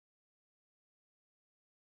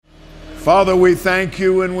Father, we thank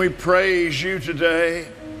you and we praise you today.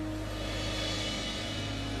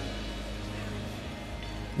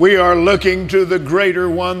 We are looking to the greater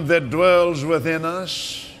one that dwells within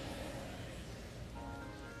us.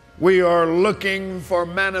 We are looking for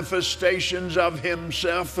manifestations of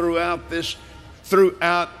himself throughout this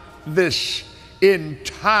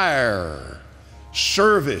entire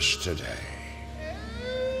service today.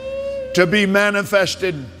 To be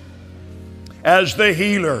manifested as the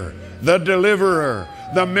healer, the deliverer,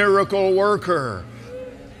 the miracle worker.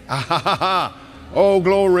 Oh,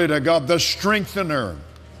 glory to God, the strengthener.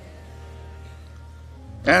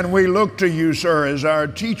 And we look to you, sir, as our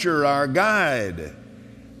teacher, our guide,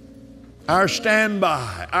 our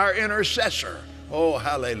standby, our intercessor. Oh,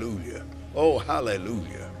 hallelujah. Oh,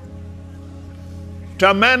 hallelujah.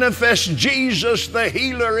 To manifest Jesus, the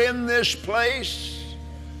healer, in this place.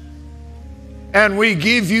 And we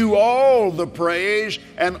give you all the praise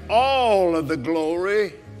and all of the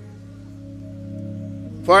glory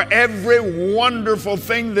for every wonderful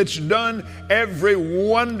thing that's done, every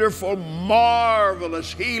wonderful,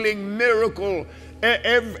 marvelous healing miracle,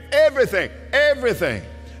 everything.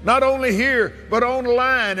 Not only here, but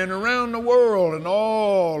online and around the world and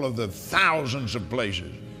all of the thousands of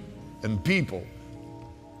places and people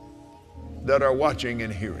that are watching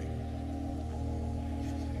and hearing.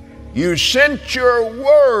 You sent your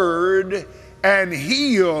word and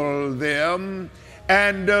healed them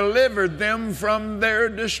and delivered them from their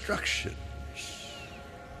destructions.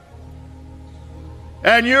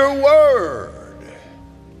 And your word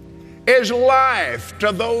is life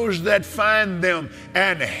to those that find them,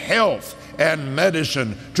 and health and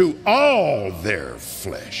medicine to all their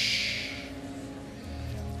flesh.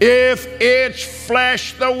 If it's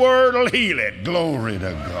flesh, the word will heal it. Glory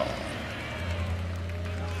to God.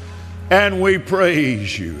 And we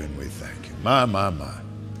praise you and we thank you. My.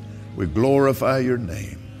 We glorify your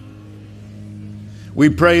name. We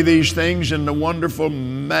pray these things in the wonderful,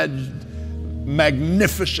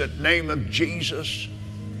 magnificent name of Jesus.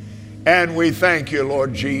 And we thank you,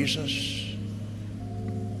 Lord Jesus.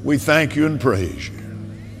 We thank you and praise you.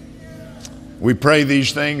 We pray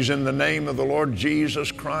these things in the name of the Lord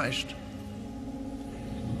Jesus Christ.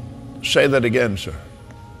 Say that again, sir.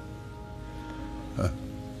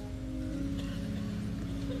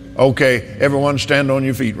 Okay, everyone stand on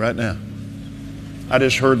your feet right now. I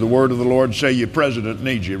just heard the word of the Lord say your president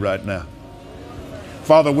needs you right now.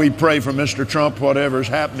 Father, we pray for Mr. Trump, whatever's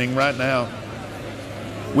happening right now.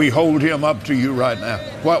 We hold him up to you right now.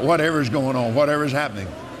 Whatever's going on, whatever's happening.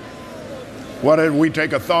 We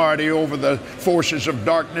take authority over the forces of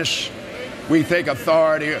darkness. We take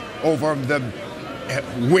authority over the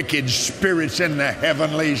wicked spirits in the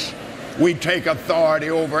heavenlies. We take authority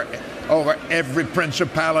over every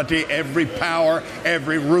principality, every power,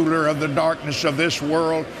 every ruler of the darkness of this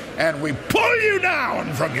world, and we pull you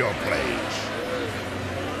down from your place.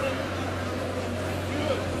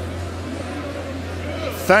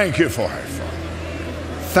 Thank you for it, Father.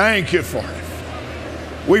 Thank you for it.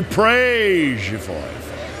 We praise you for it.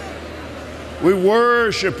 We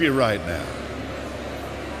worship you right now.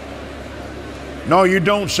 No, you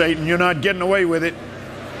don't, Satan. You're not getting away with it.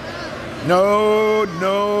 No.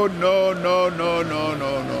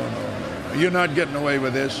 You're not getting away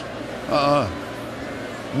with this.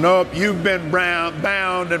 Nope, you've been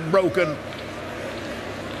bound and broken.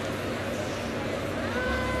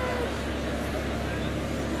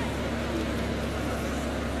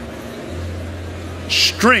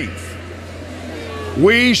 Strength.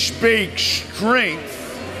 We speak strength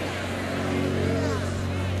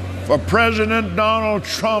for President Donald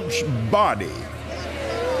Trump's body.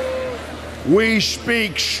 We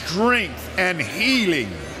speak strength and healing,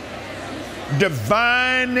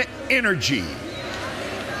 divine energy.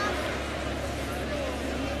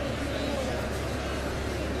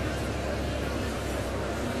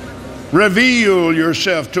 Reveal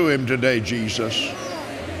yourself to him today, Jesus.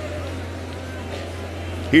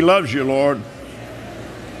 He loves you, Lord.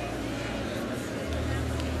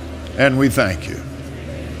 And we thank you.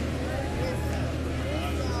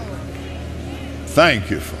 Thank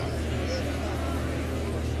you, Father.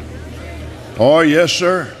 Oh, yes,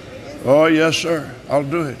 sir. Oh, yes, sir. I'll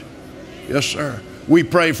do it. Yes, sir. We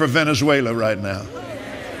pray for Venezuela right now.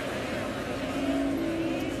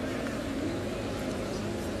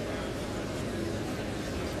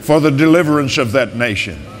 For the deliverance of that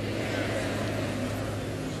nation.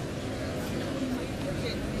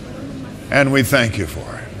 And we thank you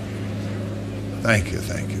for it. Thank you,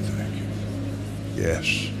 thank you, thank you.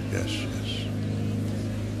 Yes.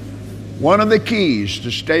 One of the keys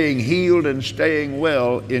to staying healed and staying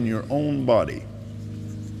well in your own body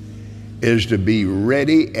is to be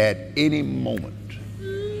ready at any moment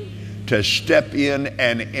to step in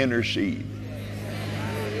and intercede,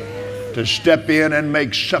 to step in and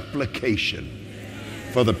make supplication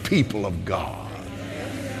for the people of God.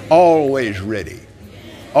 Always ready,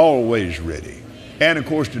 always ready. And of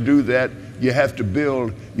course, to do that, you have to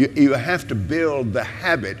build the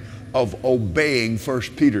habit of obeying 1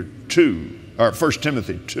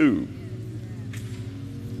 Timothy 2.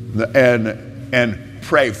 And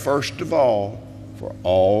pray first of all for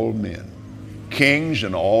all men, kings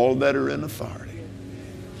and all that are in authority,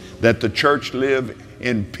 that the church live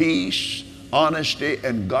in peace, honesty,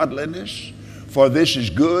 and godliness. For this is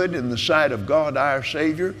good in the sight of God our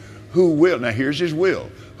Savior, who will, now here's His will,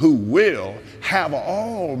 who will have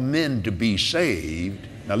all men to be saved.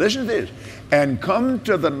 Now listen to this. And come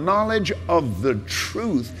to the knowledge of the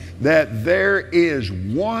truth that there is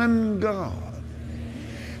one God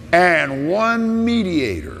and one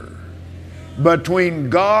mediator between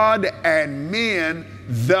God and men,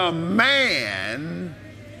 the man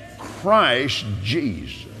Christ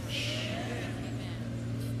Jesus.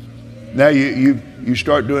 Now you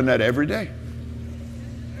start doing that every day.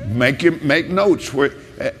 Make notes where,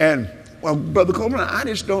 and well, Brother Copeland, I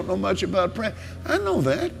just don't know much about prayer. I know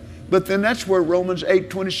that, but then that's where Romans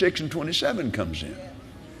 8:26 and 27 comes in.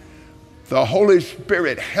 The Holy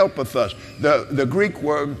Spirit helpeth us. The Greek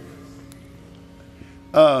word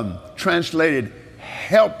translated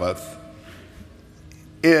helpeth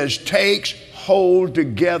is takes hold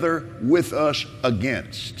together with us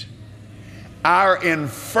against our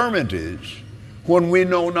infirmities when we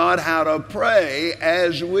know not how to pray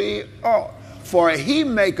as we ought. For He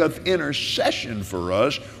maketh intercession for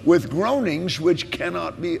us with groanings which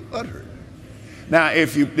cannot be uttered. Now,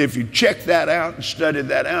 if you check that out and study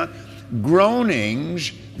that out,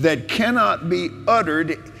 groanings that cannot be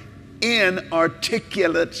uttered in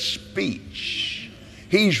articulate speech.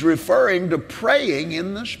 He's referring to praying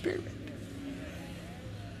in the Spirit.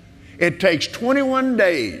 It takes 21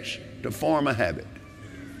 days to form a habit.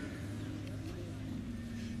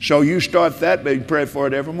 So you start that, but you pray for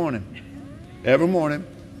it every morning. Every morning.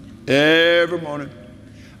 Every morning.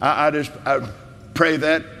 I pray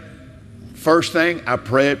that first thing. I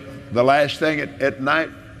pray it the last thing at night.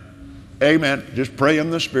 Amen. Just pray in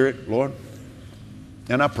the Spirit, Lord.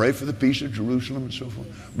 And I pray for the peace of Jerusalem and so forth.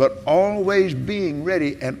 But always being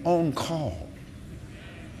ready and on call.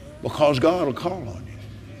 Because God will call on you.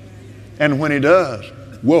 And when He does,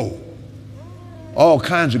 whoa, all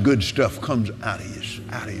kinds of good stuff comes out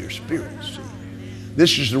of your spirit. See?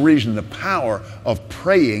 This is the reason the power of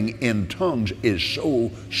praying in tongues is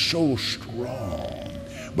so strong.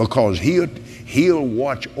 Because He'll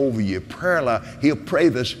watch over your prayer life.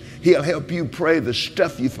 He'll help you pray the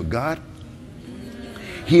stuff you forgot.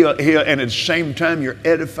 And at the same time, you're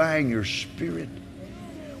edifying your spirit.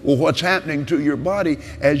 Well, what's happening to your body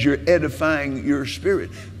as you're edifying your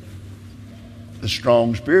spirit? The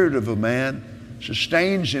strong spirit of a man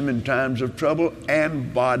sustains him in times of trouble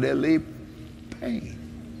and bodily pain.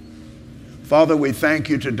 Father, we thank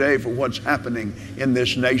you today for what's happening in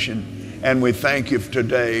this nation. And we thank you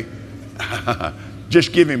today.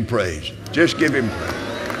 Just give Him praise. Just give Him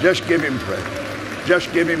praise. Just give Him praise.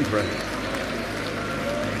 Just give Him praise.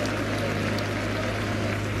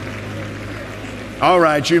 All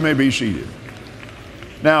right, you may be seated.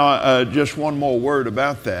 Now, just one more word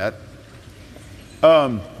about that.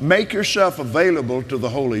 Make yourself available to the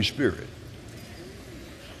Holy Spirit.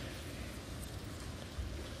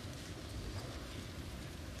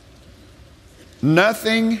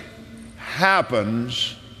 Nothing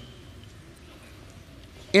happens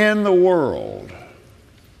in the world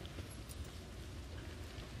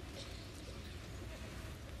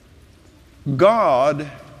God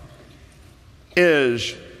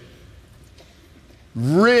is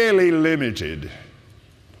really limited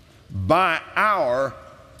by our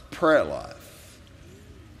prayer life.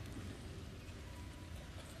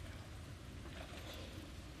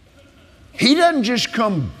 He doesn't just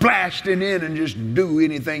come blasting in and just do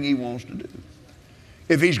anything He wants to do.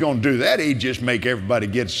 If He's going to do that, He'd just make everybody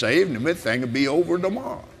get saved and everything would be over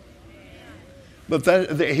tomorrow. But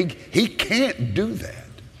He can't do that.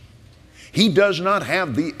 He does not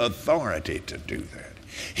have the authority to do that.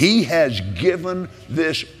 He has given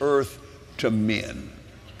this earth to men.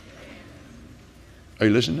 Are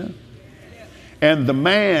you listening now? And the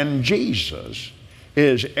man, Jesus,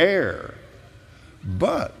 is heir.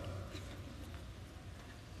 But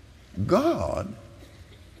God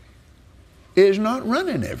is not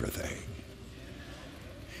running everything.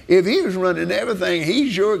 If He was running everything, He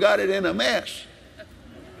sure got it in a mess.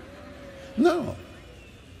 No.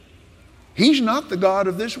 He's not the God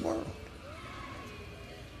of this world.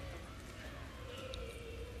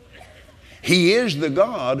 He is the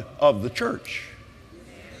God of the church.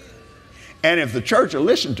 And if the church will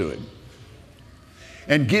listen to him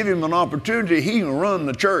and give him an opportunity, he can run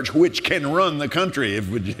the church, which can run the country.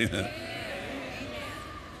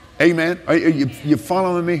 Amen. Are you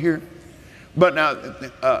following me here? But now,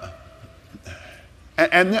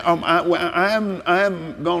 I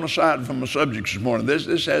am going aside from the subject this morning.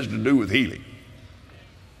 This has to do with healing.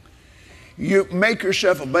 You make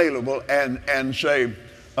yourself available and say,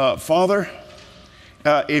 Father,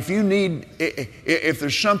 if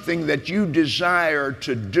there's something that you desire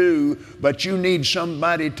to do, but you need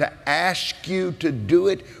somebody to ask you to do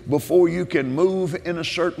it before you can move in a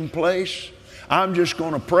certain place, I'm just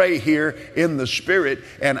going to pray here in the Spirit,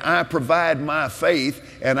 and I provide my faith,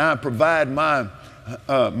 and I provide my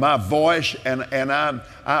voice, and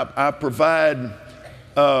I provide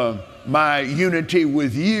my unity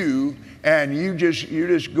with you, and you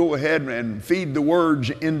just go ahead and feed the words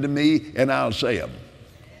into me, and I'll say them.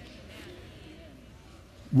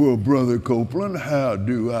 Well, Brother Copeland, how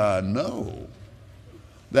do I know?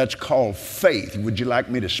 That's called faith. Would you like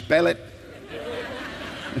me to spell it?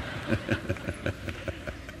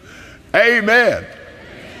 Amen.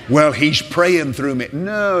 Well, he's praying through me.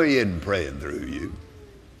 No, he isn't praying through you.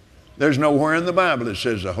 There's nowhere in the Bible that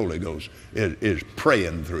says the Holy Ghost is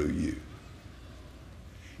praying through you.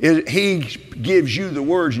 He gives you the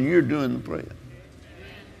words and you're doing the praying.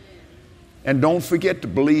 And don't forget to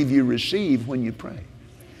believe you receive when you pray.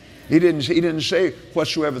 He didn't say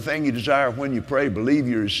whatsoever thing you desire when you pray, believe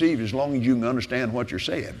you receive, as long as you can understand what you're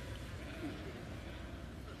saying.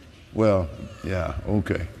 Well, yeah,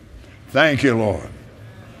 okay. Thank you, Lord.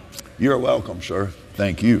 You're welcome, sir.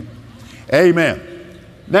 Thank you. Amen.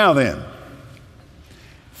 Now then,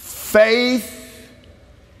 faith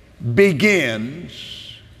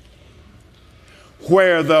begins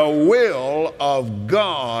where the will of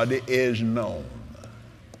God is known.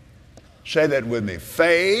 Say that with me.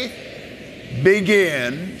 Faith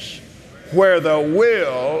begins where the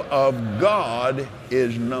will of God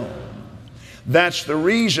is known. That's the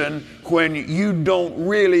reason when you don't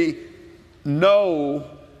really know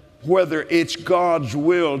whether it's God's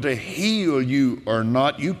will to heal you or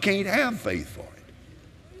not, you can't have faith for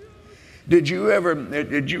it. Did you ever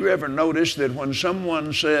notice that when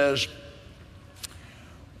someone says,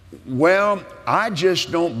 well, I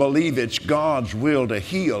just don't believe it's God's will to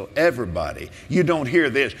heal everybody. You don't hear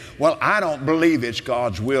this. Well, I don't believe it's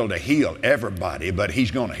God's will to heal everybody, but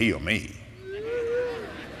He's going to heal me.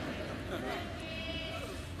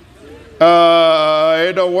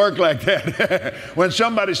 It don't work like that. When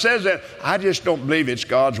somebody says that, I just don't believe it's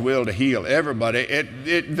God's will to heal everybody.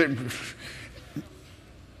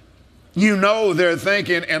 You know they're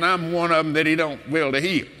thinking, and I'm one of them that He don't will to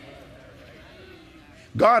heal.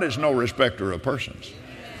 God is no respecter of persons.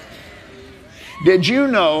 Did you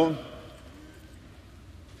know,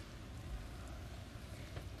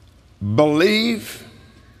 believe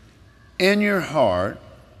in your heart,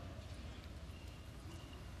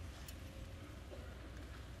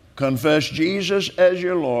 confess Jesus as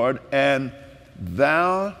your Lord, and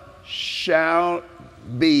thou shalt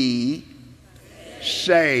be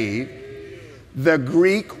saved. The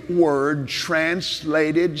Greek word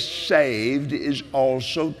translated saved is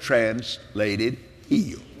also translated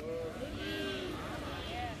healed.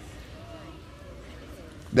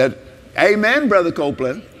 Amen, Brother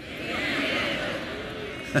Copeland.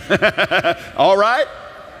 All right?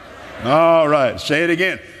 All right, say it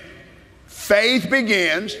again. Faith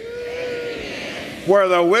begins where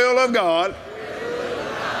the will of God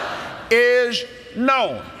is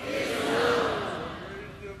known.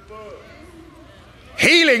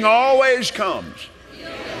 Healing always comes.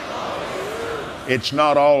 It's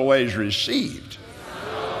not always received.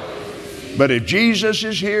 But if Jesus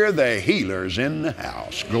is here, the healer's in the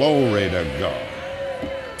house. Glory to God.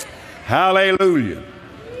 Hallelujah.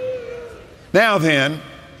 Now then,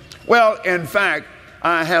 well, in fact,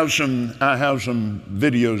 I have some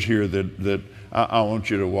videos here that I want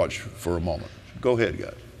you to watch for a moment. Go ahead,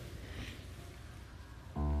 guys.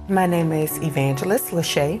 My name is Evangelist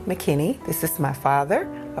Lachey McKinney. This is my father,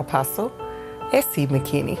 Apostle S.C.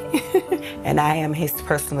 McKinney, and I am his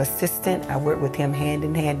personal assistant. I work with him hand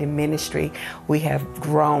in hand in ministry. We have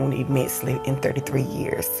grown immensely in 33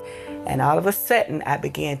 years. And all of a sudden,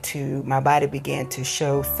 my body began to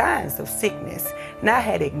show signs of sickness, and I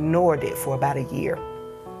had ignored it for about a year.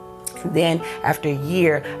 Then after a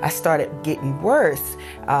year, I started getting worse.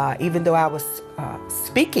 Even though I was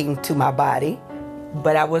speaking to my body,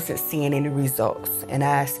 but I wasn't seeing any results. And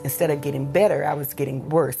instead of getting better, I was getting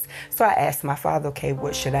worse. So I asked my father, okay,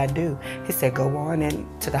 what should I do? He said, go on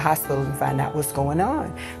to the hospital and find out what's going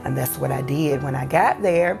on. And that's what I did. When I got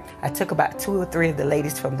there, I took about 2 or 3 of the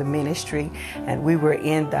ladies from the ministry, and we were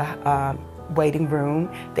in the waiting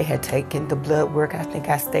room. They had taken the blood work. I think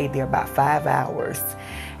I stayed there about 5 hours.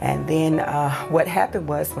 And then what happened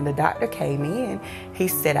was when the doctor came in, he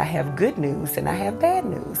said, I have good news and I have bad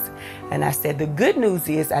news. And I said, the good news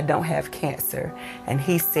is I don't have cancer. And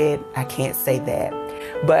he said, I can't say that.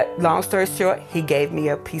 But long story short, he gave me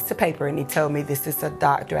a piece of paper and he told me, this is a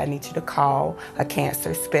doctor. I need you to call a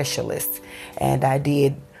cancer specialist. And I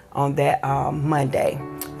did on that Monday.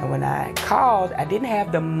 And when I called, I didn't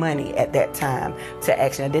have the money at that time I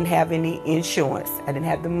didn't have any insurance. I didn't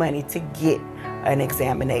have the money to get an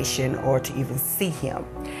examination or to even see him.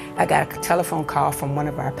 I got a telephone call from one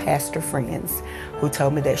of our pastor friends who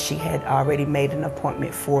told me that she had already made an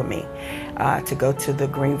appointment for me to go to the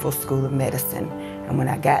Greenville School of Medicine. And when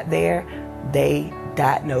I got there, they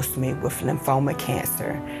diagnosed me with lymphoma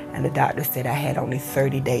cancer, and the doctor said I had only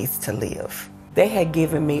 30 days to live. They had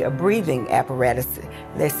given me a breathing apparatus.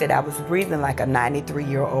 They said I was breathing like a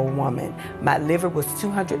 93-year-old woman. My liver was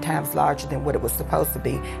 200 times larger than what it was supposed to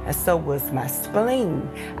be, and so was my spleen.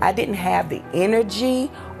 I didn't have the energy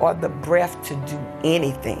or the breath to do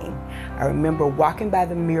anything. I remember walking by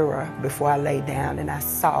the mirror before I lay down, and I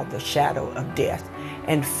saw the shadow of death,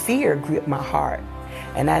 and fear gripped my heart.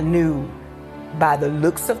 And I knew by the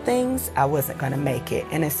looks of things, I wasn't going to make it.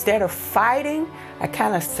 And instead of fighting, I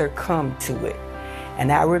kind of succumbed to it. And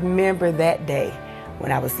I remember that day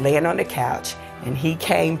when I was laying on the couch and he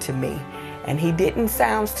came to me, and he didn't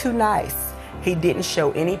sound too nice. He didn't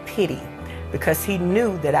show any pity because he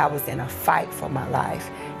knew that I was in a fight for my life.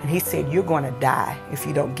 And he said, you're going to die if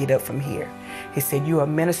you don't get up from here. He said, you're a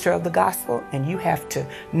minister of the gospel, and you have to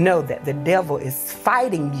know that the devil is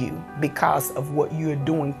fighting you because of what you're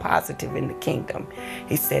doing positive in the kingdom.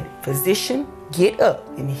 He said, physician, get up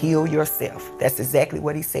and heal yourself. That's exactly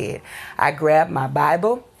what he said. I grabbed my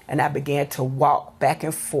Bible and I began to walk back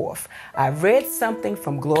and forth. I read something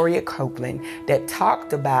from Gloria Copeland that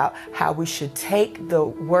talked about how we should take the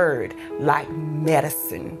word like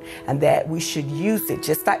medicine, and that we should use it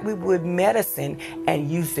just like we would medicine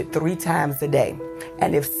and use it 3 times a day.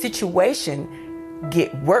 And if situation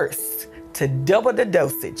get worse, to double the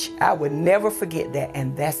dosage. I would never forget that,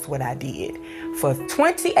 and that's what I did. For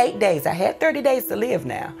 28 days, I had 30 days to live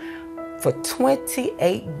now. For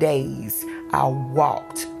 28 days, I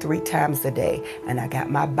walked 3 times a day, and I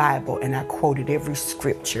got my Bible and I quoted every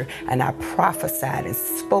scripture and I prophesied and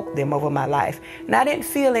spoke them over my life. And I didn't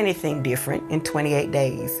feel anything different in 28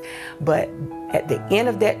 days. But at the end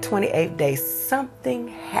of that 28 days, something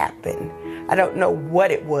happened. I don't know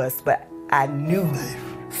what it was, but I knew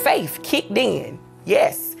faith kicked in.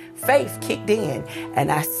 Yes, faith kicked in.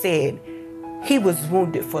 And I said, he was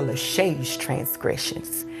wounded for Lachey's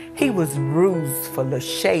transgressions. He was bruised for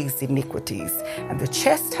Lachey's iniquities, and the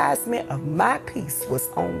chastisement of my peace was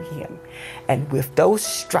on him. And with those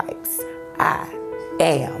stripes, I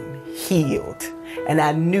am healed. And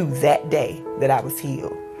I knew that day that I was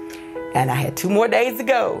healed. And I had 2 more days to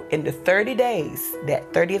go. In the 30 days,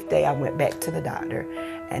 that 30th day, I went back to the doctor,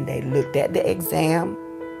 and they looked at the exam,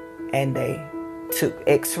 and they took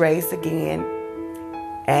x-rays again,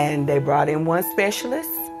 and they brought in 1 specialist,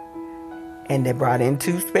 and they brought in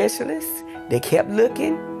 2 specialists. They kept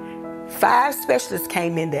looking. 5 specialists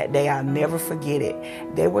came in that day. I'll never forget it.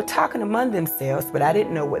 They were talking among themselves, but I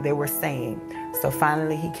didn't know what they were saying. So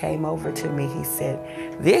finally he came over to me. He said,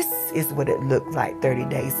 this is what it looked like 30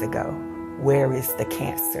 days ago. Where is the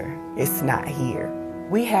cancer? It's not here.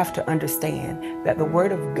 We have to understand that the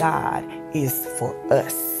word of God is for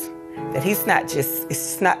us. That it's not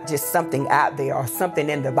just something out there or something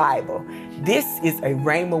in the Bible. This is a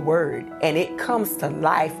rhema word, and it comes to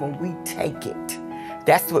life when we take it.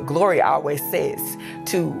 That's what Gloria always says.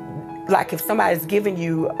 Like if somebody's giving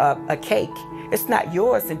you a cake, it's not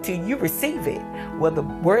yours until you receive it. Well, the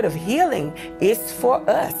word of healing is for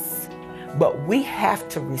us, but we have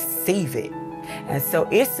to receive it. And so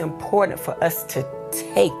it's important for us to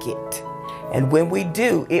take it. And when we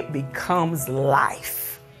do, it becomes life.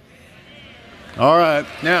 All right,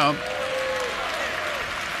 now,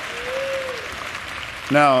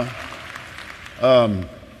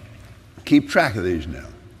 keep track of these now.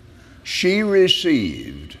 She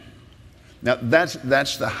received, now that's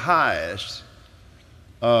the highest,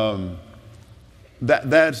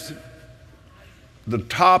 that's the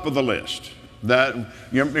top of the list. That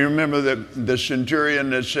you remember the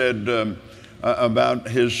centurion that said about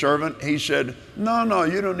his servant, he said, no,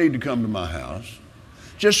 you don't need to come to my house.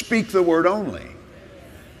 Just speak the word only.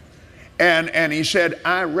 And he said,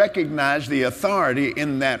 I recognize the authority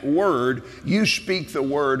in that word. You speak the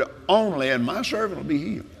word only, and my servant will be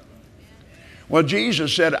healed. Well,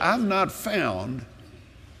 Jesus said, I've not found,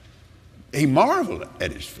 he marveled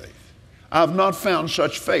at his faith. I've not found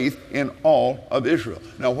such faith in all of Israel.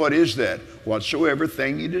 Now, what is that? Whatsoever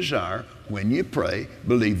thing you desire, when you pray,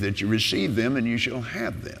 believe that you receive them and you shall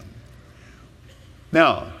have them.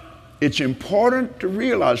 Now, it's important to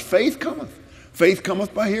realize faith cometh. Faith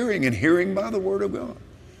cometh by hearing, and hearing by the word of God.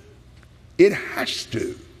 It has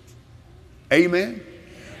to. Amen?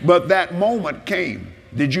 But that moment came.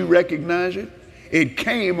 Did you recognize it? It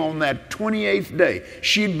came on that 28th day.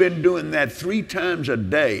 She'd been doing that 3 times a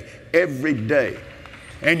day, every day.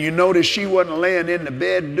 And you notice she wasn't laying in the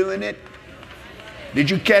bed doing it? Did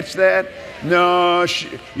you catch that? No,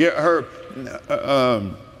 her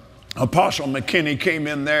Apostle McKinney came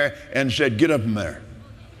in there and said, get up in there.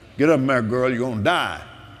 Get up in there, girl, you're going to die.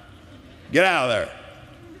 Get out of there.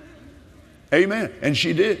 Amen. And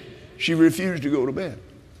she did. She refused to go to bed.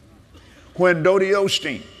 When Dodie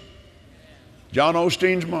Osteen, Joel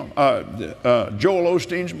Osteen's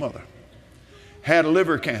mother, had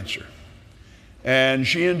liver cancer, and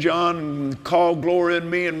she and John called Gloria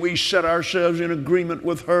and me, and we set ourselves in agreement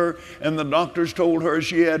with her, and the doctors told her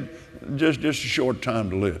she had just a short time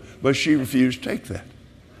to live. But she refused to take that.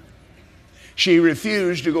 She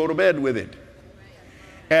refused to go to bed with it.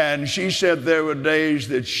 And she said there were days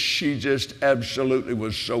that she just absolutely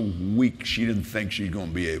was so weak she didn't think she's going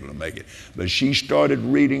to be able to make it. But she started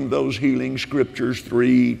reading those healing scriptures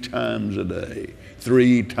 3 times a day.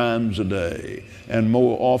 3 times a day. And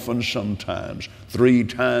more often sometimes 3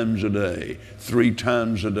 times a day. 3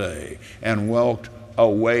 times a day. And walked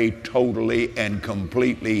away totally and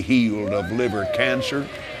completely healed of liver cancer.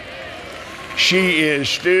 She is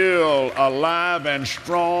still alive and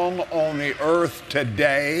strong on the earth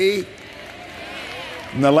today.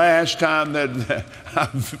 And the last time that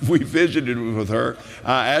we visited with her,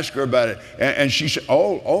 I asked her about it, and she said,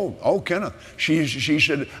 oh, Kenneth. She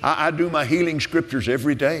said, I do my healing scriptures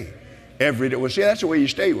every day. Every day. Well, see, that's the way you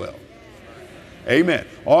stay well. Amen.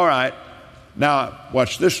 All right. Now,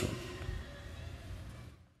 watch this one.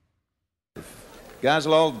 Guys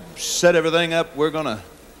will all set everything up. We're going to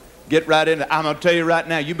get right into it. I'm going to tell you right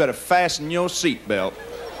now, you better fasten your seatbelt.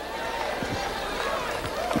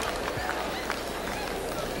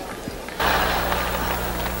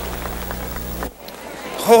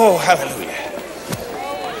 Oh, hallelujah.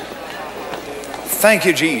 Thank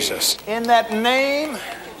you, Jesus. In that name,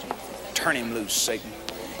 turn him loose, Satan.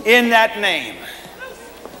 In that name.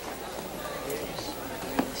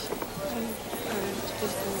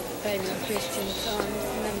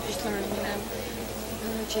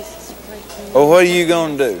 Oh, what are you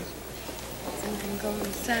going to do? I'm going to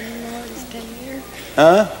sign Lord and stay there.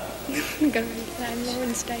 Huh? I'm going to sign Lord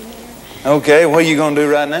and stay there. Okay, what are you going to do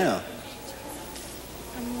right now?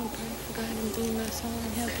 I'm going to pray for God and be my soul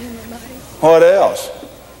and help him my body. What else?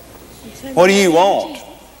 What do you want?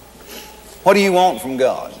 What do you want from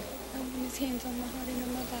God? I want his hands on my heart and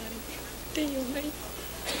on my body. Heal me.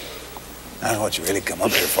 That's what you really come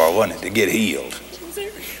up here for, wasn't it? To get healed.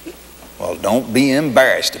 Well, don't be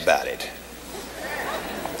embarrassed about it.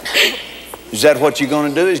 Is that what you're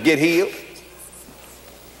going to do, is get healed?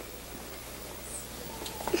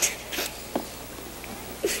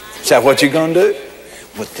 Is that what you're going to do?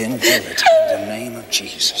 Well, then do it in the name of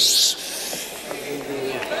Jesus.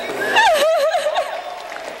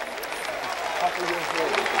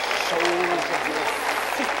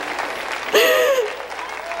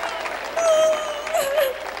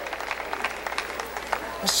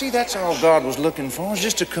 Well, see, that's all God was looking for, is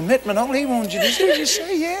just a commitment. All he wanted you to do is just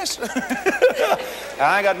say yes.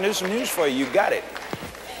 I got some news for you. You got it.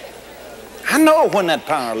 I know when that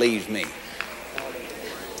power leaves me.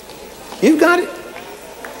 You got it.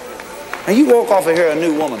 Now you walk off of here a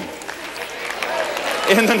new woman.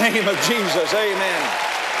 In the name of Jesus, amen.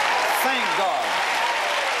 Thank God.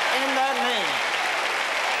 In that name.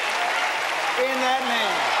 In that name.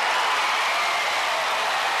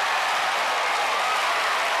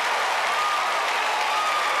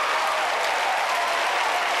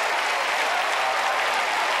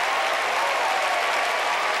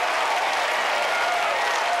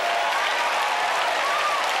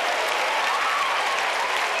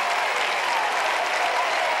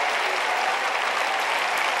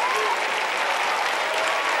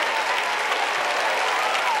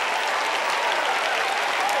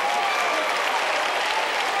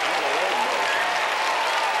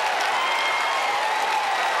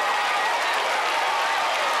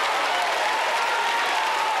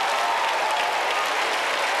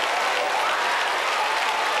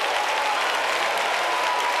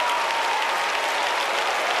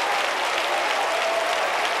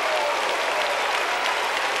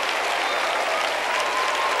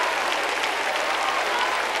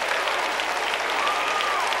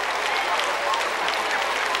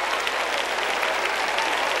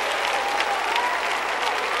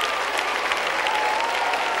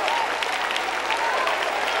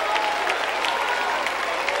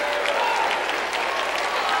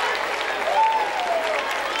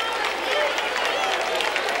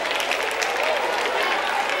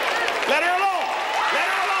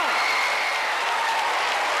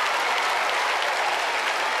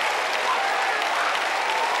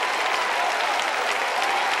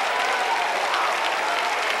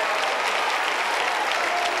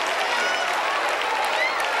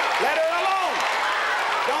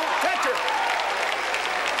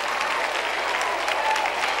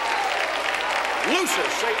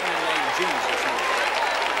 Jesus' name.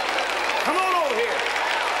 Come on over here.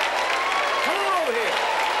 Come on over here.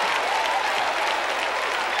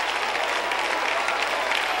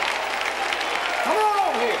 Come on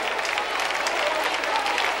over here.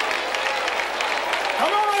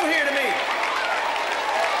 Come on over here to me.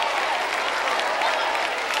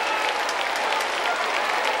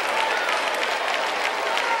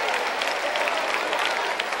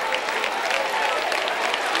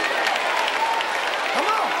 Come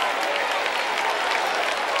on.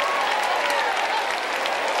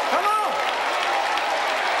 Come on.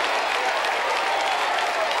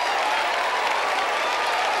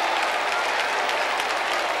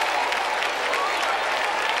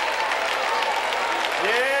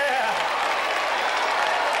 Yeah.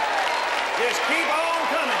 Just keep on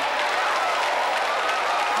coming.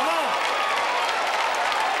 Come on.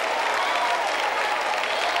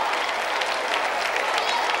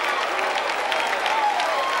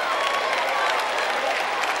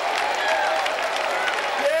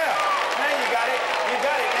 Yeah. Now you got it. You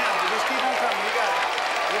got it now. Just keep on coming. You got it.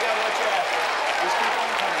 You got what you're after. Just keep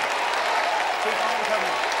on coming. Keep on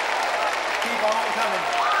coming. Keep on coming.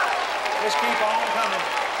 Just keep on coming.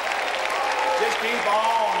 Just keep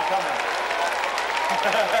on coming.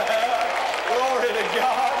 Glory to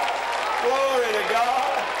God. Glory to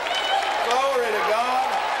God. Glory to God.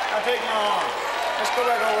 Now take my arm. Let's go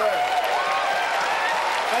back over there.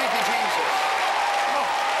 Thank you, Jesus. Come on.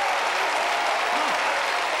 Come on.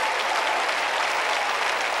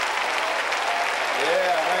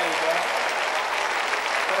 Yeah, there you go.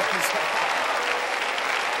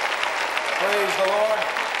 Praise the Lord.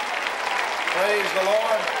 Praise the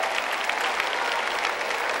Lord.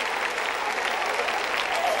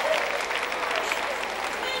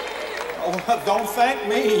 Oh, don't thank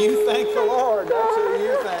me. You thank the Lord. That's who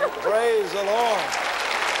you thank. Praise the Lord.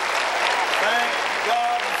 Thank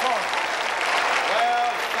God for it.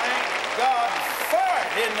 Well, thank God for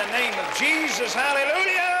it in the name of Jesus.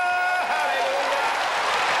 Hallelujah. Hallelujah.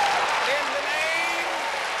 In the name.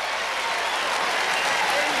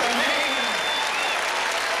 In the name.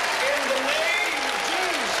 In the name of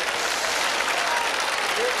Jesus.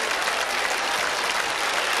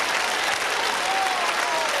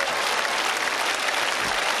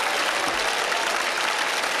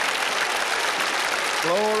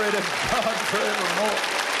 Glory to God forevermore.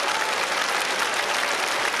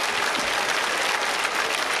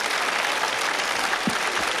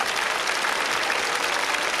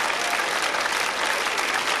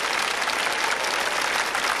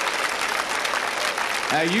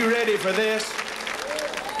 Are you ready for this?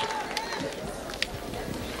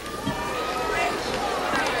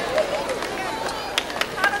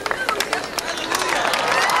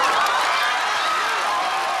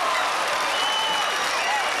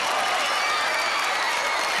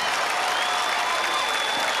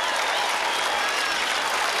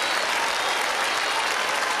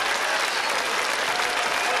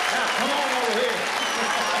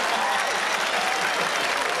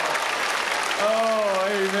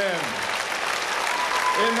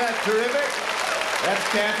 Terrific. That's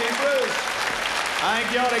Kathy and Bruce. I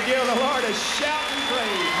think you ought to give the Lord a shout and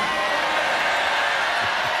praise.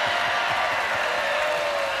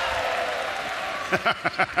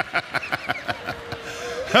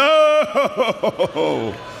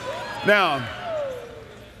 Oh! Now,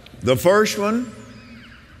 the first one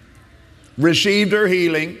received her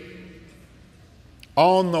healing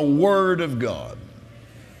on the Word of God.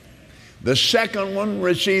 The second one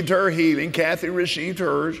received her healing, Kathy received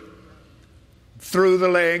hers, through the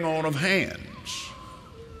laying on of hands.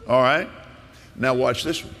 All right? Now watch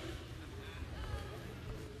this one.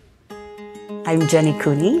 I'm Jenny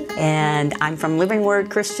Cooney, and I'm from Living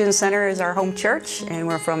Word Christian Center is our home church, and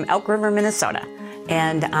we're from Elk River, Minnesota.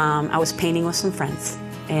 And I was painting with some friends,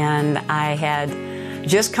 and I had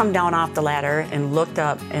just come down off the ladder and looked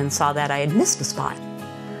up and saw that I had missed a spot.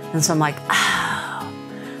 And so I'm like,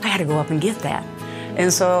 I had to go up and get that.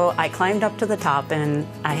 And so I climbed up to the top, and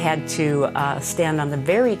I had to stand on the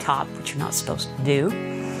very top, which you're not supposed to do,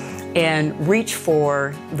 and reach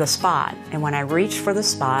for the spot. And when I reached for the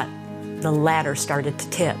spot, the ladder started to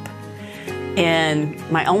tip. And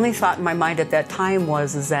my only thought in my mind at that time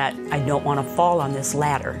was that I don't want to fall on this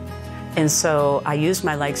ladder. And so I used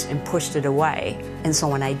my legs and pushed it away. And so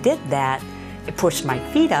when I did that, it pushed my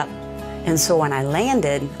feet up. And so when I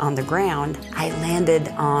landed on the ground, I landed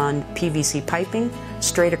on PVC piping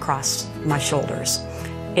straight across my shoulders.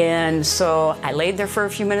 And so I laid there for a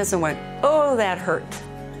few minutes and went, oh, that hurt.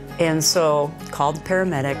 And so called the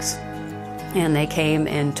paramedics, and they came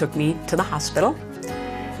and took me to the hospital.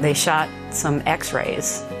 They shot some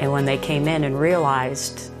x-rays, and when they came in and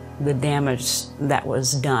realized the damage that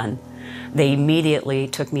was done. They immediately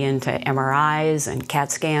took me into MRIs and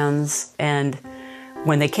CAT scans, and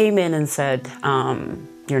when they came in and said,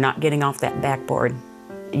 you're not getting off that backboard,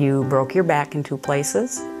 you broke your back in 2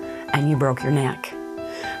 places and you broke your neck.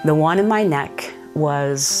 The one in my neck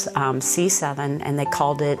was C7, and they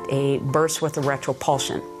called it a burst with a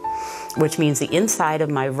retropulsion, which means the inside of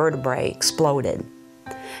my vertebrae exploded,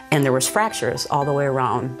 and there was fractures all the way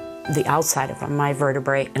around the outside of my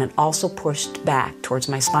vertebrae, and it also pushed back towards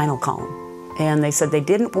my spinal column. And they said they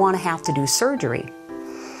didn't want to have to do surgery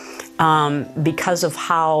because of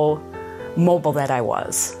how mobile that I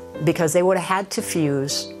was, because they would have had to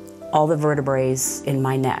fuse all the vertebrae in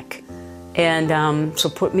my neck. And so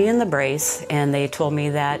put me in the brace, and they told me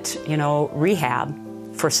that, you know, rehab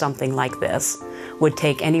for something like this would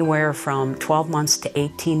take anywhere from 12 months to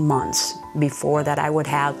 18 months before that I would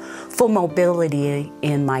have full mobility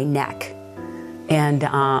in my neck.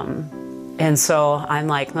 And so I'm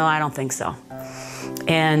like, no, I don't think so.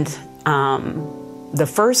 And the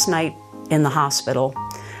first night in the hospital,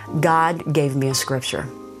 God gave me a scripture,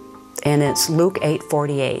 and it's Luke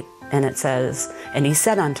 8:48, and it says, and he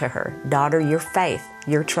said unto her, daughter, your faith,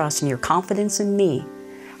 your trust, and your confidence in me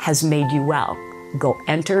has made you well. Go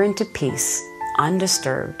enter into peace,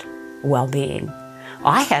 undisturbed well-being.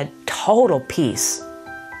 I had total peace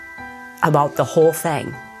about the whole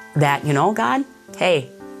thing, that, you know, God, hey,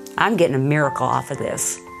 I'm getting a miracle off of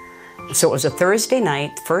this. So it was a Thursday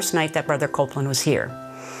night, first night that Brother Copeland was here.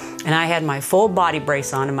 And I had my full body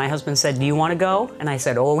brace on, and my husband said, do you want to go? And I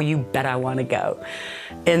said, oh, you bet I want to go.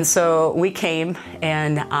 And so we came,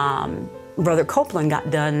 and Brother Copeland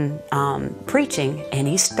got done preaching, and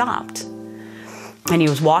he stopped. And he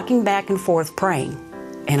was walking back and forth praying.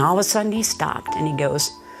 And all of a sudden he stopped, and he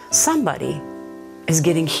goes, somebody is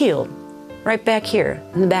getting healed right back here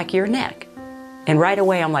in the back of your neck. And right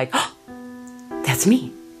away I'm like, oh, that's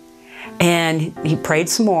me. And he prayed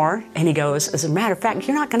some more, and he goes, as a matter of fact,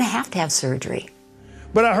 you're not going to have surgery.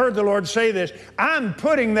 But I heard the Lord say this, I'm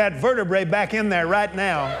putting that vertebrae back in there right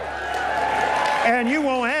now, and you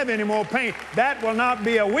won't have any more pain. That will not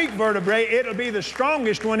be a weak vertebrae, it'll be the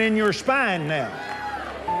strongest one in your spine now.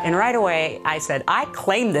 And right away I said, I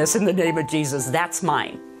claim this in the name of Jesus, that's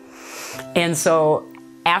mine. And so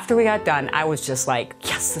after we got done, I was just like,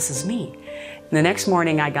 yes, this is me. And the next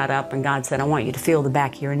morning I got up, and God said, I want you to feel the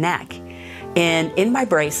back of your neck. And in my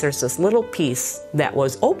brace, there's this little piece that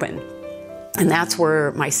was open, and that's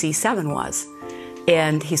where my C7 was.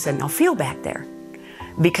 And he said, now feel back there.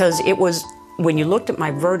 Because it was, when you looked at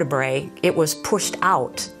my vertebrae, it was pushed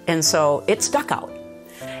out, and so it stuck out.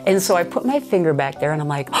 And so I put my finger back there, and I'm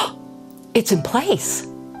like, oh, it's in place.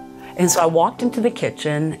 And so I walked into the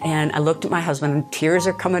kitchen, and I looked at my husband, and tears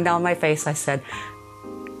are coming down my face. I said,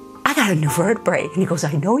 I got a new vertebrae. And he goes,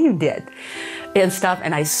 I know you did. And stuff.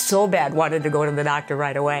 And I so bad wanted to go to the doctor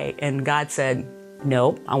right away. And God said,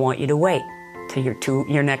 nope, I want you to wait till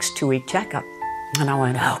your next 2-week checkup. And I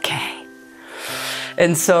went, okay.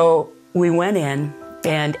 And so we went in,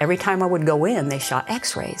 and every time I would go in, they shot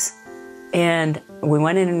x-rays. And we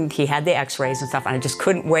went in, and he had the x-rays and stuff, and I just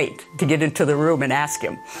couldn't wait to get into the room and ask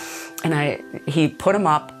him. And he put them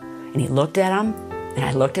up, and he looked at them, and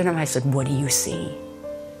I looked at him, and I said, what do you see?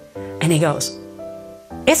 And he goes,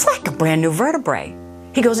 it's like a brand new vertebrae.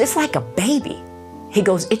 He goes, it's like a baby. He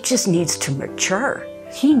goes, it just needs to mature.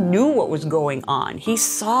 He knew what was going on. He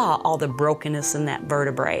saw all the brokenness in that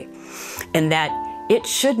vertebrae, and that it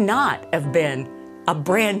should not have been a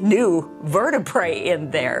brand new vertebrae in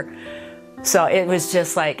there. So it was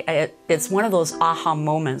just like, it's one of those aha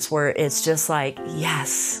moments where it's just like,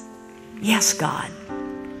 yes, yes, God.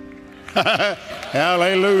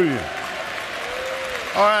 Hallelujah.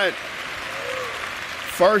 All right.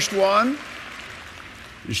 First one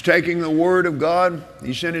is taking the Word of God.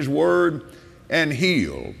 He sent His Word and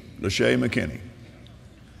healed Lachey McKinney.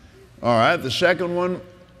 All right. The second one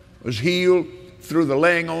was healed through the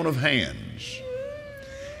laying on of hands.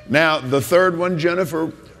 Now, the third one,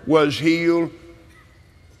 Jennifer, was healed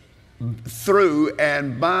through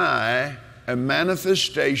and by a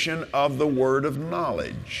manifestation of the word of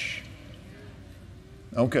knowledge.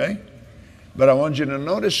 Okay? But I want you to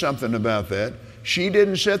notice something about that. She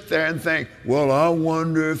didn't sit there and think, well, I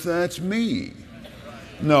wonder if that's me.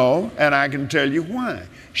 No, and I can tell you why.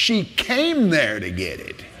 She came there to get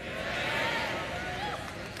it.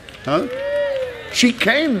 Huh? She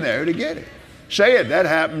came there to get it. Say it, that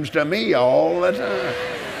happens to me all the time.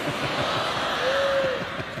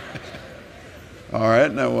 All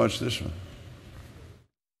right, now watch this one.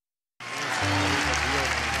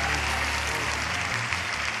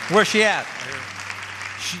 Where's she at?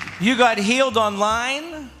 You got healed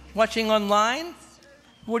online? Watching online?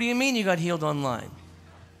 What do you mean you got healed online?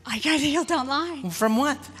 I got healed online. From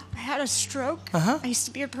what? I had a stroke. Uh-huh. I used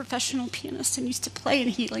to be a professional pianist and used to play in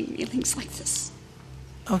healing meetings like this.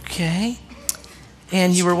 Okay.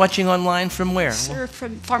 And you were watching online from where? Sir,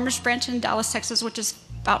 from Farmers Branch in Dallas, Texas, which is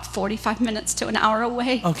about 45 minutes to an hour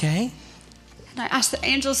away. Okay. And I asked the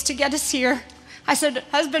angels to get us here. I said,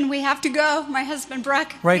 husband, we have to go. My husband,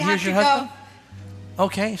 Breck. Right, we here's have your to husband? Go.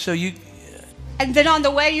 Okay, so you... And then on the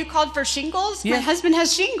way, you called for shingles? Yeah. My husband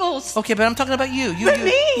has shingles. Okay, but I'm talking about you. But you.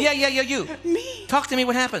 me? Yeah, you. Me. Talk to me,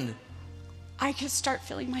 what happened? I could start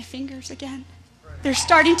feeling my fingers again. They're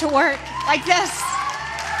starting to work like this.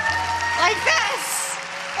 Like this.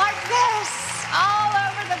 Like this. All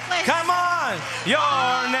over the place. Come on!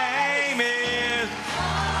 Your name is...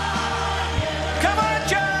 Come on,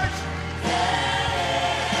 church!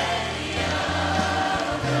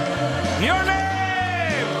 Your name!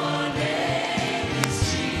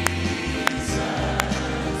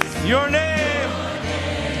 Your name!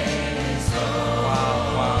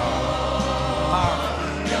 Wow. Powerful.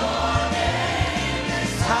 Your name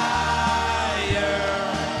is higher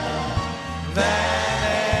than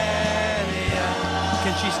any other.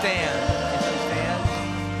 Can she stand?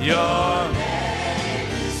 Your name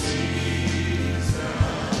is Jesus.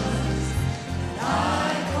 I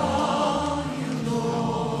call you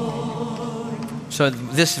Lord. So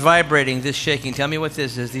this vibrating, this shaking, tell me what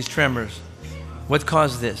this is, these tremors. What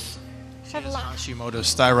caused this?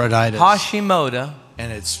 Hashimoto's thyroiditis. Hashimoto.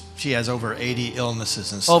 And she has over 80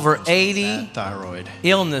 illnesses and over 80 bad thyroid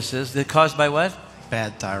illnesses that caused by what?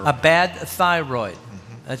 Bad thyroid. A bad thyroid.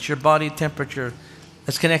 Mm-hmm. That's your body temperature.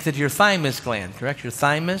 That's connected to your thymus gland, correct? Your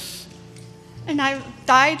thymus? And I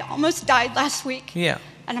almost died last week. Yeah.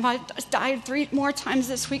 And I died 3 more times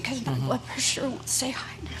this week because my blood pressure won't stay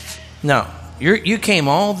high enough. No, you came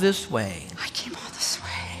all this way. I came all this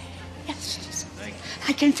way. Yes, Jesus.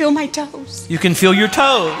 I can feel my toes. You can feel your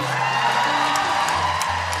toes.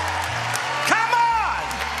 Come on!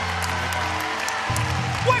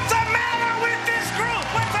 What's the matter with this group?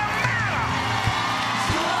 What's the matter?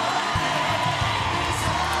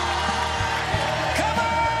 Come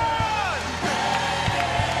on!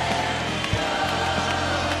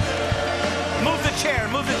 Move the chair,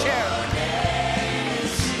 move the chair.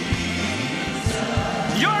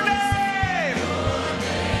 Your name!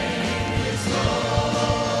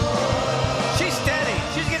 She's steady.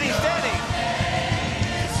 She's getting steady.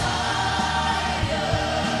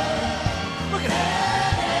 Look at her.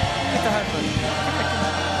 Get the husband.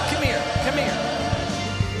 Come here. Come here.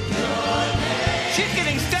 She's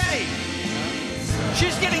getting steady.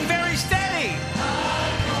 She's getting very steady.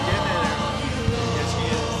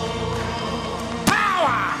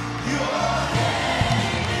 Power!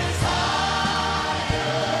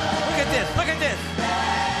 Look at this. Look at this.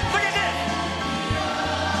 Look at this.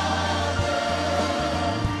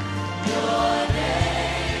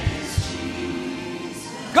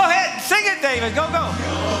 Go ahead, sing it, David. Go, go.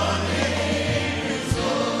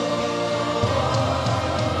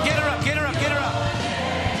 Get her up, get her up, get her up.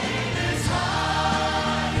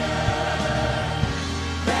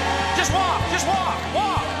 Just walk, just walk,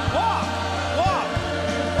 walk, walk, walk,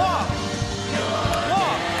 walk, walk,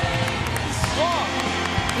 walk,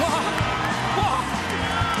 walk, walk.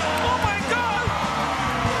 Oh my God.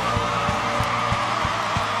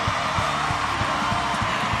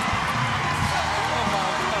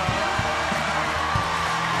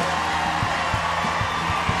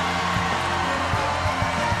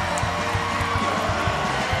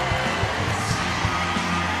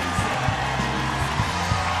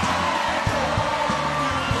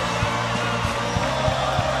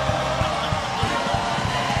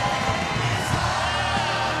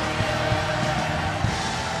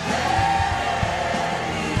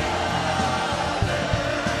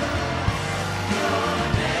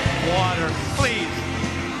 Water, please.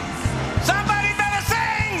 Somebody better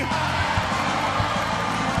sing.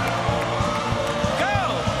 Go,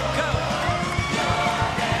 go.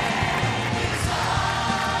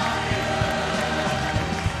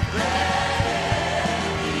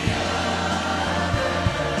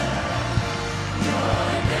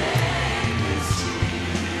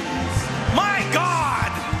 My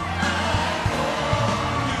God.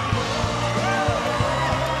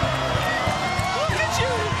 Look at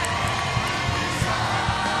you.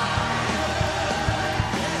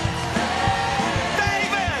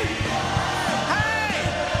 David! Hey!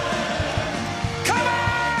 Come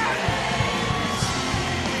on!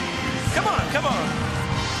 Come on, come on.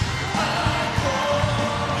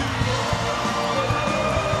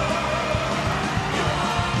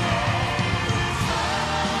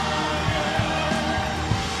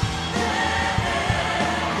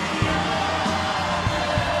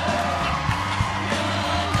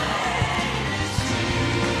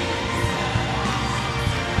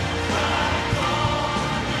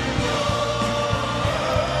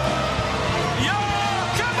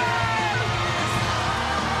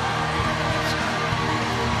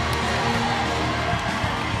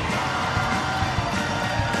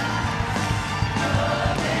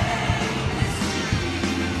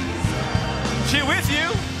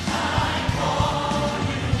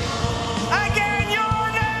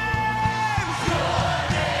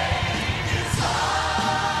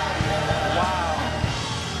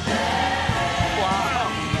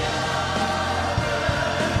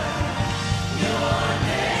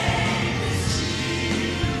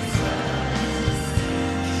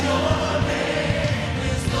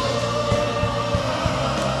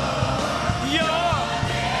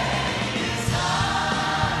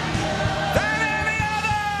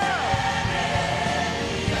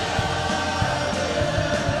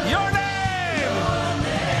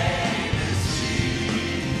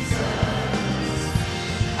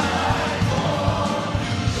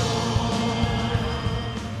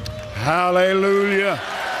 Hallelujah.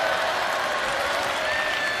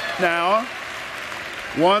 Now,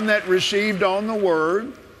 one that received on the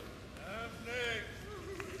word.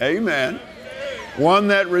 Amen. One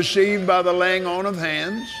that received by the laying on of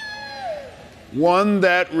hands. One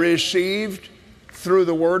that received through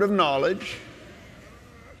the word of knowledge.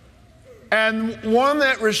 And one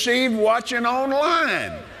that received watching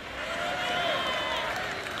online.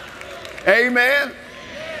 Amen.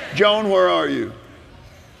 Joan, where are you?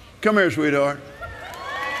 Come here, sweetheart.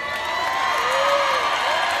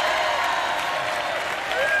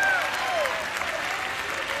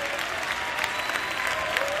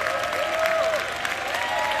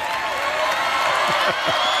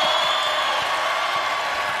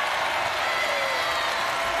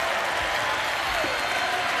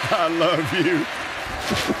 I love you.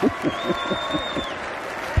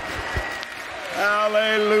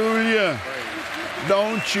 Hallelujah.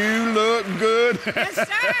 Don't you look good? Yes, sir.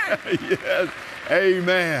 Yes.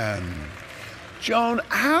 Amen. Joan,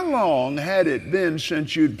 how long had it been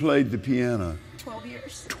since you'd played the piano? 12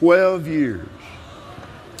 years. 12 years.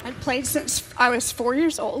 I'd played since I was 4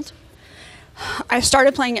 years old. I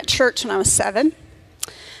started playing at church when I was 7.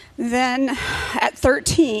 Then at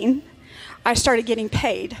 13, I started getting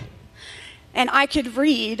paid. And I could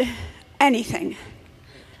read anything.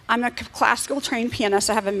 I'm a classical trained pianist.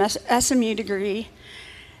 I have a SMU degree.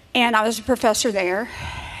 And I was a professor there.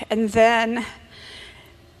 And then,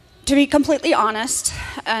 to be completely honest,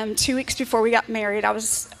 2 weeks before we got married, I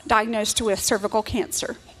was diagnosed with cervical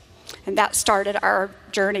cancer. And that started our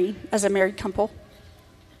journey as a married couple.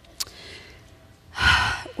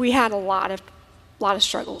 We had a lot of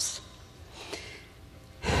struggles.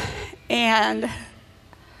 And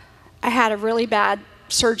I had a really bad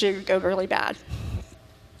surgery go really bad.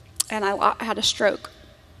 And I had a stroke.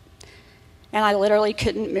 And I literally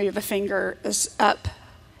couldn't move a finger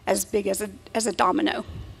as big as a domino.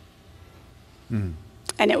 Mm.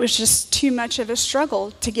 And it was just too much of a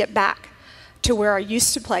struggle to get back to where I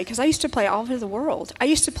used to play, because I used to play all over the world. I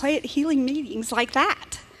used to play at healing meetings like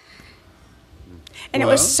that. And it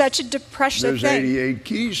was such a depressive thing. There's 88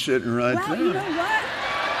 keys sitting right there. You know what?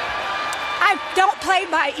 I don't play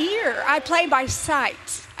by ear. I play by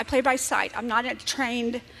sight. I'm not a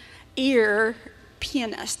trained ear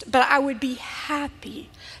pianist, but I would be happy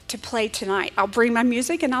to play tonight. I'll bring my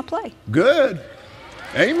music and I'll play. Good.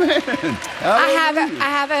 Amen.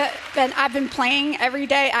 I've been playing every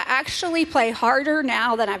day. I actually play harder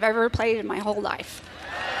now than I've ever played in my whole life.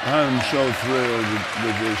 I'm so thrilled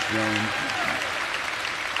with this, Joan.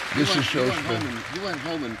 This is so special. You went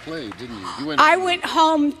home and played, didn't you? I went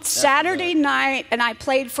home Saturday night and I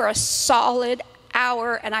played for a solid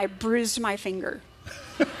hour and I bruised my finger.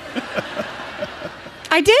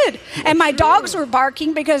 I did. And my dogs were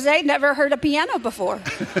barking because they'd never heard a piano before.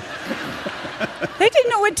 They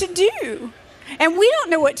didn't know what to do. And we don't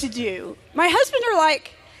know what to do. My husband are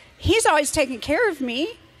like, he's always taking care of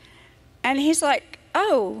me. And he's like,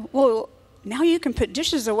 oh, well, now you can put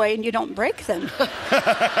dishes away and you don't break them.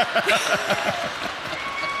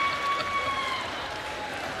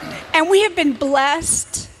 And we have been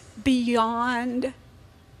blessed beyond.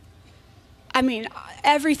 I mean,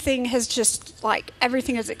 everything has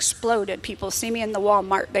everything has exploded. People see me in the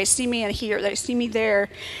Walmart. They see me in here. They see me there.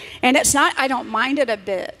 And it's not, I don't mind it a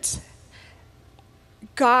bit.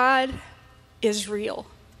 God is real.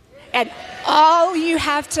 And all you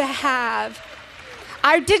have to have,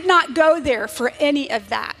 I did not go there for any of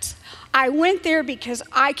that. I went there because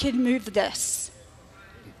I could move this.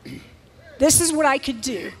 This is what I could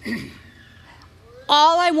do.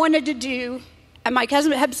 All I wanted to do, and my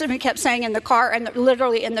husband kept saying in the car and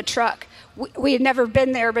literally in the truck, we had never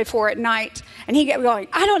been there before at night, and he kept going,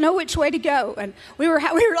 I don't know which way to go. And we were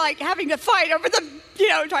like having a fight over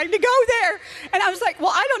trying to go there. And I was like, well,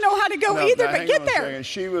 I don't know how to go either, but get there.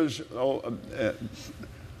 She was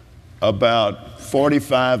about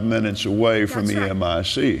 45 minutes away from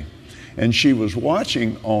EMIC. And she was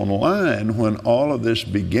watching online when all of this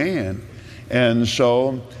began. And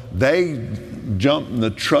so they jumped in the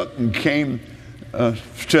truck and came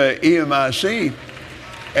to EMIC.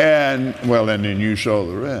 And, and then you saw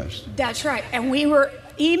the rest. That's right. And we were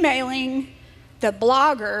emailing the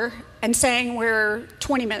blogger and saying we're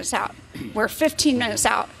 20 minutes out, we're 15 minutes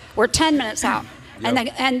out, we're 10 minutes out.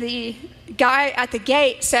 Yep. And the guy at the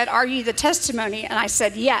gate said, are you the testimony? And I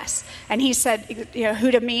said, yes. And he said,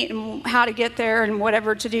 who to meet and how to get there and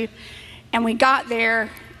whatever to do. And we got there,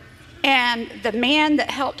 and the man that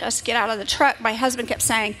helped us get out of the truck, my husband kept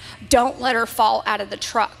saying, don't let her fall out of the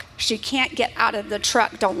truck. She can't get out of the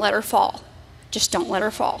truck. Don't let her fall. Just don't let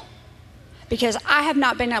her fall. Because I have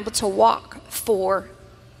not been able to walk for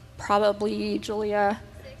probably, Julia,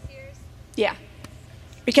 6 years. Yeah.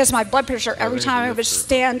 Because my blood pressure, every time I would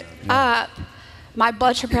stand up, my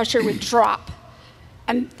blood pressure would drop.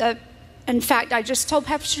 And in fact, I just told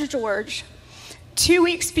Pastor George, 2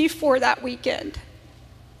 weeks before that weekend,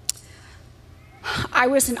 I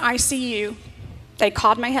was in ICU. They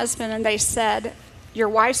called my husband and they said, your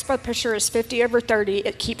wife's blood pressure is 50/30.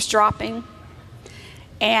 It keeps dropping.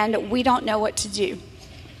 And we don't know what to do.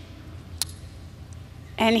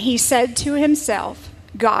 And he said to himself,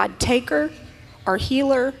 God, take her or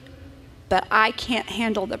heal her, but I can't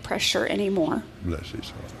handle the pressure anymore. Bless his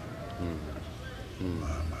heart.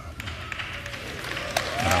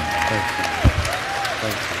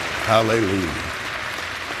 Thank you. Hallelujah.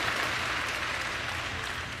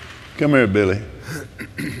 Come here, Billy.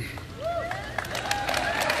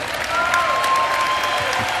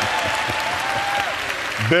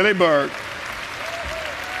 Billy Burke.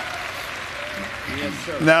 Yes,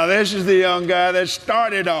 sir. Now, this is the young guy that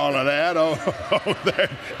started all of that over there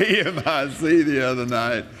at EMIC the other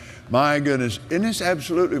night. My goodness. Isn't this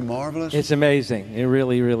absolutely marvelous? It's amazing. It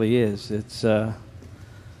really, really is. It's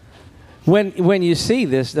when you see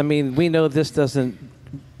this, I mean, we know this doesn't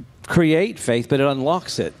create faith, but it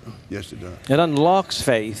unlocks it. Yes, it does. It unlocks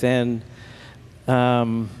faith. And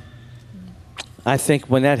I think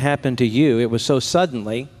when that happened to you, it was so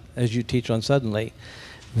suddenly, as you teach on suddenly,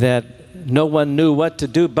 that no one knew what to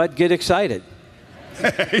do but get excited.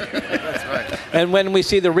 That's right. And when we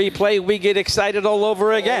see the replay, we get excited all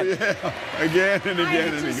over again. Oh, yeah. Again and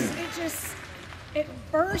again and again. It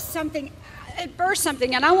burst something. It burst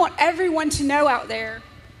something. And I want everyone to know out there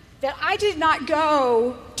that I did not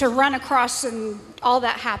go to run across and all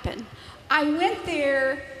that happened. I went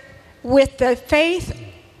there with the faith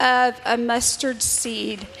of a mustard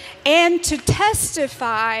seed and to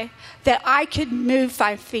testify that I could move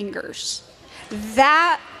my fingers.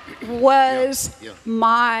 That was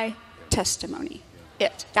my testimony.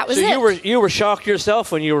 That was it. So you were shocked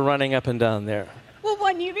yourself when you were running up and down there. Well,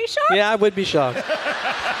 wouldn't you be shocked? Yeah, I would be shocked.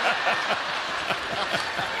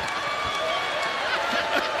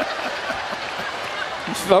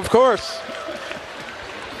 Of course.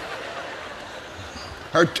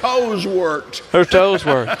 Her toes worked. Her toes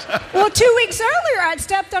worked. Well, 2 weeks earlier, I'd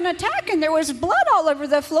stepped on a tack and there was blood all over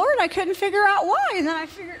the floor and I couldn't figure out why. And then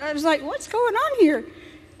I was like, what's going on here?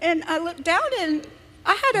 And I looked down and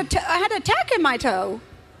I had a tack in my toe.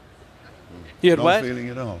 You had no what? No feeling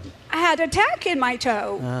at all. I had a tack in my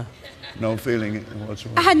toe. No feeling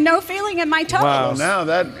whatsoever. I had no feeling in my toes. Wow. Well, now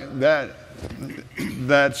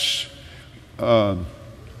that's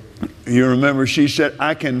you remember she said,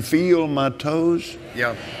 I can feel my toes.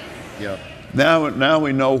 Yeah. Yeah. Now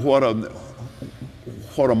we know what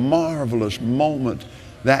a marvelous moment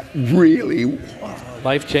that really was.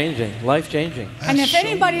 Life-changing. And if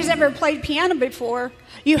anybody's ever played piano before,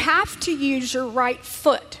 you have to use your right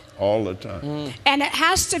foot. All the time. And it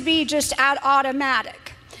has to be just at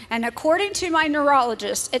automatic. And according to my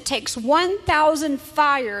neurologist, it takes 1,000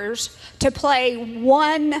 fires to play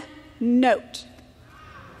one note.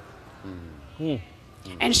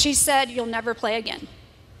 And she said, you'll never play again.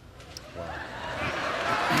 Wow.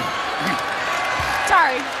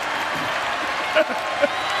 Sorry.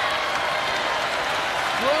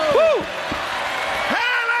 Woo!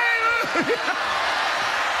 Hallelujah!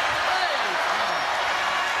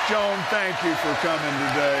 Joan, thank you for coming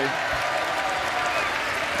today.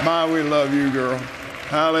 My, we love you, girl.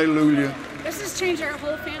 Hallelujah. This has changed our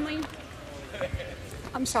whole family.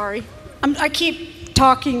 I'm sorry. I keep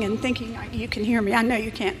talking and thinking you can hear me. I know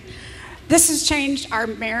you can't. This has changed our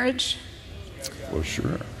marriage. Well,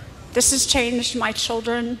 sure. This has changed my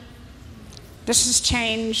children. This has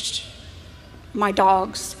changed my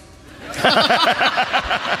dogs. She's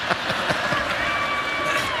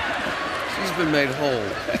been made whole.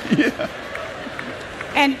 Yeah.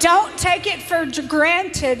 And don't take it for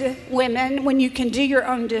granted, women, when you can do your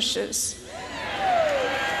own dishes.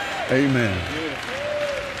 Amen.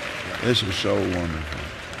 This is so wonderful.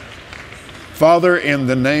 Father, in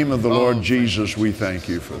the name of the Lord Jesus, we thank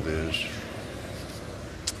you for this.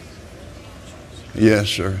 Yes,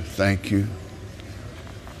 sir. Thank you.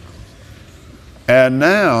 And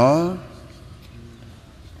now,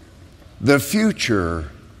 the future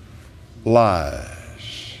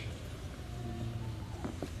lies.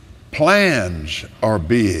 Plans are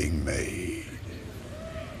being made.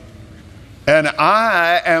 And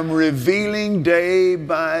I am revealing day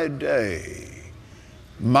by day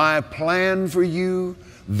my plan for you.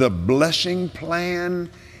 The blessing plan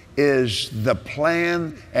is the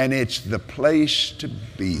plan, and it's the place to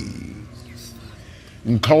be.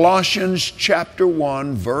 In Colossians chapter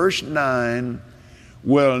 1, verse 9,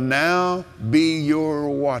 will now be your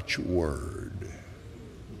watchword,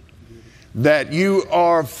 that you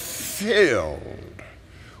are filled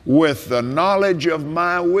with the knowledge of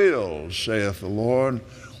my will, saith the Lord,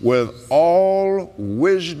 with all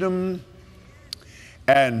wisdom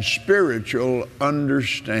and spiritual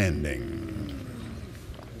understanding.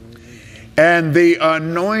 And the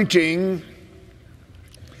anointing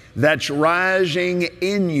that's rising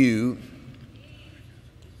in you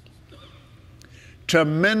to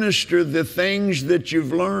minister the things that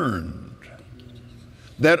you've learned,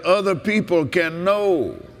 that other people can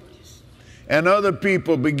know and other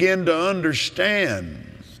people begin to understand.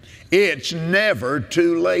 It's never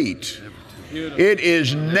too late. It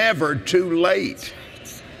is never too late.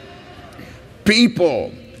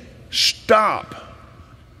 People stop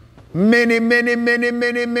many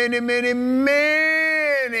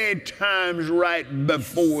times right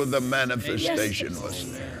before the manifestation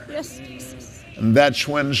was there. Yes. And that's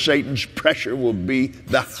when Satan's pressure will be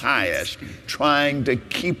the highest, trying to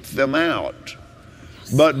keep them out.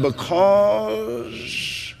 But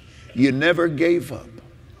because you never gave up,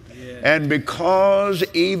 and because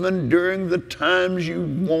even during the times you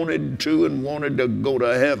wanted to go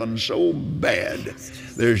to heaven so bad,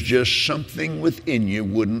 there's just something within you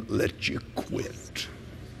wouldn't let you quit.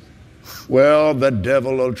 Well, the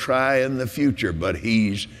devil will try in the future, but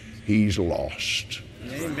he's lost.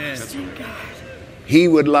 Amen. He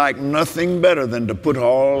would like nothing better than to put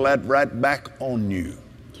all that right back on you.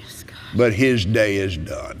 Yes, God. But his day is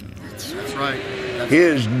done. That's right.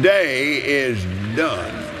 His day is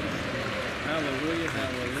done. Hallelujah,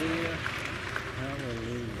 hallelujah,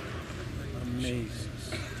 hallelujah. Amazing.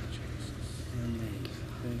 Amazing.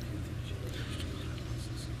 Thank you,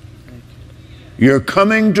 Jesus. Thank you. You're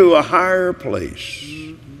coming to a higher place.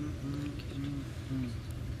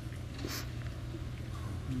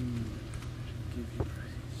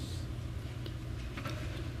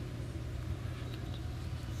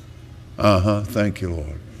 Thank you,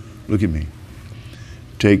 Lord. Look at me.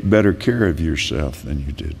 Take better care of yourself than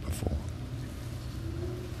you did before.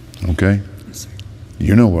 Okay? Yes, sir.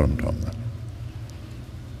 You know what I'm talking about.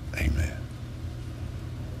 Amen.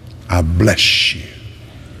 I bless you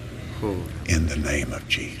in the name of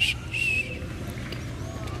Jesus.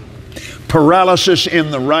 Paralysis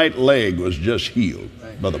in the right leg was just healed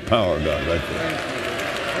by the power of God right there.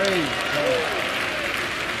 Praise God.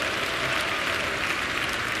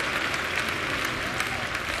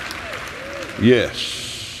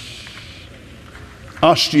 Yes.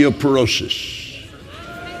 Osteoporosis.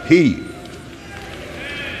 Healed.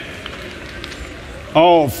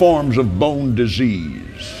 All forms of bone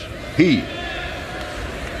disease. Healed.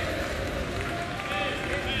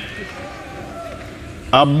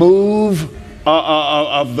 A move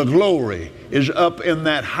of the glory is up in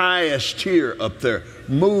that highest tier up there,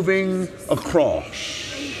 moving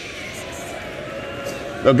across.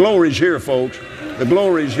 The glory's here, folks. The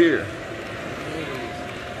glory's here.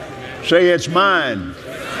 Say, it's mine.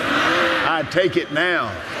 I take it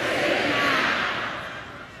now.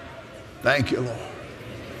 Thank you, Lord.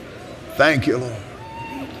 Thank you, Lord.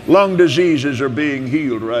 Lung diseases are being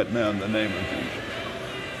healed right now in the name of Jesus.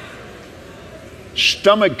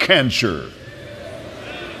 Stomach cancer.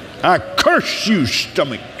 I curse you,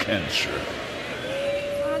 stomach cancer.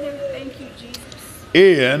 Father, thank you, Jesus.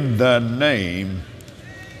 In the name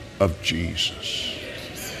of Jesus.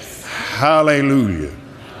 Hallelujah.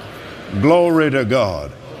 Glory to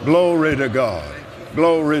God. Glory to God.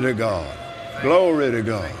 Glory to God. Glory to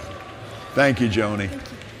God. Thank you, Joni.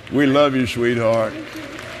 We love you, sweetheart.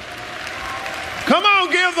 Come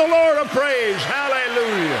on, give the Lord a praise.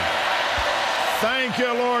 Hallelujah. Thank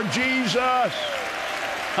you, Lord Jesus.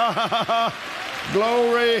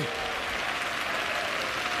 Glory.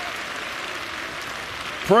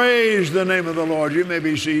 Praise the name of the Lord. You may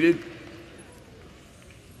be seated.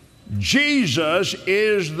 Jesus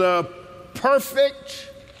is the perfect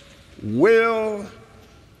will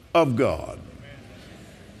of God.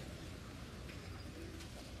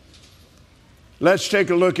 Let's take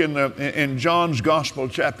a look in John's Gospel,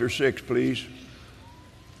 chapter 6, please.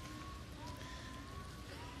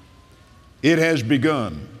 It has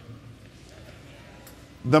begun.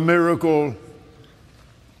 The miracle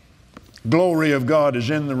glory of God is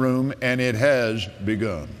in the room, and it has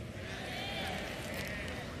begun.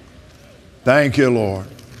 Thank you, Lord.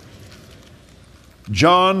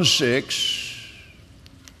 John 6.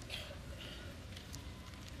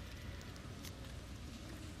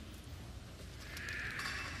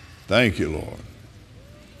 Thank you, Lord.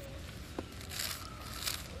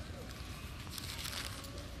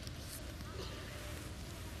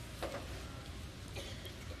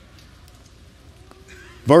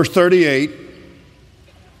 Verse 38,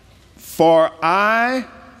 for I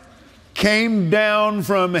came down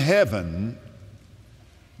from heaven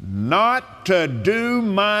not to do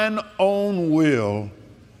mine own will,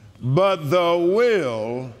 but the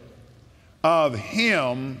will of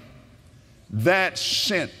him that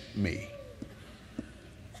sent me.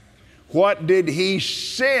 What did he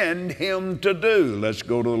send him to do? Let's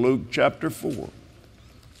go to Luke chapter 4.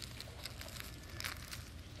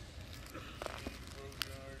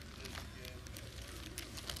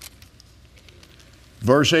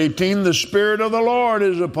 Verse 18, the Spirit of the Lord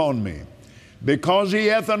is upon me, because he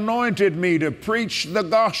hath anointed me to preach the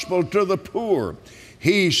gospel to the poor.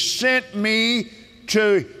 He sent me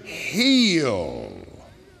to heal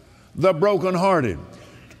the brokenhearted.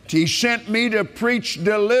 He sent me to preach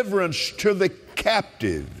deliverance to the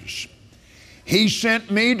captives. He sent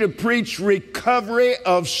me to preach recovery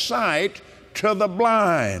of sight to the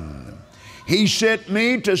blind. He sent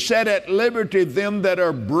me to set at liberty them that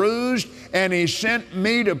are bruised, and he sent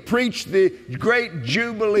me to preach the great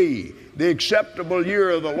Jubilee, the acceptable year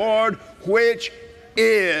of the Lord, which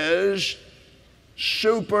is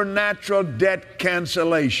supernatural debt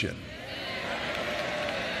cancellation.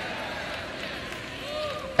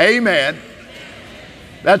 Amen.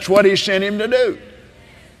 That's what he sent him to do.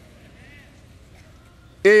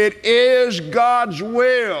 It is God's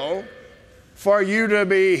will for you to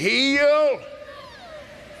be healed,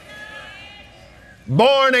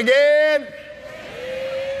 born again,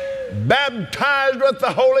 baptized with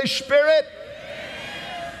the Holy Spirit,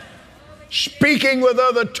 speaking with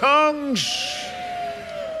other tongues,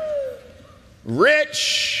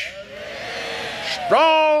 rich,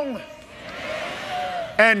 strong,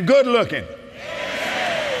 and good looking.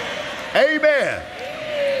 Amen.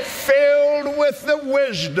 Filled with the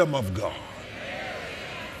wisdom of God.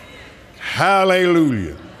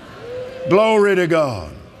 Hallelujah. Glory to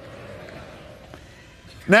God.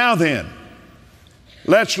 Now then,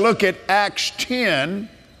 let's look at Acts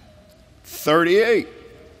 10:38.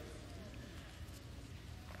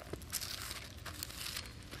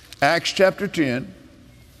 Acts chapter 10,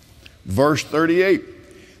 verse 38.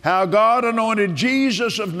 How God anointed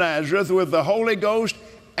Jesus of Nazareth with the Holy Ghost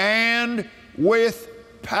and with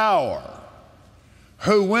power,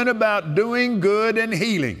 who went about doing good and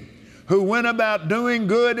healing, who went about doing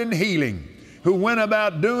good and healing, who went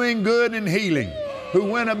about doing good and healing, who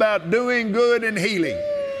went about doing good and healing.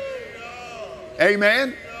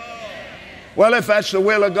 Amen? Well, if that's the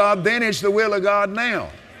will of God, then it's the will of God now.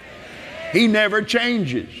 He never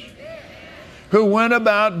changes. Who went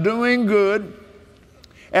about doing good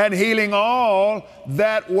and healing all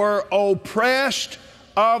that were oppressed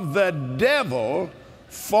of the devil,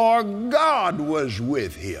 for God was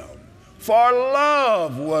with him. For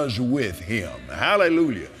love was with him.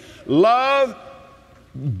 Hallelujah. Love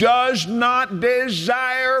does not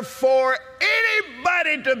desire for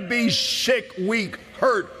anybody to be sick, weak,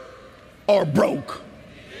 hurt, or broke.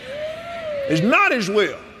 It's not his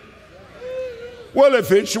will. Well,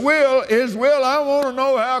 if it's his will, I want to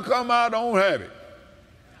know how come I don't have it.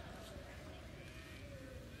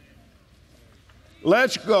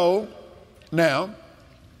 Let's go now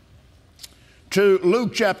to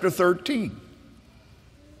Luke chapter 13.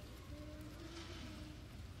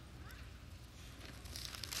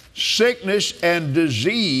 Sickness and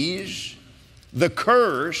disease, the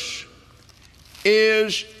curse,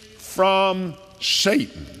 is from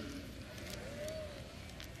Satan.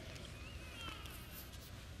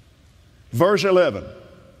 Verse 11.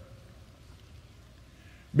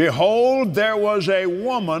 Behold, there was a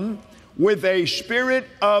woman with a spirit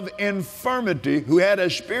of infirmity, who had a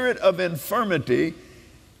spirit of infirmity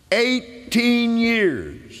 18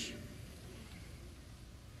 years,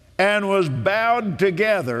 and was bowed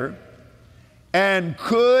together, and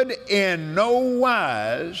could in no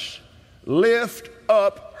wise lift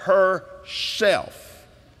up herself.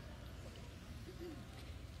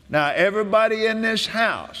 Now, everybody in this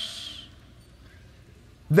house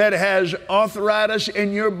that has arthritis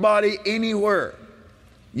in your body anywhere,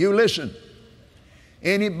 you listen.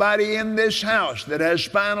 Anybody in this house that has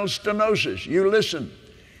spinal stenosis, you listen.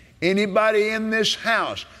 Anybody in this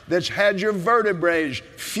house that's had your vertebrae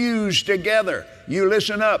fused together, you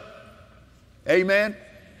listen up. Amen?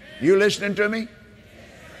 You listening to me?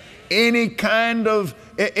 Anything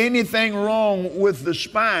wrong with the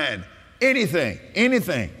spine,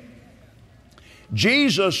 anything.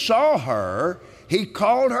 Jesus saw her, he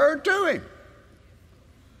called her to him.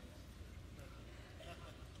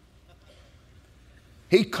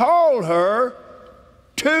 He called her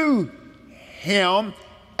to him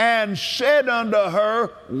and said unto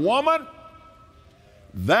her, Woman,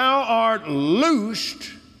 thou art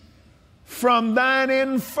loosed from thine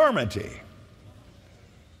infirmity.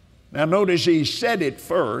 Now notice he said it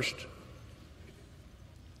first,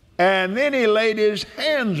 and then he laid his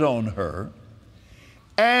hands on her,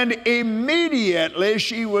 and immediately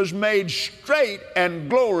she was made straight and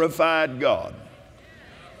glorified God.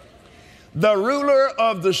 The ruler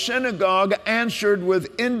of the synagogue answered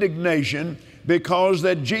with indignation because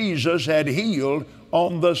that Jesus had healed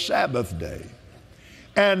on the Sabbath day,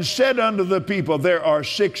 and said unto the people, there are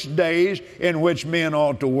 6 days in which men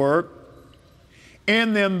ought to work.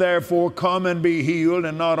 In them therefore come and be healed,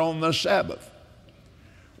 and not on the Sabbath.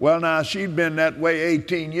 Well, now, she'd been that way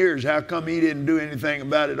 18 years. How come he didn't do anything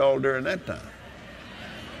about it all during that time?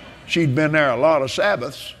 She'd been there a lot of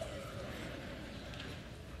Sabbaths.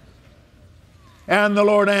 And the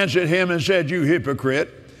Lord answered him and said, you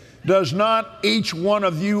hypocrite, does not each one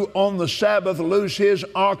of you on the Sabbath loose his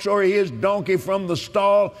ox or his donkey from the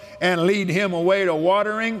stall and lead him away to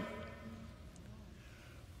watering?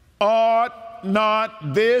 Ought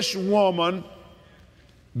not this woman,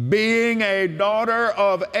 being a daughter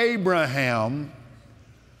of Abraham,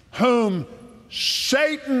 whom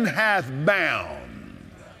Satan hath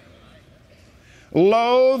bound,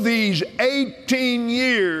 lo, these 18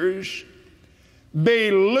 years,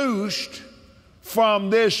 be loosed from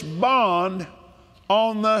this bond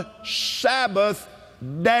on the Sabbath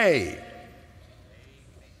day?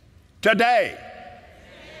 Today.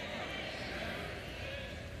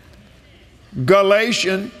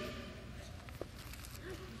 Galatians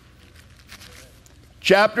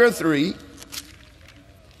chapter 3,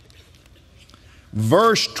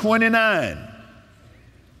 verse 29.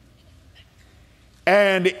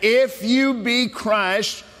 And if you be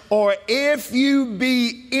Christ, or if you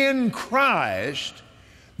be in Christ,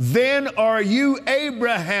 then are you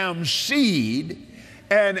Abraham's seed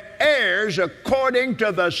and heirs according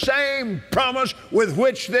to the same promise with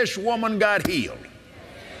which this woman got healed.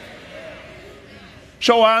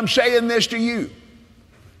 So I'm saying this to you.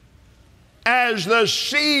 As the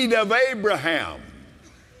seed of Abraham,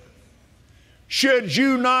 should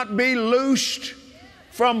you not be loosed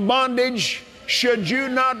from bondage? Should you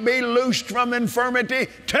not be loosed from infirmity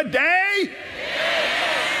today?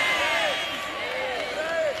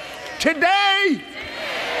 Today.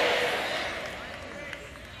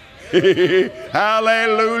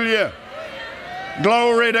 Hallelujah.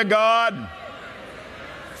 Glory to God.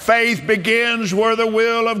 Faith begins where the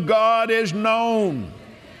will of God is known.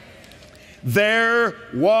 There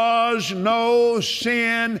was no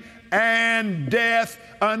sin and death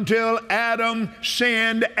until Adam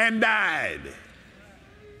sinned and died.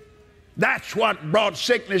 That's what brought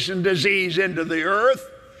sickness and disease into the earth.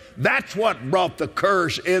 That's what brought the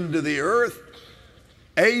curse into the earth.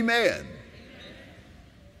 Amen.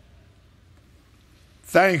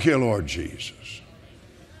 Thank you, Lord Jesus.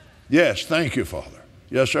 Yes, thank you, Father.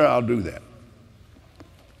 Yes, sir, I'll do that.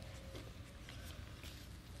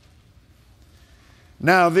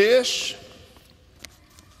 Now this,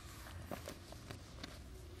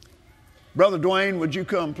 Brother Dwayne, would you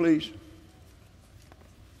come, please?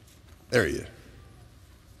 There he is.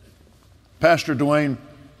 Pastor Dwayne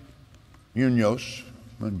Munoz.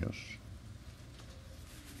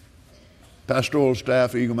 Pastoral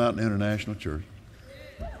staff, Eagle Mountain International Church.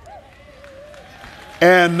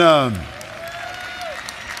 And I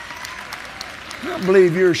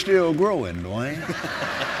believe you're still growing, Dwayne.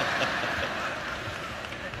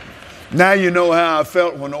 Now you know how I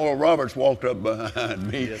felt when Oral Roberts walked up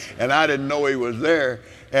behind me, yes, and I didn't know he was there.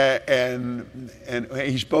 And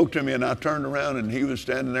he spoke to me, and I turned around, and he was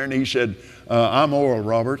standing there, and he said, I'm Oral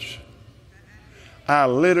Roberts. I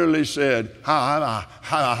literally said,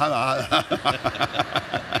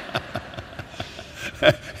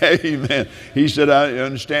 Amen. He said, I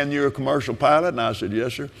understand you're a commercial pilot. And I said,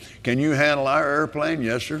 yes, sir. Can you handle our airplane?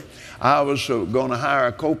 Yes, sir. I was going to hire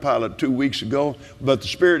a co-pilot 2 weeks ago, but the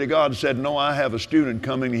Spirit of God said, no, I have a student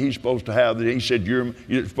coming. He's supposed to have He said, you're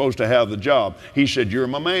supposed to have the job. He said, you're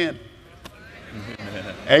my man.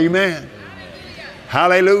 Amen.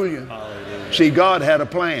 Hallelujah. Hallelujah. See, God had a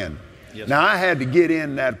plan. Yes, now, I had to get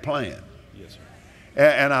in that plan.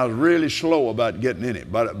 And I was really slow about getting in it,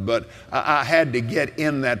 but I had to get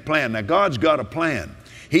in that plan. Now, God's got a plan.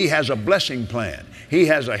 He has a blessing plan. He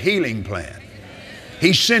has a healing plan.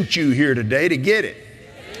 He sent you here today to get it.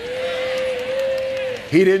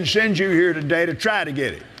 He didn't send you here today to try to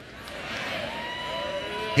get it.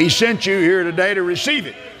 He sent you here today to receive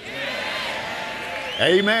it.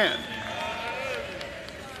 Amen.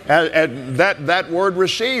 That word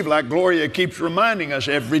receive, like Gloria keeps reminding us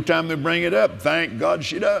every time we bring it up, thank God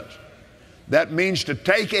she does. That means to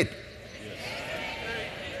take it.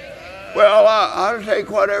 Well, I'll take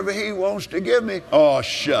whatever he wants to give me. Oh,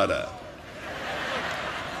 shut up.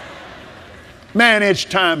 Man, it's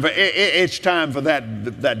time for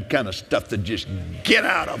that kind of stuff to just get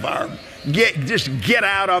out of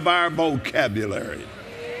our vocabulary.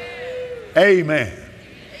 Amen.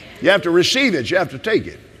 You have to receive it. You have to take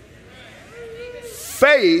it.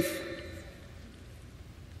 Faith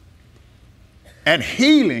and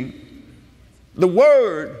healing, the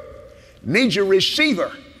word needs a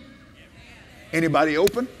receiver. Anybody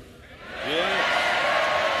open? Yeah.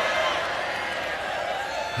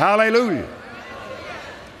 Hallelujah.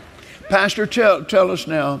 Pastor, tell us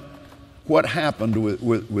now what happened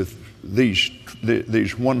with these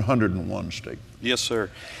 101 statements. Yes, sir.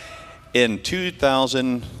 In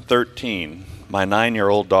 2013, my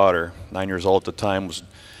 9-year-old daughter, 9 years old at the time,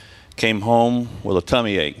 came home with a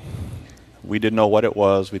tummy ache. We didn't know what it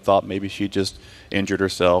was. We thought maybe she just injured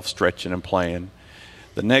herself stretching and playing.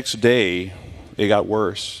 The next day, it got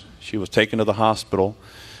worse. She was taken to the hospital.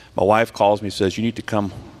 My wife calls me and says, you need to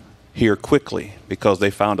come here quickly because they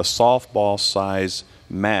found a softball-sized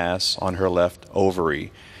mass on her left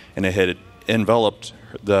ovary, and it had enveloped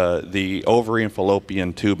the ovary and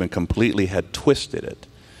fallopian tube and completely had twisted it.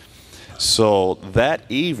 So that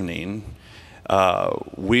evening,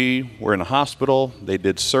 we were in the hospital. They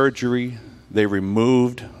did surgery. They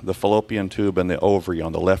removed the fallopian tube and the ovary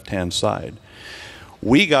on the left-hand side.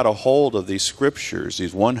 We got a hold of these scriptures,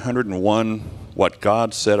 these 101, what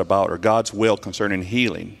God said about, or God's will concerning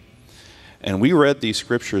healing. And we read these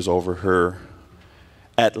scriptures over her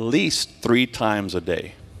at least 3 times a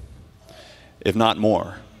day, if not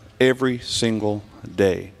more, every single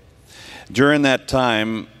day. During that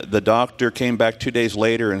time, the doctor came back 2 days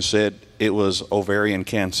later and said it was ovarian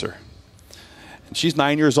cancer. And she's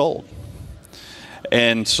 9 years old.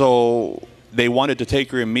 And so they wanted to take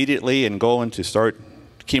her immediately and go in to start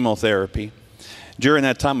chemotherapy. During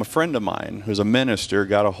that time, a friend of mine who's a minister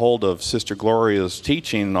got a hold of Sister Gloria's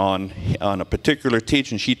teaching on a particular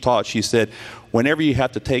teaching she taught. She said, whenever you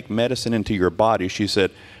have to take medicine into your body, she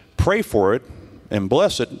said, pray for it and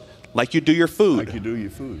bless it like you do your food. Like you do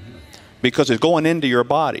your food. Because it's going into your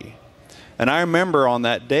body. And I remember on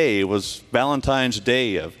that day, it was Valentine's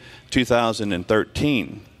Day of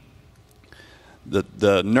 2013.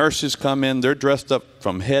 The nurses come in, they're dressed up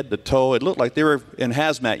from head to toe. It looked like they were in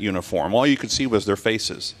hazmat uniform. All you could see was their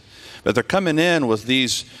faces. But they're coming in with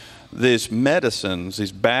these medicines,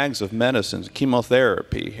 these bags of medicines,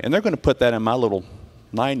 chemotherapy, and they're going to put that in my little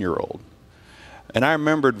 9-year-old. And I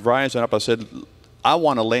remembered rising up, I said, I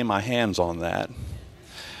want to lay my hands on that.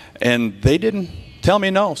 And they didn't tell me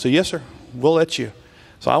no. So, yes, sir, we'll let you.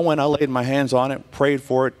 So I went, I laid my hands on it, prayed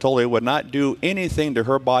for it, told her it would not do anything to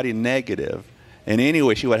her body negative. In any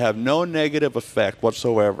way, she would have no negative effect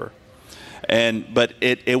whatsoever. But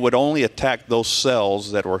it would only attack those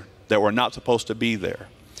cells that were not supposed to be there.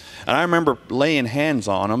 And I remember laying hands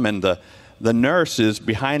on them, and the nurses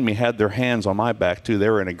behind me had their hands on my back too. They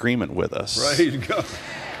were in agreement with us. Praise God.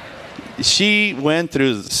 She went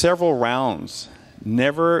through several rounds,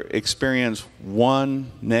 never experienced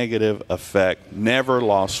one negative effect, never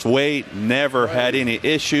lost weight, never had any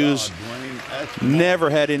issues.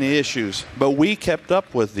 Never had any issues. But we kept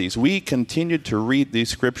up with these. We continued to read these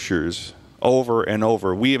scriptures over and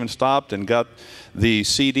over. We even stopped and got the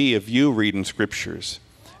CD of you reading scriptures.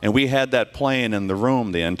 And we had that playing in the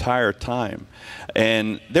room the entire time.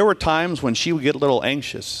 And there were times when she would get a little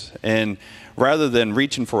anxious. And rather than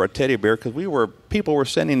reaching for a teddy bear, because people were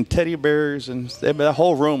sending teddy bears and the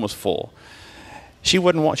whole room was full. She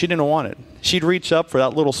didn't want it. She'd reach up for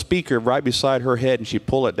that little speaker right beside her head and she'd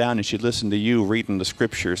pull it down and she'd listen to you reading the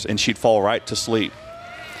scriptures and she'd fall right to sleep.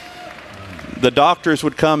 The doctors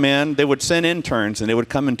would come in, they would send interns and they would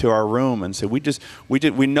come into our room and say,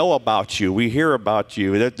 we know about you, we hear about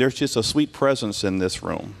you, there's just a sweet presence in this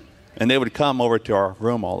room. And they would come over to our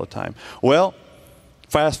room all the time. Well,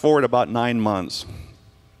 fast forward about 9 months,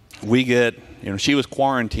 she was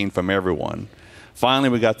quarantined from everyone. Finally,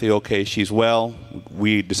 we got the okay. She's well.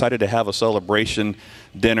 We decided to have a celebration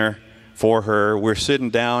dinner for her. We're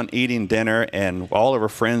sitting down eating dinner and all of her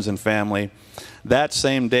friends and family. That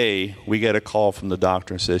same day, we get a call from the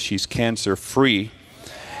doctor and says she's cancer-free.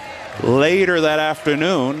 Later that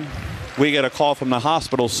afternoon, we get a call from the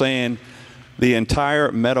hospital saying the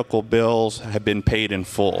entire medical bills have been paid in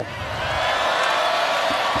full.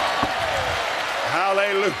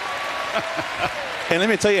 Hallelujah. And let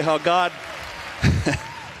me tell you how God...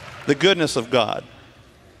 the goodness of God.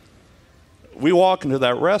 We walk into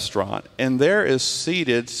that restaurant and there is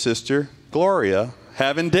seated Sister Gloria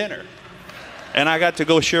having dinner. And I got to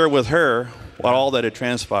go share with her all that had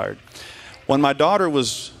transpired. When my daughter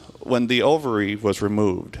was when the ovary was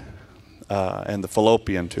removed and the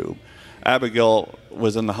fallopian tube, Abigail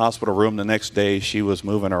was in the hospital room the next day. She was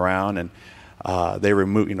moving around, and they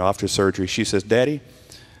removed, after surgery. She says, "Daddy,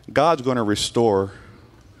 God's going to restore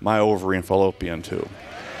my ovary and fallopian tube."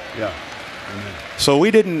 Yeah. So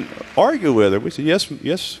we didn't argue with her. We said,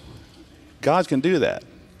 yes, God can do that.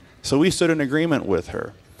 So we stood in agreement with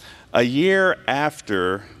her. A year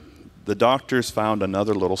after, the doctors found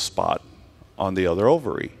another little spot on the other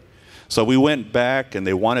ovary. So we went back, and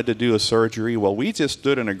they wanted to do a surgery. Well, we just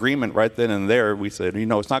stood in agreement right then and there. We said,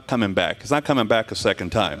 it's not coming back. It's not coming back a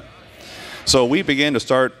second time. So we began to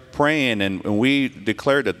start praying, and we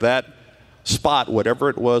declared that spot, whatever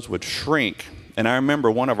it was, would shrink. And I remember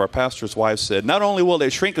one of our pastor's wives said, "Not only will they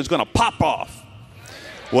shrink, it's going to pop off."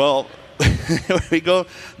 Well, we go,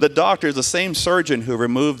 the doctor is the same surgeon who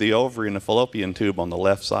removed the ovary and the fallopian tube on the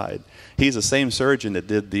left side. He's the same surgeon that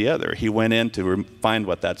did the other. He went in to find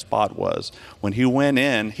what that spot was. When he went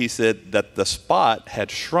in, he said that the spot had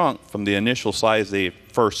shrunk from the initial size they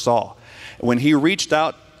first saw. When he reached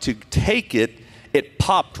out to take it, it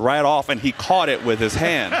popped right off, and he caught it with his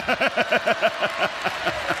hand.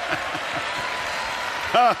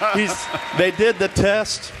 They did the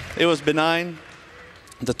test. It was benign.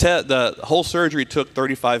 The whole surgery took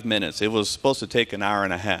 35 minutes. It was supposed to take an hour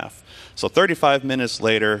and a half. So 35 minutes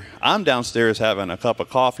later, I'm downstairs having a cup of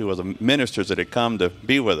coffee with the ministers that had come to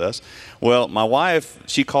be with us. Well, my wife,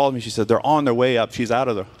 she called me. She said, "They're on their way up. She's out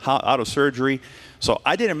of surgery." So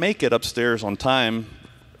I didn't make it upstairs on time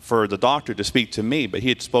for the doctor to speak to me, but he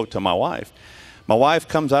had spoke to my wife. My wife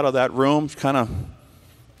comes out of that room kind of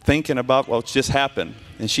thinking about what's just happened.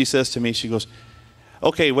 And she says to me, she goes,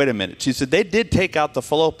 "Okay, wait a minute." She said, "They did take out the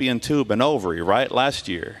fallopian tube and ovary, right, last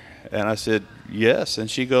year?" And I said, "Yes." And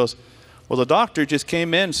she goes, "Well, the doctor just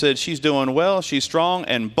came in and said she's doing well, she's strong,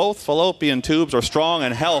 and both fallopian tubes are strong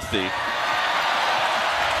and healthy."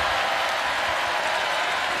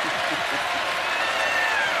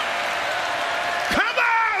 Come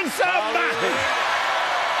on, somebody!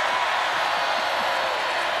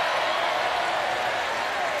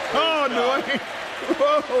 Oh, Dwayne.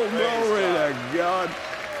 Whoa, glory to God.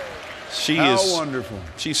 How wonderful.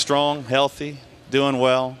 She's strong, healthy, doing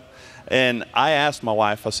well. And I asked my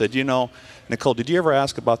wife, I said, "Nicole, did you ever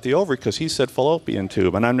ask about the ovary?" Because he said fallopian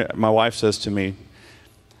tube. And my wife says to me,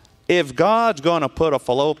 "If God's going to put a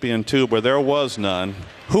fallopian tube where there was none,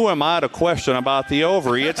 who am I to question about the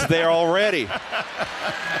ovary? It's there already."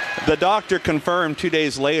 The doctor confirmed 2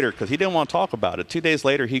 days later, because he didn't want to talk about it. 2 days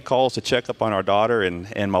later, he calls to check up on our daughter,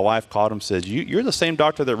 and my wife called him and says, "You're the same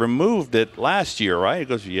doctor that removed it last year, right?" He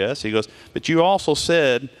goes, "Yes." He goes, "But you also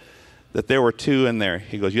said that there were two in there."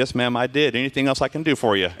 He goes, "Yes, ma'am, I did. Anything else I can do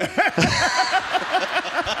for you?"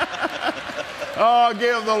 Oh,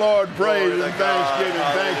 give the Lord praise and thanksgiving.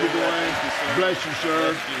 Thank you, Dwayne. Bless you,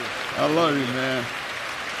 sir. I love you, man.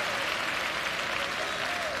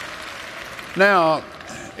 Now,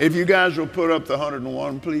 if you guys will put up the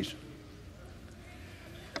 101, please.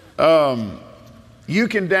 You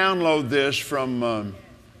can download this from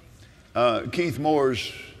Keith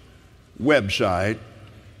Moore's website,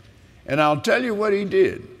 and I'll tell you what he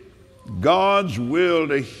did. God's Will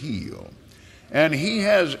to Heal. And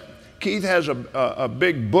Keith has a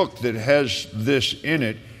big book that has this in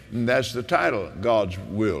it, and that's the title, God's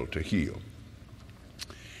Will to Heal.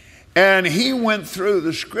 And he went through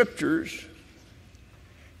the scriptures,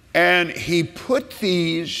 and he put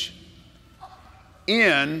these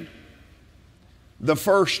in the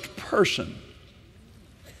first person.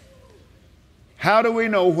 How do we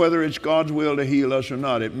know whether it's God's will to heal us or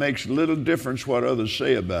not? It makes little difference what others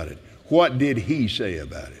say about it. What did he say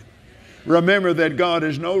about it? Remember that God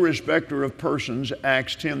is no respecter of persons,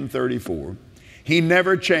 Acts 10:34. He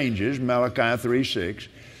never changes, Malachi 3:6.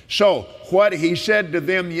 So what he said to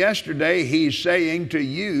them yesterday, he's saying to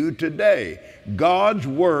you today. God's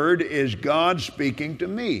word is God speaking to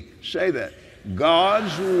me. Say that.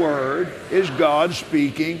 God's word is God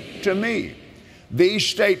speaking to me. These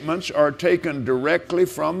statements are taken directly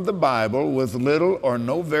from the Bible with little or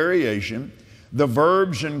no variation. The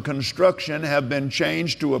verbs and construction have been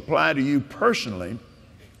changed to apply to you personally.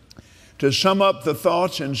 To sum up the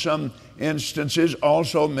thoughts in some instances,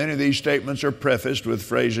 also many of these statements are prefaced with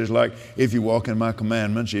phrases like, if you walk in my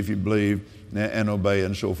commandments, if you believe and obey,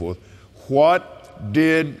 and so forth. What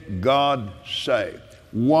did God say?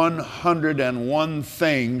 101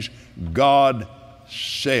 things God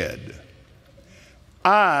said.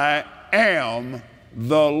 I am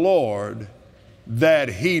the Lord that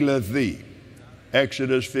healeth thee.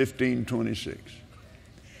 Exodus 15:26.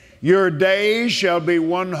 Your days shall be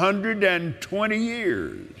 120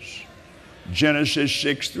 years. Genesis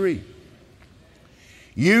 6:3.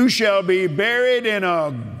 You shall be buried in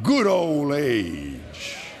a good old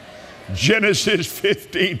age. Genesis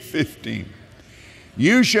 15:15.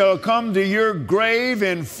 You shall come to your grave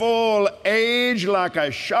in full age like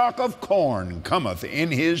a shock of corn cometh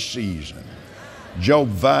in his season.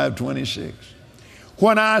 Job 5:26.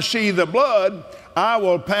 When I see the blood, I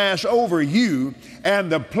will pass over you,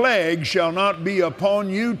 and the plague shall not be upon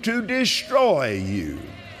you to destroy you.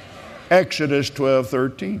 Exodus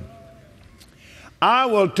 12:13. I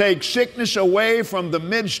will take sickness away from the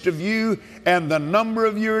midst of you, and the number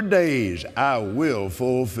of your days I will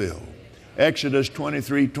fulfill. Exodus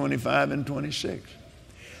 23:25 and 26.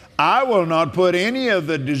 I will not put any of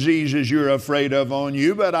the diseases you're afraid of on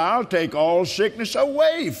you, but I'll take all sickness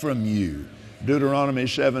away from you. Deuteronomy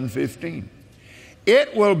 7:15.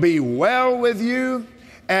 It will be well with you,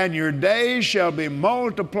 and your days shall be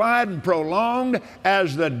multiplied and prolonged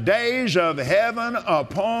as the days of heaven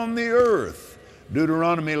upon the earth.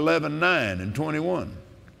 Deuteronomy 11:9 and 21.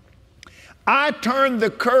 I turned the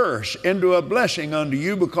curse into a blessing unto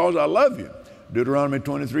you because I love you. Deuteronomy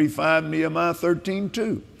 23:5, Nehemiah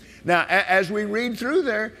 13:2. Now, as we read through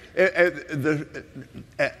there,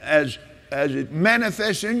 as it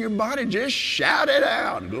manifests in your body, just shout it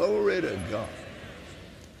out. Glory to God.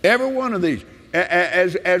 Every one of these,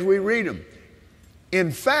 as we read them.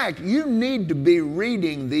 In fact, you need to be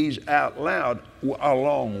reading these out loud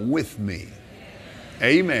along with me.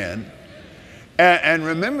 Amen. And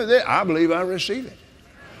remember that I believe I receive it.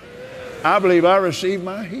 I believe I receive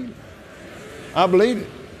my healing. I believe it.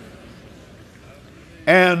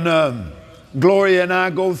 And Gloria and I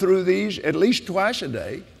go through these at least twice a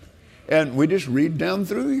day. And we just read down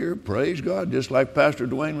through here, praise God, just like Pastor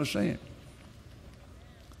Dwayne was saying.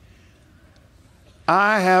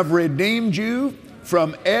 I have redeemed you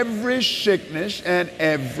from every sickness and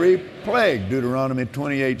every plague. Deuteronomy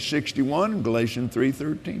 28:61, Galatians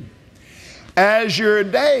 3:13. As your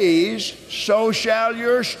days, so shall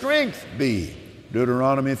your strength be.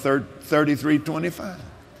 Deuteronomy 33:25.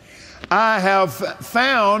 I have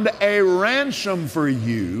found a ransom for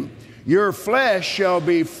you. Your flesh shall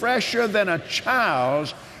be fresher than a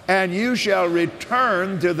child's, and you shall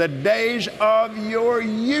return to the days of your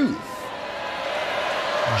youth.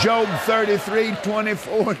 Job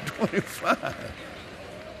 33:24 and 25.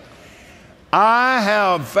 I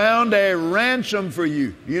have found a ransom for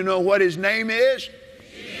you. You know what his name is?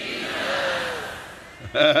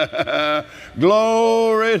 Jesus.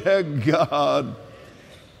 Glory to God.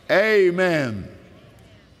 Amen.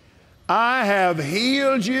 I have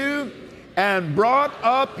healed you and brought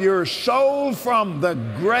up your soul from the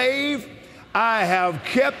grave. I have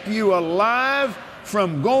kept you alive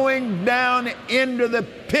from going down into the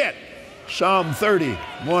pit. Psalm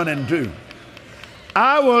 30:1 and 2.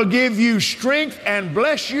 I will give you strength and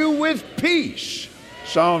bless you with peace.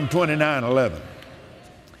 Psalm 29:11.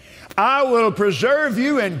 I will preserve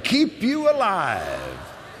you and keep you alive.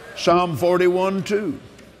 Psalm 41:2.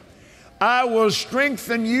 I will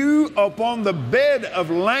strengthen you upon the bed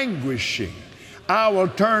of languishing. I will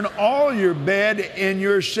turn all your bed in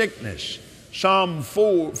your sickness. Psalm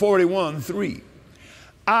 41:3.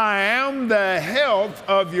 I am the health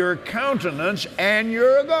of your countenance and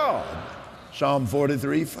your God. Psalm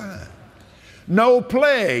 43:5. No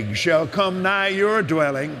plague shall come nigh your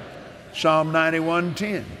dwelling. Psalm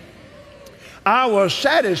 91:10. I will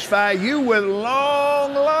satisfy you with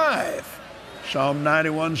long life. Psalm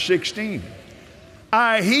 91:16.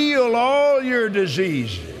 I heal all your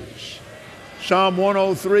diseases. Psalm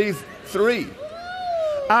 103:3.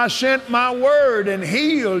 I sent my word and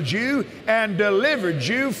healed you and delivered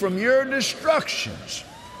you from your destructions.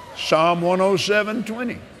 Psalm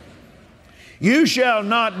 107:20. You shall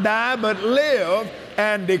not die but live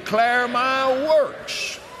and declare my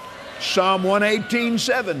works. Psalm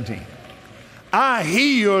 118:17. I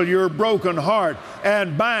heal your broken heart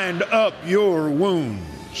and bind up your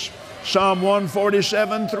wounds. Psalm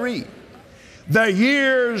 147:3. The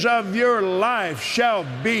years of your life shall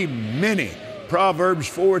be many. Proverbs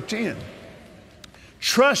 4:10.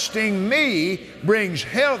 Trusting me brings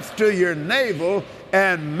health to your navel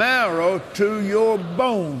and marrow to your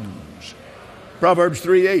bones. Proverbs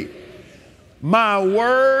 3:8. My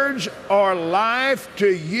words are life to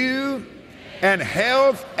you and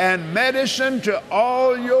health and medicine to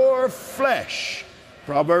all your flesh.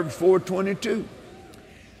 Proverbs 4:22.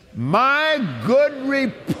 My good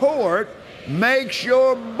report makes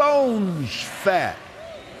your bones fat.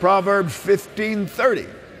 Proverbs 15:30.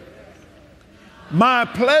 My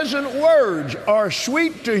pleasant words are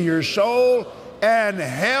sweet to your soul and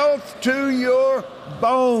health to your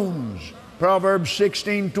bones. Proverbs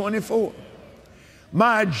 16:24.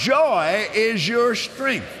 My joy is your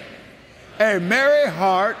strength. A merry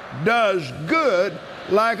heart does good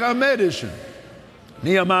like a medicine.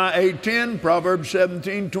 Nehemiah 8:10, Proverbs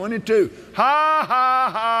 17:22. Ha, ha,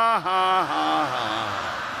 ha, ha,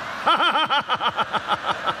 ha,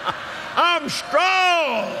 ha. I'm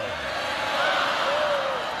strong.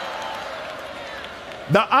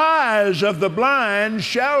 The eyes of the blind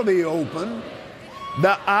shall be opened.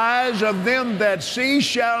 The eyes of them that see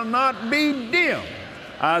shall not be dim.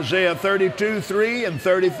 Isaiah 32:3 and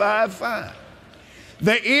 35:5.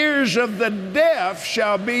 The ears of the deaf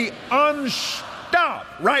shall be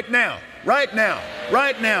unstopped. Right now, right now,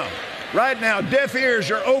 right now, right now. Deaf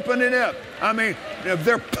ears are opening up. I mean,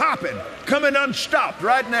 they're popping, coming unstopped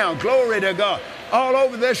right now. Glory to God. All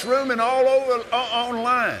over this room and all over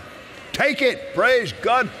online. Take it. Praise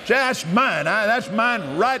God. Say, that's mine. That's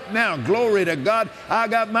mine right now. Glory to God. I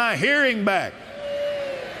got my hearing back.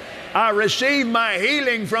 I received my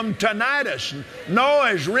healing from tinnitus,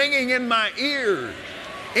 noise ringing in my ears,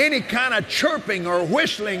 any kind of chirping or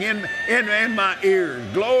whistling in my ears.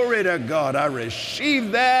 Glory to God. I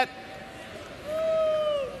received that.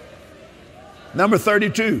 Number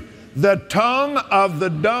 32. The tongue of the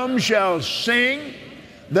dumb shall sing.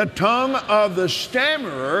 The tongue of the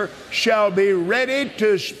stammerer shall be ready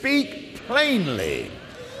to speak plainly.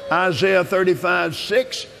 Isaiah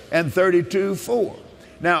 35:6 and 32:4.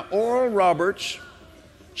 Now, Oral Roberts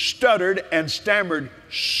stuttered and stammered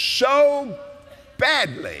so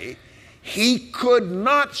badly, he could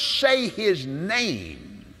not say his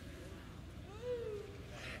name.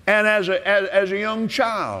 And as a young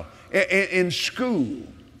child in school,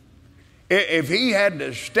 if he had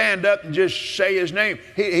to stand up and just say his name,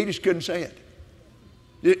 he just couldn't say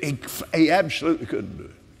it. He absolutely couldn't do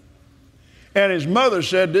it. And his mother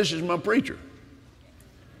said, "This is my preacher."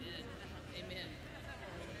 Amen.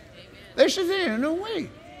 They said, "There's no way.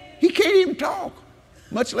 He can't even talk,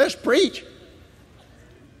 much less preach."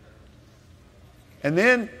 And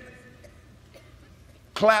then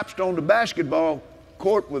collapsed on the basketball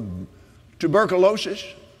court with tuberculosis.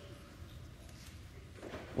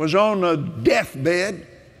 Was on a deathbed.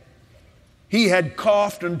 He had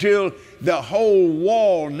coughed until the whole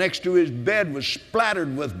wall next to his bed was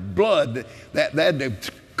splattered with blood. That had to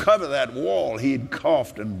cover that wall. He had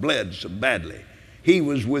coughed and bled so badly. He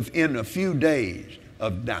was within a few days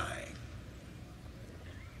of dying.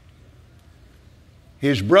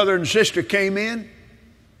 His brother and sister came in.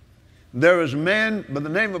 There was a man by the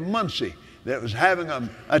name of Muncie that was having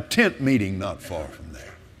a tent meeting not far from there.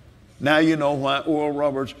 Now you know why Oral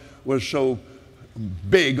Roberts was so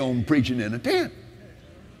big on preaching in a tent.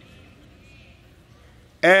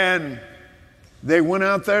 And they went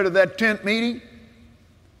out there to that tent meeting,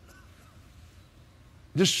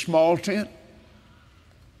 this small tent.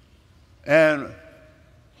 And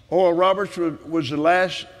Oral Roberts was the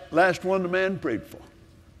last one the man prayed for.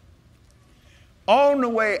 On the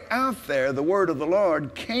way out there, the word of the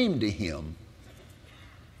Lord came to him.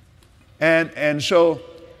 And so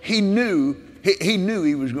he knew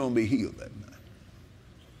he was going to be healed that night.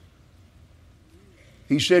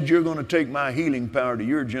 He said, "You're going to take my healing power to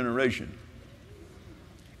your generation,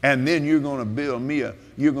 and then you're going to build me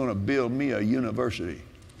a university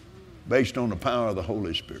based on the power of the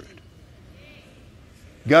Holy Spirit."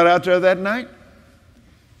 Got out there that night.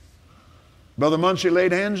 Brother Muncie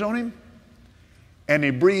laid hands on him, and he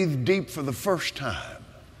breathed deep for the first time,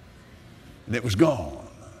 and it was gone.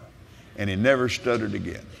 And he never stuttered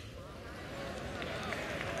again.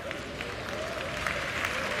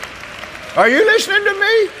 Are you listening to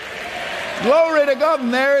me? Glory to God.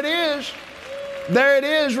 And there it is. There it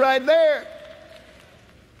is right there.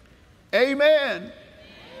 Amen.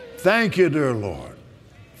 Thank you, dear Lord.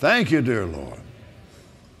 Thank you, dear Lord.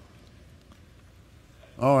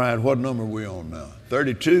 All right, what number are we on now?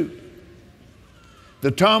 32.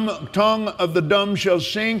 The tongue of the dumb shall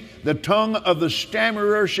sing. The tongue of the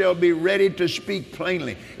stammerer shall be ready to speak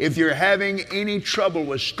plainly. If you're having any trouble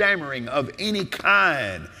with stammering of any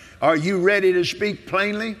kind, are you ready to speak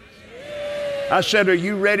plainly? I said, are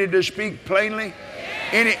you ready to speak plainly?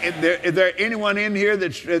 Is there anyone in here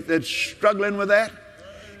that's struggling with that?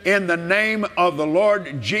 In the name of the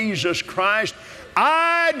Lord Jesus Christ,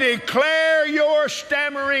 I declare your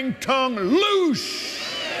stammering tongue loose.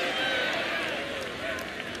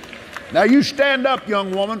 Now you stand up,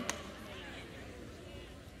 young woman.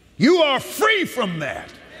 You are free from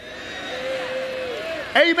that.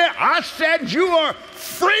 Amen. I said you are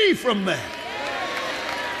free from that.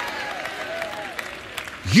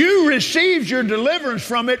 You received your deliverance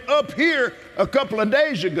from it up here a couple of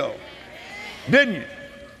days ago, didn't you?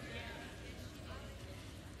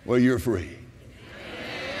 Well, you're free.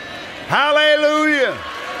 Hallelujah.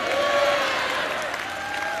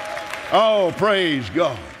 Oh, praise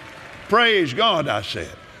God. Praise God, I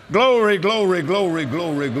said. Glory, glory, glory,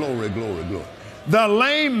 glory, glory, glory, glory. The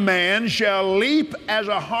lame man shall leap as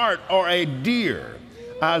a hart or a deer.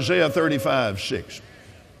 Isaiah 35:6.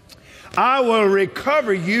 I will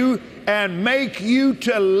recover you and make you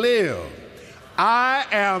to live. I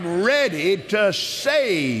am ready to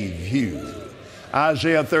save you.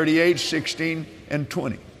 Isaiah 38:16 and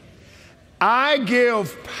 20. I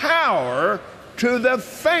give power to the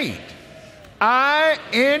faint. I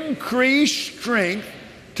increase strength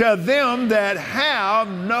to them that have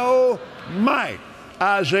no might.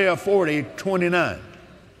 Isaiah 40:29.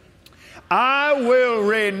 I will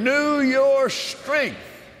renew your strength.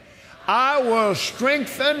 I will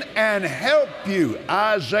strengthen and help you.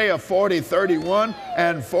 Isaiah 40:31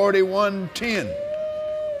 and 41:10.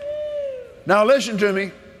 Now listen to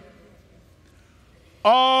me.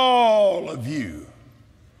 All of you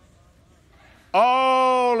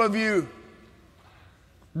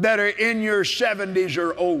that are in your 70s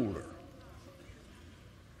or older.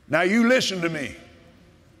 Now you listen to me.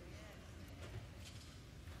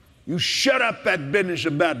 You shut up that business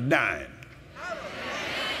about dying.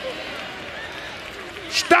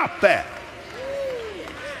 Stop that.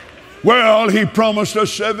 Well, he promised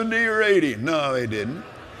us 70 or 80. No, he didn't.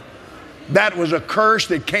 That was a curse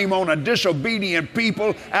that came on a disobedient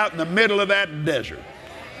people out in the middle of that desert.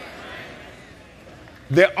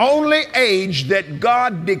 The only age that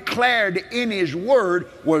God declared in His Word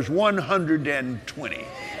was 120.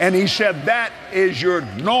 And He said that is your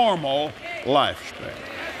normal lifespan.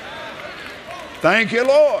 Thank you,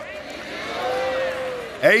 Lord.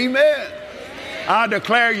 Amen. I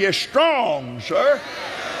declare you strong, sir,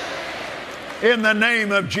 in the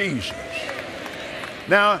name of Jesus.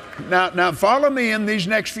 Now follow me in these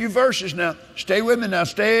next few verses. Now, stay with me. Now,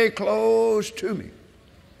 stay close to me.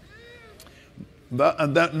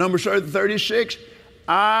 Numbers 36.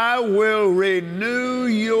 I will renew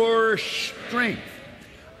your strength.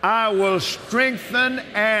 I will strengthen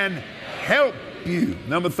and help you.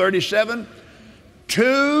 Number 37.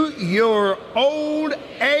 To your old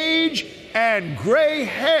age and gray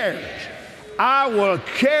hairs, I will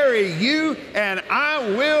carry you and I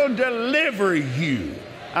will deliver you.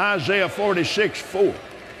 Isaiah 46:4.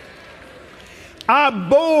 I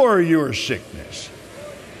bore your sickness.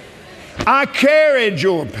 I carried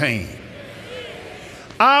your pain.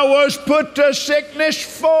 I was put to sickness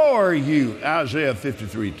for you. Isaiah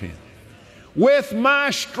 53:10. With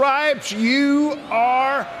my stripes you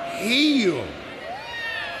are healed.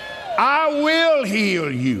 I will heal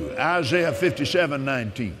you. Isaiah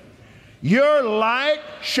 57:19. Your light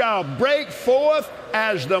shall break forth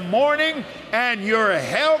as the morning, and your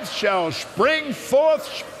health shall spring forth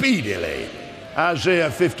speedily.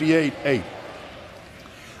 Isaiah 58:8.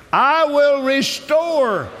 I will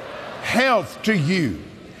restore health to you.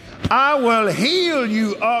 I will heal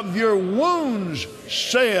you of your wounds,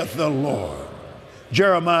 saith the Lord.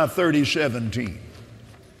 Jeremiah 30:17.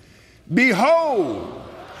 Behold,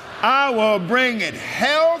 I will bring it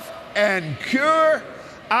health and cure.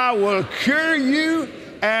 I will cure you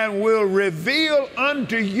and will reveal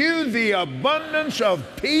unto you the abundance of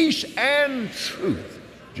peace and truth.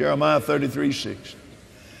 Jeremiah 33:6.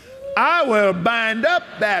 I will bind up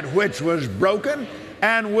that which was broken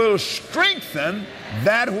and will strengthen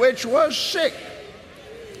that which was sick.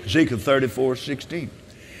 Ezekiel 34:16.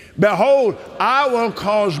 Behold, I will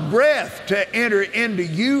cause breath to enter into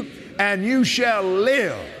you, and you shall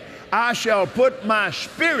live. I shall put my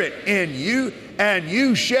spirit in you, and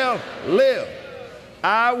you shall live.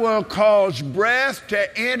 I will cause breath to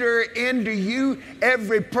enter into you.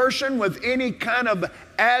 Every person with any kind of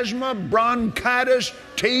asthma, bronchitis,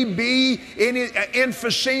 TB, any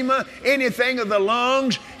emphysema, anything of the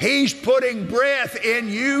lungs, He's putting breath in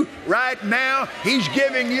you right now. He's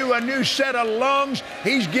giving you a new set of lungs.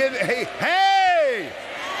 He's giving, hey,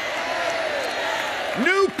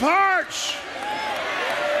 new parts.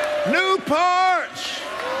 New parts.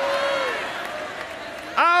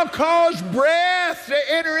 I'll cause breath to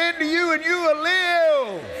enter into you and you will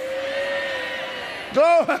live.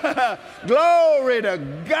 Glory to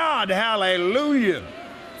God. Hallelujah.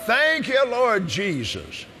 Thank you, Lord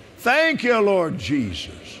Jesus. Thank you, Lord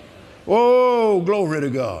Jesus. Oh, glory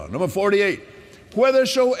to God. Number 48.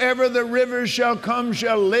 Whithersoever the rivers shall come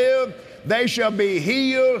shall live. They shall be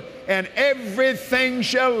healed, and everything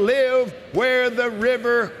shall live where the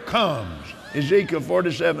river comes. Ezekiel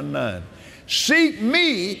 47:9. Seek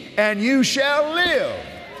me, and you shall live.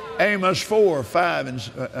 Amos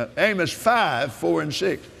 5:4 and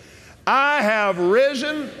 6. I have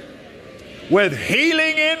risen with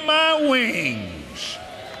healing in my wings.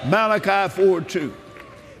 Malachi 4:2.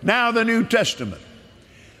 Now the New Testament.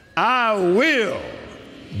 I will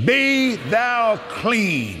be thou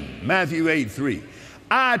clean. Matthew 8:3.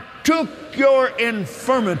 I took your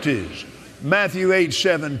infirmities. Matthew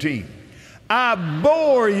 8:17. I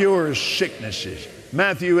bore your sicknesses.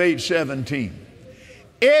 Matthew 8:17.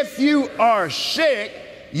 If you are sick,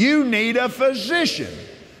 you need a physician.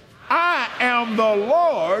 I am the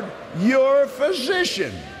Lord, your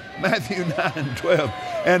physician. Matthew 9:12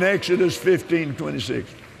 and Exodus 15:26.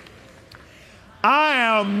 I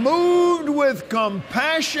am moved with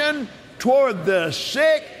compassion toward the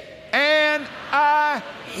sick, and I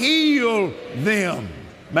heal them.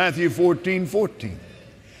 Matthew 14:14.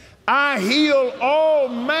 I heal all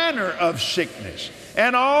manner of sickness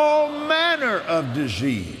and all manner of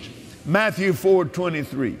disease. Matthew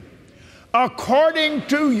 4:23. According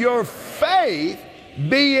to your faith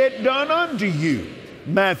be it done unto you.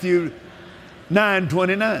 Matthew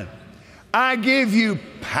 9:29. I give you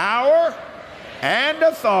power and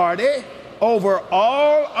authority over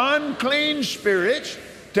all unclean spirits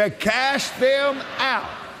to cast them out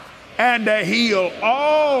and to heal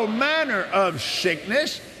all manner of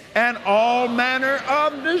sickness and all manner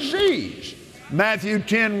of disease. Matthew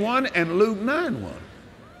 10:1 and Luke 9:1.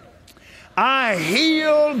 I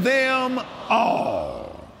heal them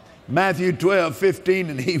all. Matthew 12:15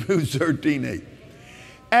 and Hebrews 13:8.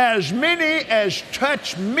 As many as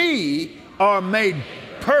touch me are made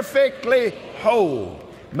perfectly whole.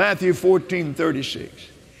 Matthew 14:36.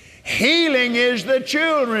 Healing is the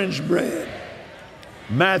children's bread.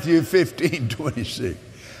 Matthew 15:26.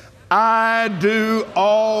 I do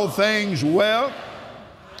all things well.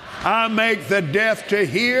 I make the deaf to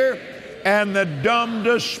hear and the dumb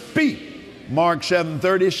to speak. Mark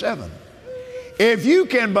 7:37. If you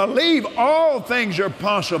can believe, all things are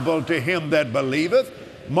possible to him that believeth.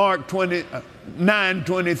 Mark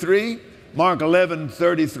 9:23, Mark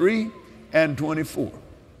 11:33 and 24.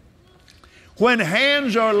 When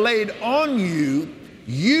hands are laid on you,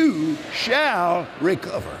 you shall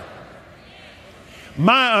recover.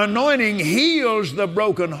 My anointing heals the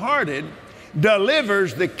brokenhearted,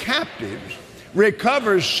 delivers the captives,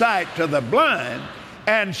 recovers sight to the blind,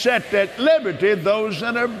 and set at liberty those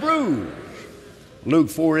that are bruised. Luke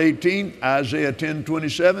 4:18, Isaiah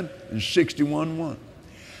 10:27, and 61:1.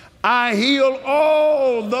 I heal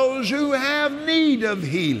all those who have need of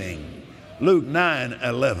healing. Luke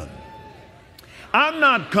 9:11. I'm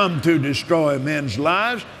not come to destroy men's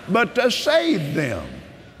lives, but to save them.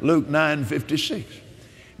 Luke 9:56.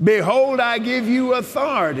 Behold, I give you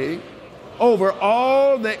authority over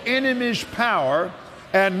all the enemy's power,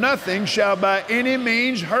 and nothing shall by any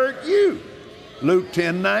means hurt you. Luke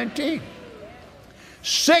 10:19.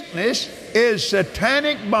 Sickness is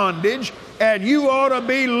satanic bondage, and you ought to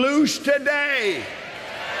be loose today.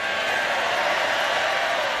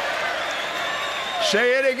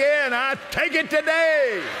 Say it again. I take it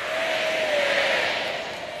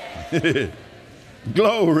today.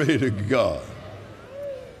 Glory to God.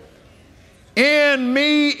 In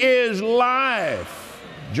me is life.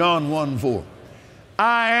 John 1:4.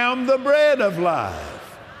 I am the bread of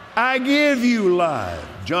life. I give you life.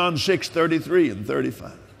 John 6:33 and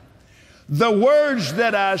 35. The words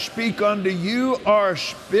that I speak unto you are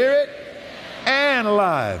spirit and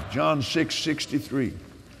life. John 6:63.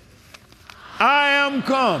 I am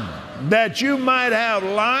come that you might have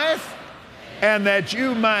life and that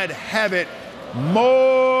you might have it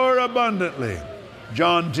more abundantly.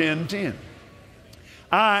 John 10:10.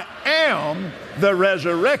 I am the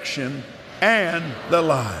resurrection and the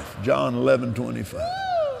life. John 11:25.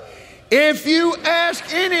 If you ask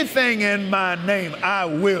anything in my name, I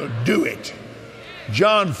will do it.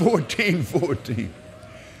 John 14:14.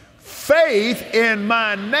 Faith in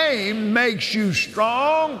my name makes you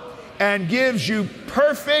strong and gives you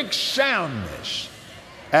perfect soundness.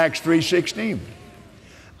 Acts 3:16.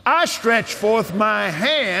 I stretch forth my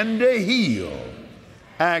hand to heal.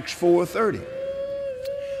 Acts 4:30.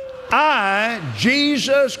 I,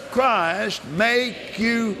 Jesus Christ, make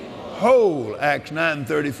you whole. Acts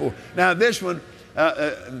 9:34. Now this one,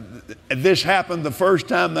 this happened the first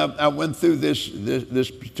time I went through this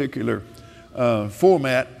particular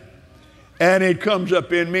format, and it comes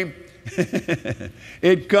up in me.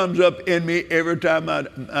 It comes up in me every time I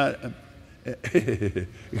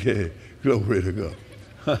glory to God.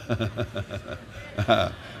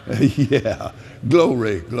 Yeah,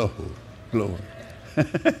 glory.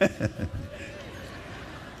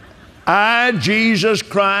 I, Jesus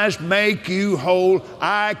Christ, make you whole.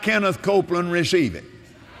 I, Kenneth Copeland, receive it.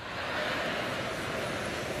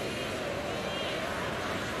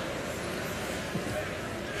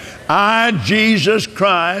 I, Jesus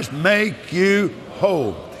Christ, make you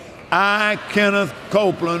whole. I, Kenneth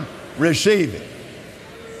Copeland, receive it.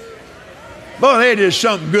 Boy, there's just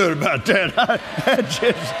something good about that. That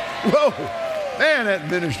just, whoa, man, that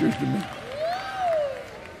ministers to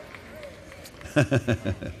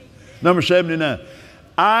me. Number 79.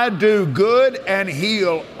 I do good and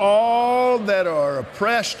heal all that are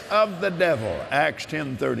oppressed of the devil. Acts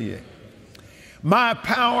 10:38. My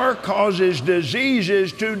power causes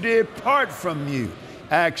diseases to depart from you.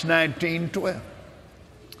 Acts 19:12.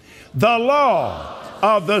 The law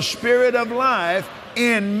of the Spirit of life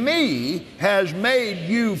in me has made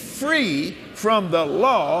you free from the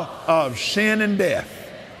law of sin and death.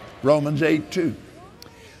 Romans 8:2.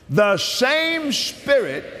 The same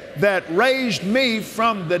Spirit that raised me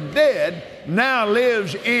from the dead now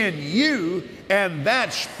lives in you, and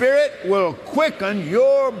that Spirit will quicken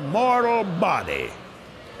your mortal body.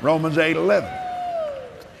 Romans 8:11.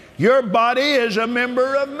 Your body is a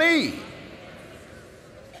member of me.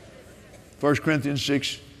 1 Corinthians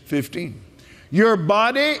 6:15. Your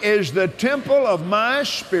body is the temple of my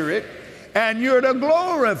Spirit, and you're to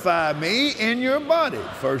glorify me in your body.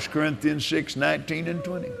 1 Corinthians 6:19 and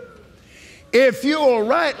 20. If you will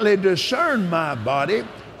rightly discern my body,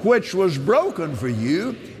 which was broken for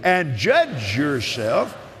you, and judge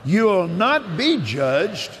yourself, you will not be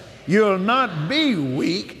judged, you'll not be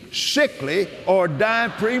weak, sickly, or die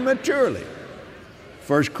prematurely.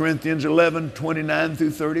 1 Corinthians 11:29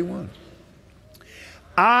 through 31.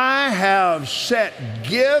 I have set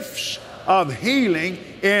gifts of healing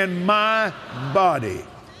in my body.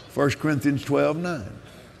 1 Corinthians 12:9.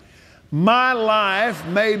 My life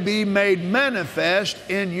may be made manifest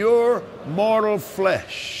in your mortal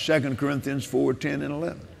flesh. 2 Corinthians 4:10 and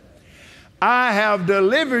 11. I have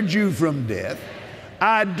delivered you from death.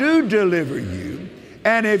 I do deliver you.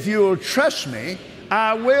 And if you will trust me,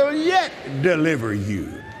 I will yet deliver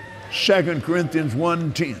you. 2 Corinthians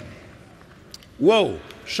 1:10. Whoa,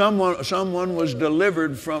 someone was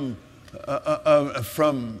delivered from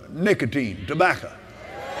nicotine, tobacco.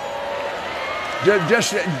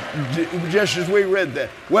 Just as we read that.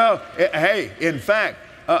 Well, hey, in fact,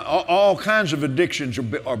 all kinds of addictions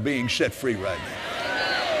are being set free right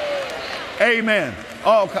now. Amen.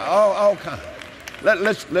 All kinds.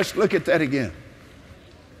 Let's look at that again.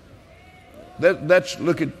 Let's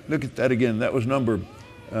look at that again. That was number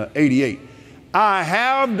 88. I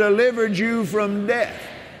have delivered you from death.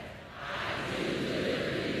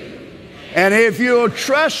 And if you'll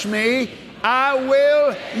trust me, I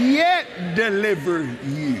will yet deliver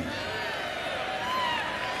you.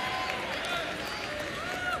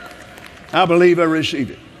 I believe I receive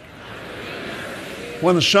it.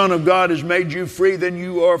 When the Son of God has made you free, then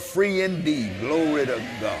you are free indeed. Glory to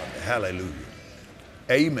God. Hallelujah.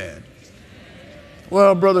 Amen.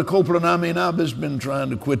 Well, Brother Copeland, I've just been trying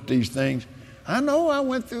to quit these things. I know I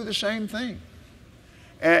went through the same thing.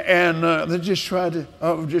 And I just tried.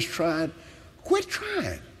 Quit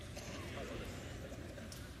trying.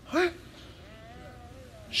 What?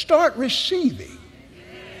 Start receiving.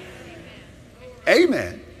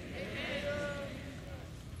 Amen.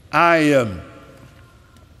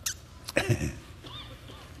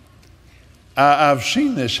 I've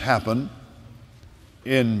seen this happen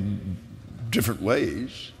in different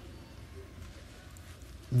ways.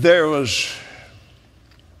 There was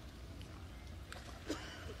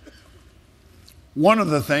one of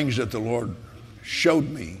the things that the Lord showed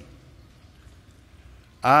me.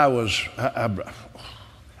 I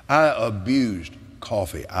abused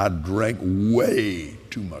coffee. I drank way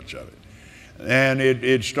too much of it. And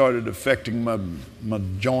it started affecting my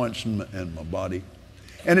joints and my body.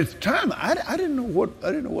 And at the time, I didn't know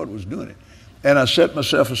what was doing it. And I set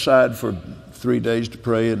myself aside for 3 days to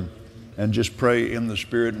pray and just pray in the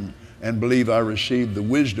Spirit and believe I received the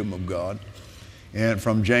wisdom of God, and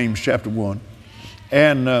from James chapter 1.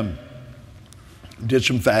 And did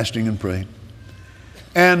some fasting and praying.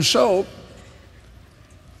 And so,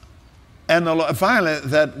 finally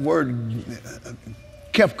that word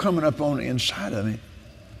kept coming up on the inside of me.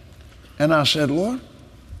 And I said, Lord,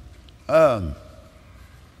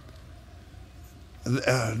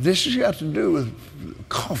 this has got to do with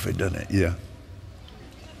coffee, doesn't it? Yeah.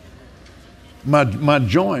 My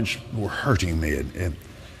joints were hurting me.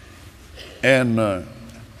 And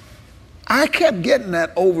I kept getting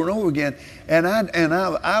that over and over again. And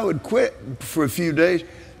I would quit for a few days.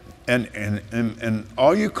 And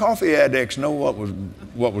all you coffee addicts know what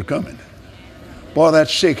was coming. Boy, that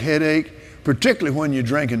sick headache, particularly when you're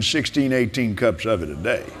drinking 16, 18 cups of it a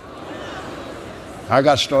day. I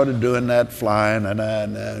got started doing that, flying and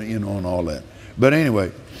all that. But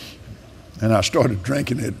anyway, And I started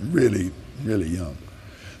drinking it really, really young.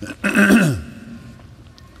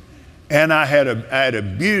 And I had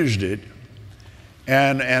abused it,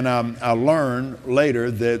 and I learned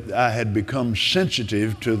later that I had become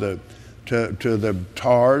sensitive to the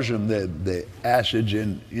tars and the acids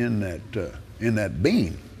in that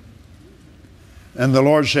bean. And the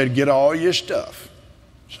Lord said, get all your stuff.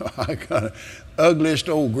 So I got the ugliest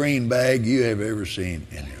old green bag you have ever seen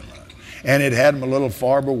in your life. And it had my little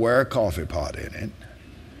Farberware coffee pot in it.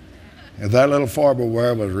 And that little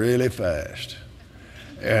Farberware was really fast.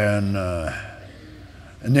 And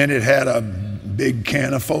then it had a big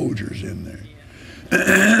can of Folgers in there.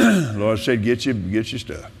 The Lord said, get your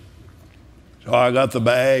stuff. So I got the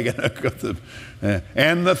bag, and I got the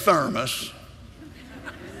thermos.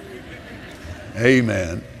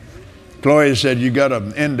 Amen. Chloe said, you got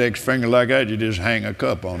an index finger like that, you just hang a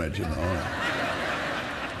cup on it, you know.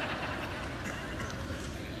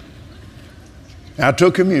 I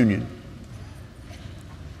took communion.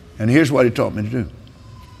 And here's what he taught me to do.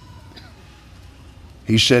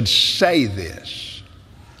 He said, say this: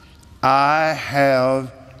 I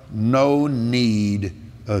have no need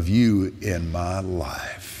of you in my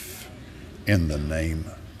life, in the name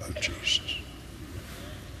of Jesus.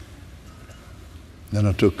 Then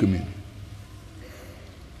I took communion.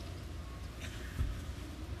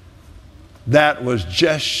 That was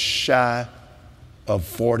just shy of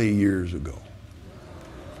 40 years ago.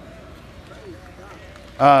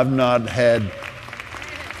 I've not had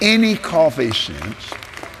any coffee since.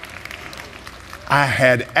 I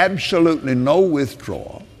had absolutely no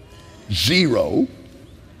withdrawal, zero.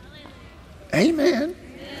 Amen.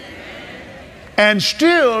 And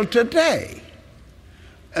still today,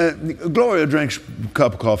 Gloria drinks a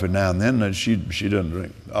cup of coffee now and then. She doesn't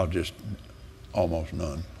drink, just almost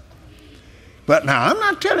none. But now, I'm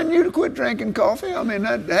not telling you to quit drinking coffee. I mean,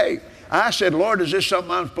 hey, I said, Lord, is this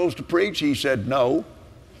something I'm supposed to preach? He said, no.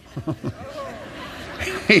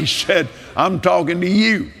 He said, I'm talking to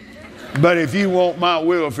you. But if you want my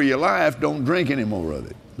will for your life, don't drink any more of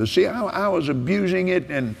it. But see, I was abusing it,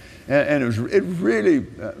 and it really,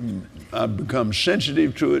 I've become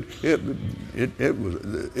sensitive to it. It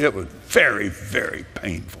was very, very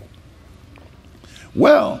painful.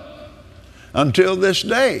 Well, until this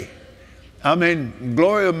day. I mean,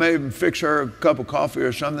 Gloria may fix her a cup of coffee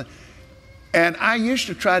or something. And I used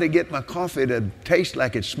to try to get my coffee to taste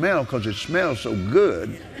like it smelled, because it smells so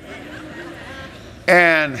good.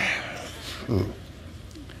 And,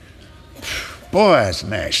 boy, that's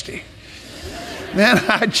nasty. Then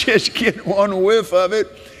I just get one whiff of it.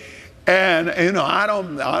 And, I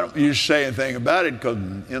don't used to say anything about it, because,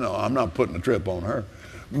 I'm not putting a trip on her.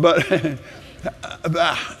 But,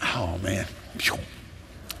 oh, man.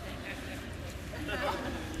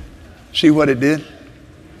 See what it did?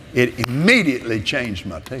 It immediately changed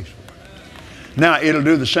my taste for it. Now, it'll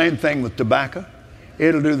do the same thing with tobacco.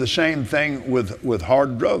 It'll do the same thing with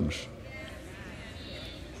hard drugs.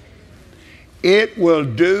 It will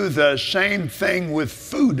do the same thing with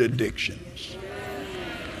food addictions.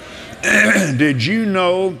 Did you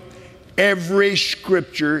know every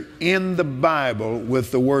scripture in the Bible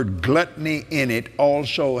with the word gluttony in it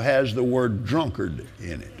also has the word drunkard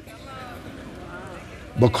in it?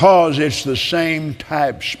 Because it's the same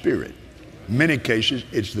type spirit. In many cases,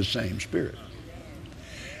 it's the same spirit.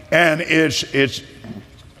 And it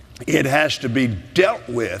has to be dealt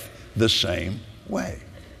with the same way.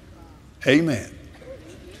 Amen.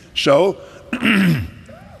 So,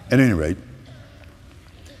 at any rate,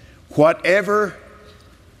 whatever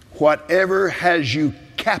has you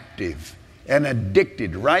captive and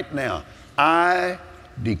addicted right now, I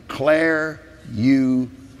declare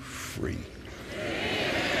you free.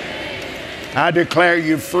 I declare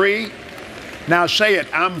you free. Now say it,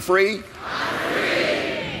 I'm free. I'm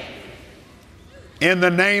free. In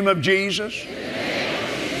the name of Jesus. In the name of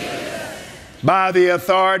Jesus. By the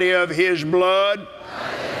authority of His blood.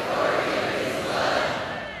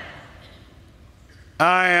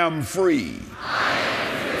 I am free.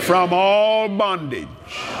 From all bondage.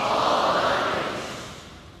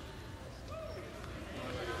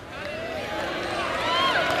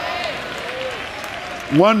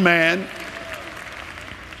 One man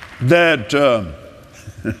that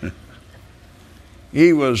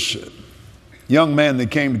he was a young man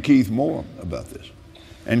that came to Keith Moore about this.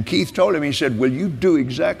 And Keith told him, he said, will you do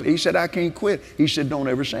exactly? He said, I can't quit. He said, don't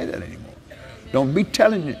ever say that anymore. Don't be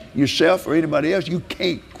telling yourself or anybody else you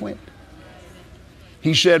can't quit.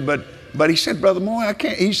 He said, but he said, Brother Moore, I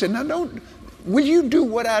can't. He said, now will you do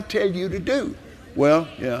what I tell you to do? Well,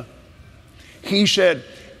 yeah. He said,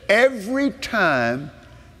 every time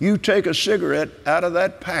you take a cigarette out of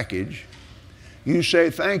that package, You say,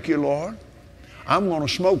 thank you, Lord. I'm going to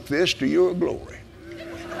smoke this to your glory.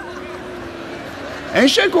 And he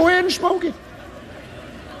said, go ahead and smoke it.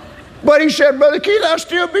 But he said, Brother Keith, I'll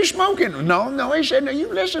still be smoking. No, he said, no,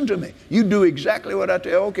 you listen to me. You do exactly what I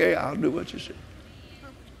tell you. Okay, I'll do what you say.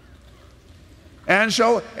 And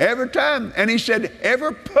so every time, and he said,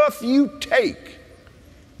 every puff you take,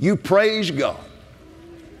 you praise God.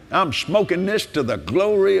 I'm smoking this to the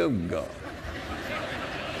glory of God.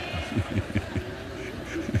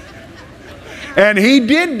 And he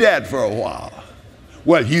did that for a while.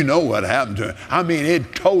 Well, you know what happened to him. I mean,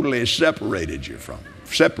 it totally separated him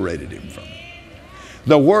from it.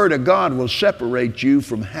 The Word of God will separate you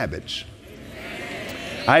from habits.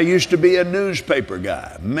 I used to be a newspaper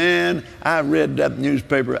guy. Man, I read that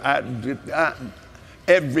newspaper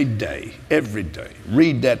every day.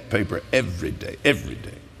 Read that paper every day.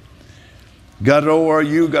 Got to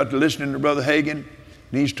ORU, got to listening to Brother Hagin,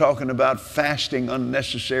 and he's talking about fasting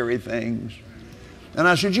unnecessary things. And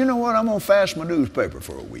I said, you know what, I'm going to fast my newspaper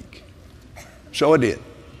for a week. So I did.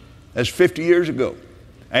 That's 50 years ago.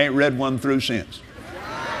 I ain't read one through since.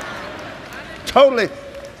 Totally.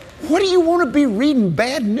 What do you want to be reading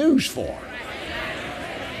bad news for?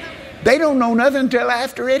 They don't know nothing until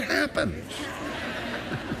after it happens.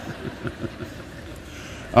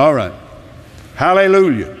 All right.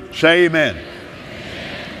 Hallelujah. Say amen.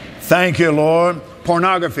 Thank you, Lord.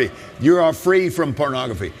 Pornography. You are free from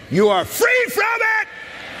pornography. You are free from it.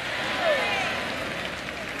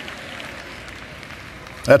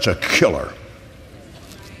 That's a killer.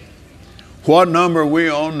 What number are we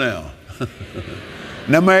on now?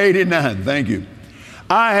 Number 89. Thank you.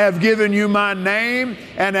 I have given you my name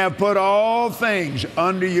and have put all things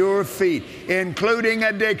under your feet, including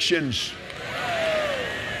addictions.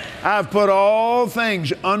 I've put all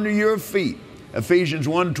things under your feet. Ephesians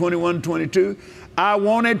 1:21-22. I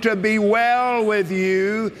want it to be well with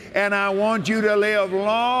you, and I want you to live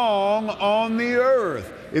long on the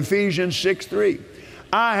earth. Ephesians 6:3.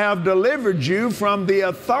 I have delivered you from the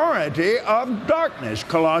authority of darkness.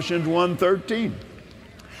 Colossians 1:13.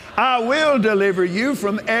 I will deliver you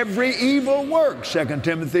from every evil work. 2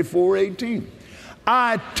 Timothy 4:18.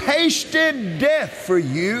 I tasted death for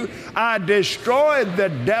you. I destroyed the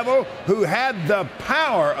devil who had the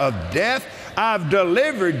power of death. I've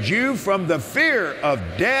delivered you from the fear of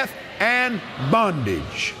death and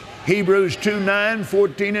bondage. Hebrews 2:9,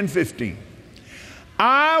 14, and 15.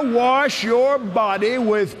 I wash your body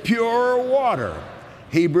with pure water.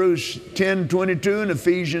 Hebrews 10:22 and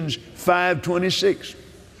Ephesians 5:26.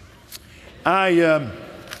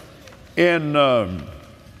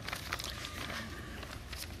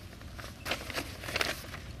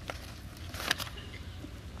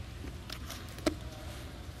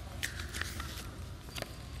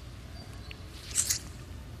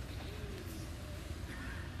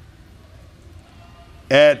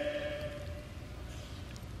 At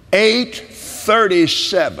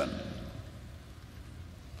 8:37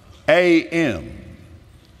 a.m.,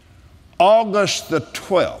 August the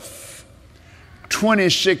 12th,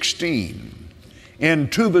 2016, in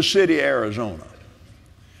Tuba City, Arizona.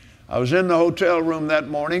 I was in the hotel room that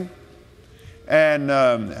morning, and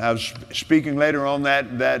I was speaking later on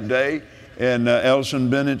that day in Elson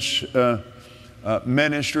Bennett's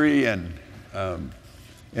ministry and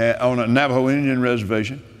on a Navajo Indian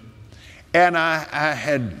reservation. And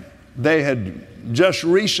they had just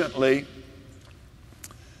recently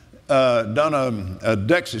done a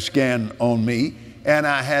DEXA scan on me, and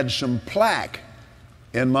I had some plaque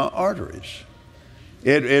in my arteries.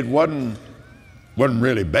 It wasn't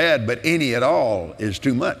really bad, but any at all is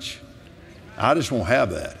too much. I just won't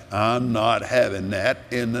have that. I'm not having that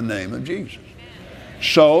in the name of Jesus.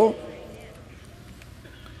 So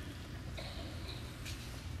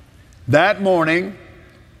that morning,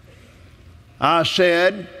 I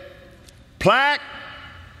said, plaque,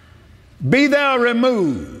 be thou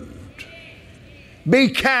removed, be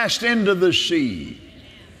cast into the sea.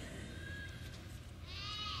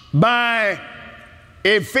 By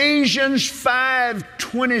Ephesians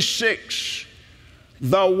 5:26,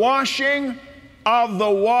 the washing of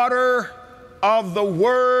the water of the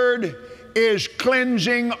Word is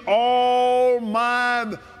cleansing all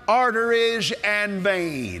my arteries and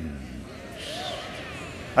veins.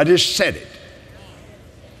 I just said it.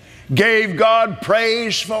 Gave God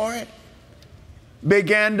praise for it.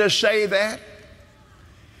 Began to say that.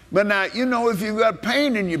 But now, you know, if you've got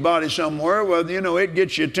pain in your body somewhere, well, you know, it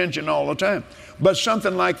gets your attention all the time. But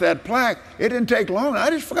something like that plaque, it didn't take long. I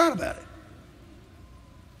just forgot about it.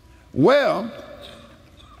 Well,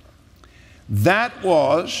 that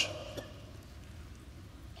was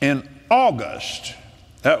in August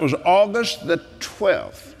That was August the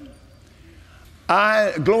 12th.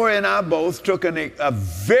 Gloria and I both took a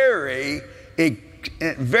very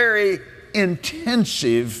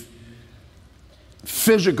intensive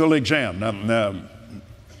physical exam. Now, of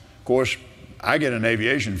course, I get an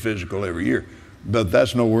aviation physical every year, but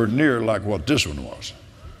that's nowhere near like what this one was.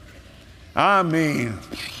 I mean,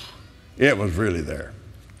 it was really there.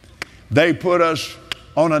 They put us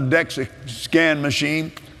on a DEXA scan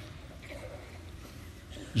machine,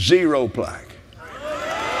 0 plaque.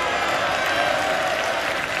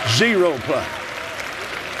 0 plaque.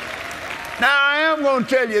 Now, I am going to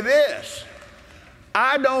tell you this.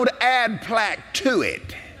 I don't add plaque to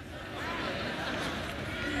it.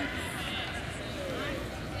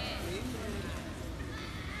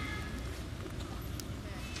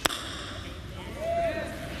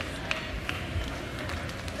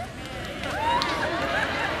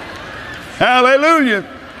 Hallelujah.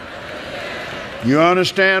 You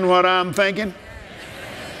understand what I'm thinking?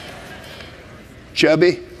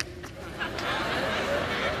 Chubby.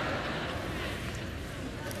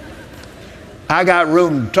 I got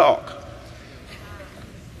room to talk.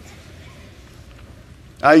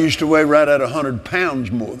 I used to weigh right at 100 pounds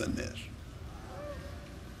more than this.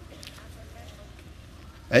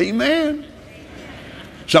 Amen.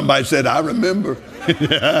 Somebody said, I remember.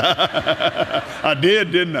 I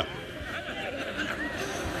did, didn't I?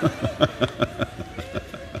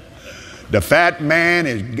 The fat man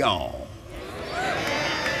is gone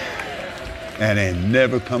and ain't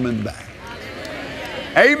never coming back.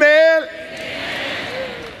 Amen.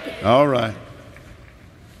 All right.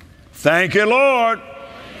 Thank you, Lord.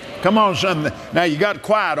 Come on, son. Now you got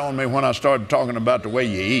quiet on me when I started talking about the way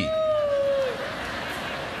you eat.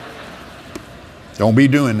 Don't be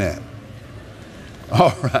doing that.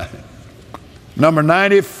 All right. Number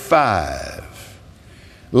 95.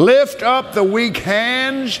 Lift up the weak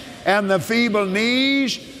hands and the feeble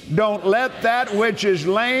knees. Don't let that which is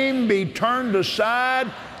lame be turned aside,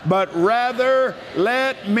 but rather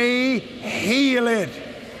let me heal it.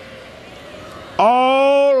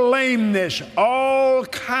 All lameness, all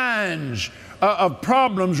kinds of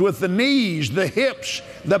problems with the knees, the hips,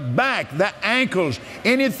 the back, the ankles,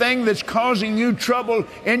 anything that's causing you trouble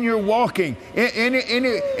in your walking, anything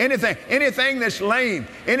that's lame,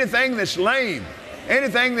 anything that's lame.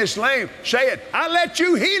 Anything that's lame, say it. I let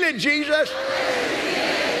you heal it, Jesus.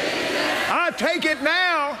 I take it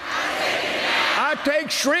now. I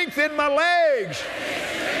take strength in my legs,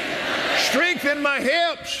 strength in my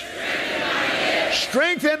hips,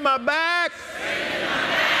 strength in my back.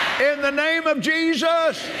 In the name of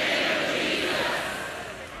Jesus.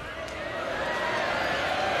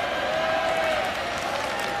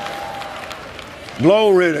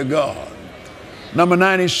 Glory to God. Number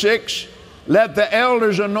 96. Let the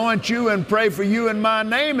elders anoint you and pray for you in my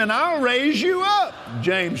name, and I'll raise you up.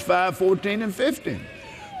 James 5:14 and 15.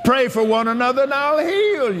 Pray for one another, and I'll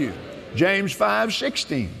heal you. James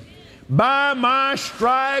 5:16. By my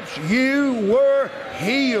stripes you were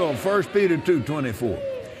healed. 1 Peter 2:24.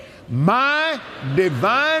 My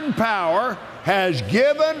divine power has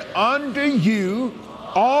given unto you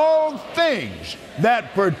all things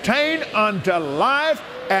that pertain unto life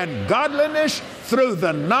and godliness through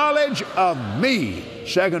the knowledge of me.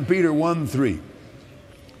 2 Peter 1:3.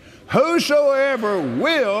 Whosoever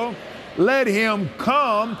will, let him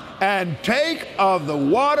come and take of the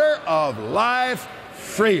water of life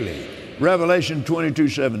freely. Revelation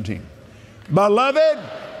 22:17. Beloved,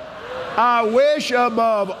 I wish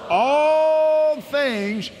above all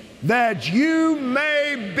things that you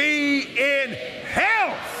may be in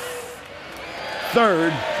health.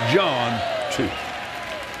 3 John 2.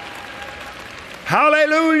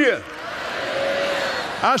 Hallelujah.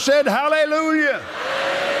 I said hallelujah.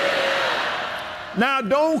 Now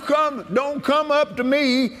don't come up to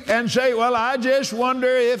me and say, well, I just wonder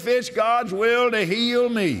if it's God's will to heal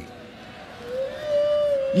me.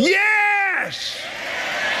 Yes!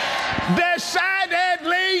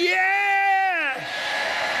 Decidedly yes!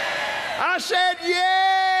 I said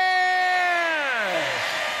yes!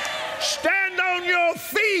 Stand on your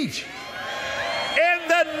feet in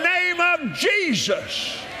the name of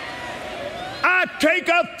Jesus. I take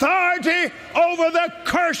authority over the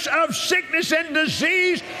curse of sickness and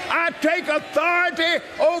disease. I take authority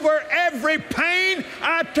over every pain.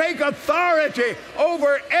 I take authority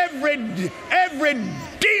over every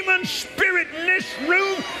demon spirit in this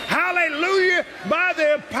room. Hallelujah. By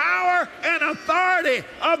the power and authority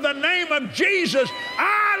of the name of Jesus,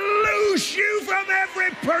 I loose you from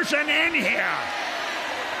every person in here.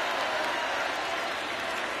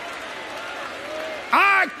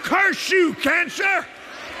 I curse you, cancer.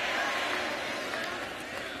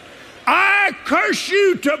 I curse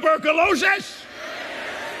you, tuberculosis.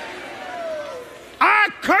 I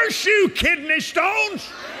curse you, kidney stones.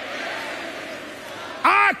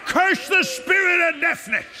 I curse the spirit of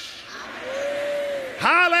deafness.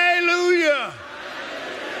 Hallelujah.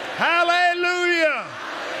 Hallelujah.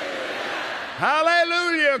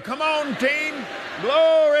 Hallelujah. Come on, team.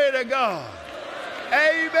 Glory to God.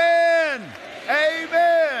 Amen.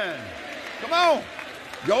 Amen. Come on,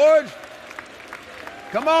 George.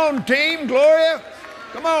 Come on, team. Gloria.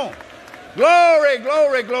 Come on. Glory,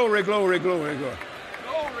 glory, glory, glory, glory, glory.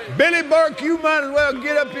 Billy Burke, you might as well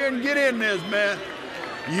get up here and get in this, man.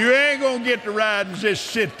 You ain't going to get to ride and just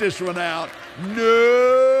sit this one out.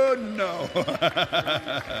 No, no.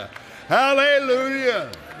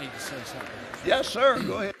 Hallelujah. I need to say something. Yes, sir.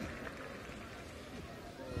 Go ahead.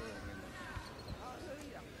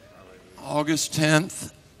 August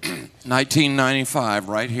 10th, 1995,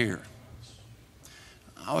 right here.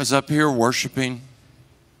 I was up here worshiping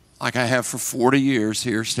like I have for 40 years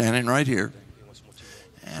here, standing right here.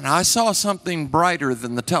 And I saw something brighter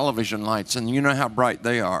than the television lights, and you know how bright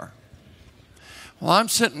they are. Well, I'm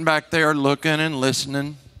sitting back there looking and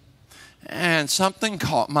listening, and something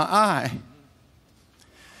caught my eye.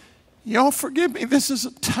 Y'all forgive me, this is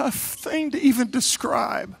a tough thing to even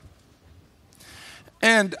describe.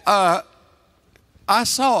 And I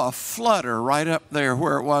saw a flutter right up there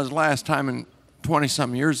where it was last time in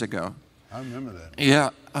 20-some years ago. I remember that.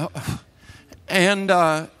 Yeah. And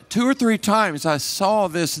 2 or 3 times I saw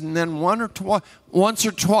this, and then once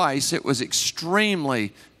or twice it was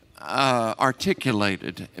extremely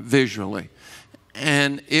articulated visually.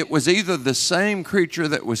 And it was either the same creature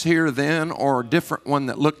that was here then or a different one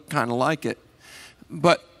that looked kind of like it.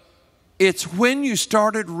 But it's when you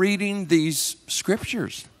started reading these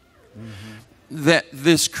scriptures that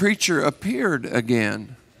this creature appeared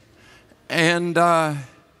again. And,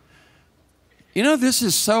 you know, this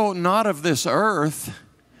is so not of this earth.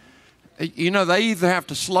 You know, they either have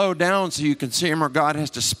to slow down so you can see him, or God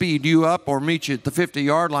has to speed you up or meet you at the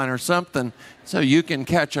 50-yard line or something so you can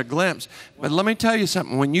catch a glimpse. But let me tell you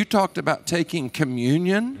something. When you talked about taking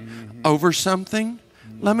communion over something,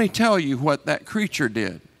 let me tell you what that creature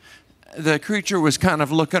did. The creature was kind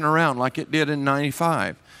of looking around like it did in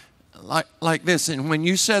 95, like this. And when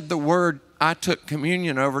you said the word, I took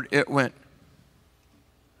communion over, it went.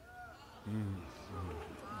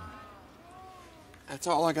 That's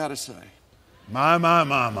all I got to say. My.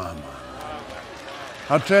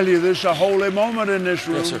 I'll tell you, this is a holy moment in this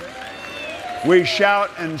room. Yes, sir. We shout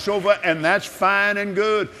and so forth, and that's fine and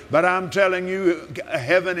good. But I'm telling you,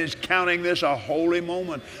 heaven is counting this a holy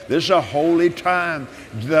moment. This is a holy time.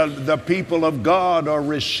 The people of God are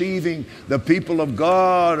receiving. The people of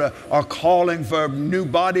God are calling for new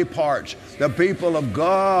body parts. The people of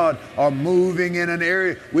God are moving in an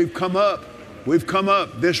area. We've come up. We've come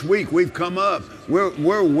up this week. We've come up.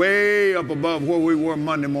 We're way up above where we were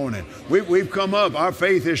Monday morning. We've come up. Our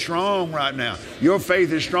faith is strong right now. Your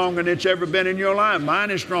faith is stronger than it's ever been in your life.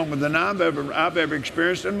 Mine is stronger than I've ever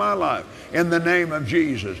experienced in my life. In the name of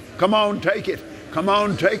Jesus. Come on, take it. Come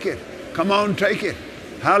on, take it. Come on, take it.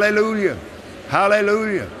 Hallelujah.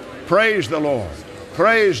 Hallelujah. Praise the Lord.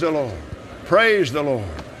 Praise the Lord. Praise the Lord.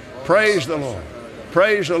 Praise the Lord.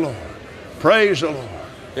 Praise the Lord. Praise the Lord.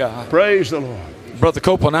 Yeah. Praise the Lord. Brother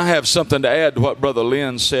Copeland, I have something to add to what Brother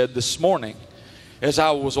Lynn said this morning. As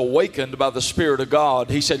I was awakened by the Spirit of God,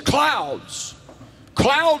 he said, clouds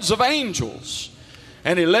of angels.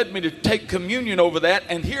 And he led me to take communion over that.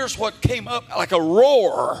 And here's what came up like a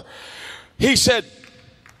roar. He said,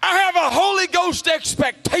 I have a Holy Ghost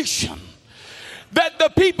expectation that the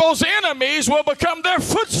people's enemies will become their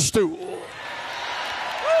footstool.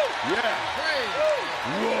 Yeah.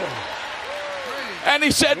 Whoa. And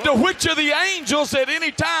he said, to which of the angels at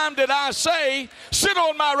any time did I say, sit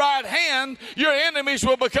on my right hand, your enemies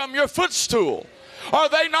will become your footstool? Are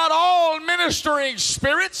they not all ministering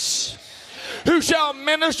spirits who shall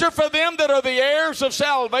minister for them that are the heirs of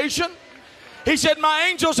salvation? He said, my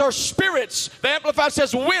angels are spirits. The Amplified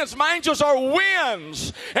says winds. My angels are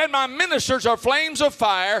winds, and my ministers are flames of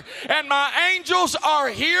fire. And my angels are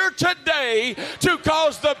here today to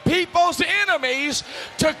cause the people's enemies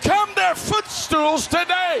to come their footstools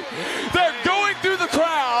today. They're going through the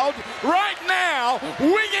crowd right now,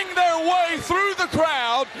 winging their way through the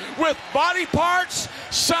crowd with body parts,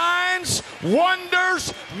 signs,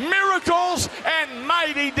 wonders, miracles, and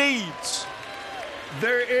mighty deeds.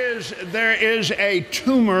 There is a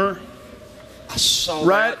tumor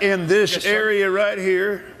right in this area right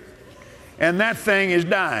here, and that thing is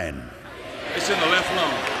dying. It's in the left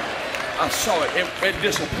lung. I saw it. It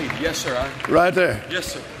dissipated. Yes, sir. Right there.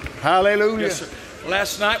 Yes, sir. Hallelujah. Yes, sir.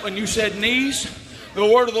 Last night when you said knees, the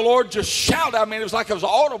word of the Lord just shouted. I mean, it was like it was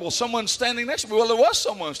audible. Someone standing next to me. Well, there was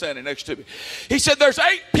someone standing next to me. He said, there's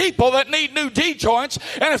 8 people that need new knee joints,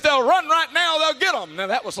 and if they'll run right now, they'll get them. Now,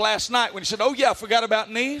 that was last night when he said, oh, yeah, I forgot about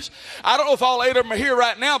knees. I don't know if all 8 of them are here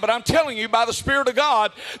right now, but I'm telling you, by the Spirit of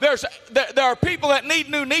God, there are people that need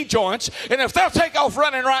new knee joints, and if they'll take off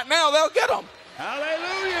running right now, they'll get them.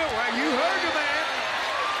 Hallelujah. Well, you heard the man.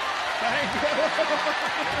 Thank you.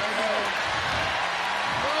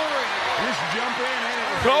 Just jump in.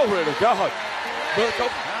 Glory to God. Hallelujah. There we go.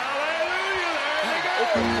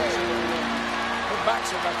 Come back,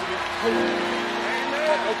 somebody.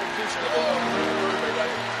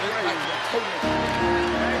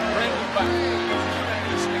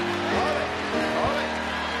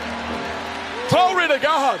 Glory to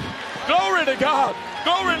God. Glory to God.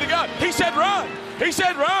 Glory to God. He said run. He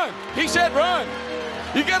said run. He said run.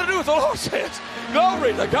 You got to do what the Lord says.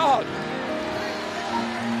 Glory to God.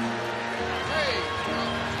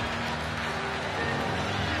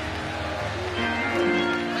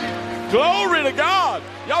 Glory to God.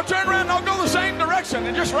 Y'all turn around and I'll go the same direction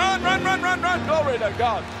and just run, run, run, run, run. Glory to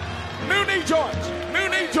God. New knee joints. New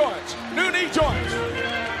knee joints. New knee joints.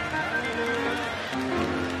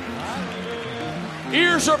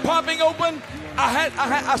 Ears are popping open.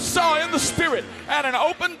 I saw in the Spirit, had an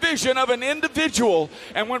open vision of an individual,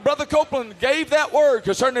 and when Brother Copeland gave that word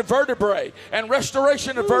concerning vertebrae and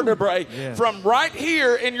restoration of vertebrae, from right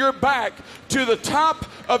here in your back to the top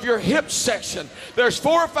of your hip section, there's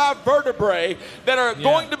 4 or 5 vertebrae that are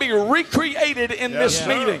going to be recreated in this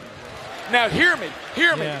meeting. Now hear me,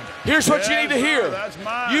 hear me. Here's what you need to hear.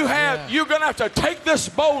 You're going to have to take this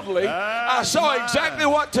boldly. I saw exactly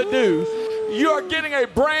what to do. You are getting a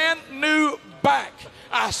brand new back.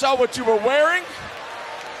 I saw what you were wearing.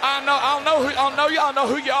 I'll know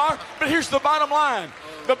who you are. But here's the bottom line.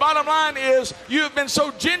 The bottom line is you have been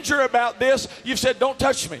so ginger about this, you've said, don't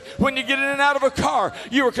touch me. When you get in and out of a car,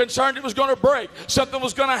 you were concerned it was going to break. Something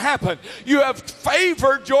was going to happen. You have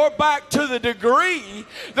favored your back to the degree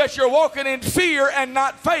that you're walking in fear and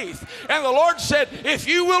not faith. And the Lord said, if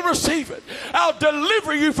you will receive it, I'll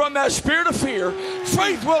deliver you from that spirit of fear.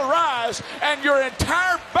 Faith will rise and your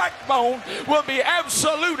entire backbone will be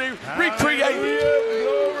absolutely recreated.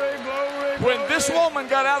 When this woman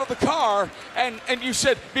got out of the car and you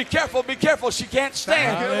said, be careful, she can't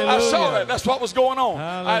stand. I saw that. That's what was going on.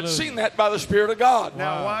 I had seen that by the Spirit of God.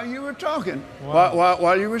 Now, while you were talking,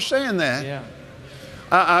 while you were saying that,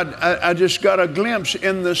 I just got a glimpse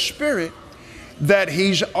in the Spirit that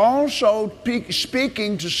He's also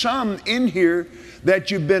speaking to some in here that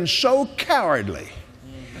you've been so cowardly.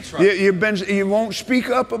 Right. You won't speak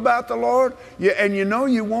up about the Lord, and you know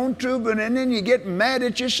you want to, but and then you get mad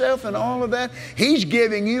at yourself and all of that. He's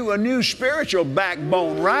giving you a new spiritual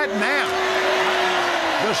backbone right now.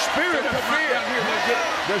 The spirit of fear.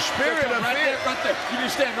 The spirit of fear. Right there. You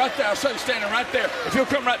just stand right there. I saw you standing right there. If you'll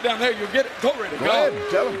come right down there, you'll get it. Glory to God. Go ahead,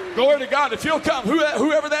 tell him. Glory to God. If you'll come,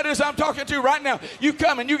 whoever that is I'm talking to right now, you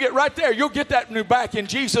come and you get right there. You'll get that new back in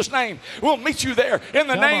Jesus' name. We'll meet you there in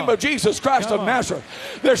the name of Jesus Christ of Nazareth.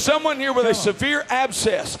 There's someone here with a severe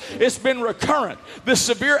abscess. It's been recurrent. This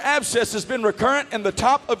severe abscess has been recurrent in the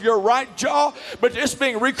top of your right jaw, but it's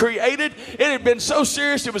being recreated. It had been so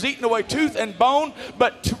serious it was eating away tooth and bone,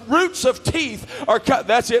 but roots of teeth are cut.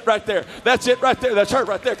 That's it right there. That's it right there. That's her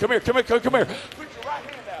right there. Come here. Put your right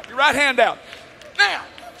hand out. Your right hand out. Now.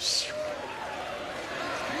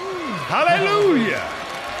 Hallelujah.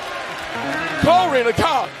 Glory to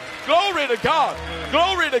God. Glory to God.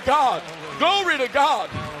 Glory to God. Glory to God.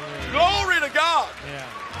 Glory to God.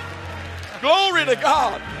 Glory to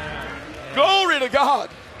God. Glory to God.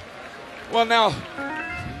 Well, now.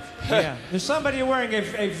 There's somebody wearing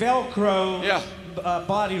a Velcro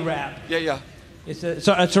body wrap.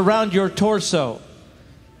 It's around your torso.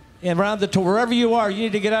 And around wherever you are, you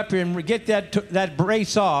need to get up here and get that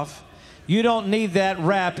brace off. You don't need that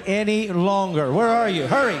wrap any longer. Where are you?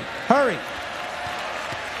 Hurry, hurry.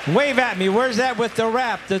 Wave at me. Where's that with the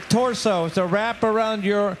wrap? The torso. It's a wrap around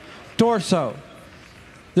your torso.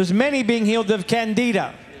 There's many being healed of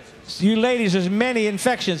candida. You ladies, there's many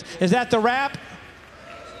infections. Is that the wrap?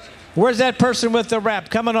 Where's that person with the wrap?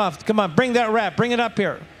 Coming off. Come on, bring that wrap. Bring it up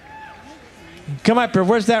here. Come up here.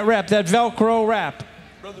 Where's that wrap? That Velcro wrap.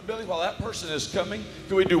 Brother Billy, while that person is coming,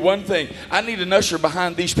 can we do one thing? I need an usher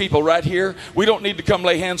behind these people right here. We don't need to come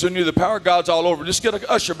lay hands on you. The power of God's all over. Just get an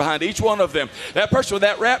usher behind each one of them. That person with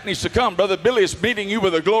that wrap needs to come. Brother Billy is meeting you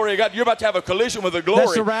with the glory of God. You're about to have a collision with the glory.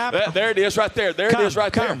 That's the wrap. There it is right there. There it is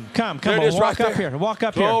right there. Come there on. It is Walk right up here. Walk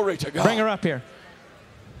up here. here. Glory to God. Bring her up here.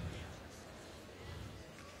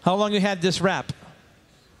 How long you had this wrap?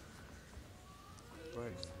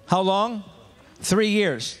 How long? 3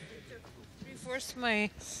 years.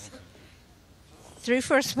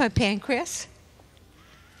 Three-fourths my pancreas.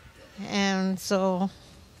 And so,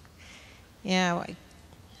 yeah,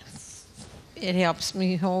 it helps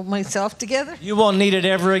me hold myself together. You won't need it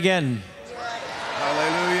ever again.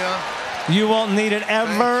 Hallelujah. You won't need it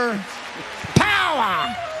ever.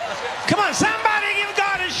 Power! Come on, somebody give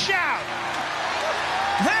God a shout.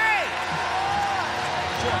 Hey!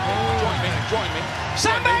 Join me.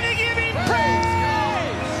 Somebody give him praise!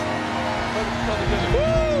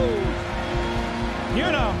 Woo!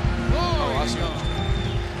 You know.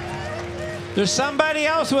 There's somebody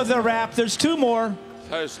else with a rap. There's 2 more.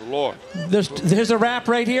 Praise the Lord. There's a rap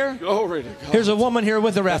right here. Glory to God. Here's a woman here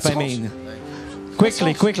with a rap, That's I mean.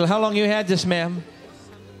 Quickly. How long you had this, ma'am?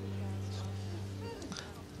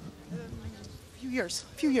 A few years.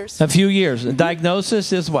 A few years. The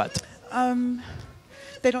diagnosis is what?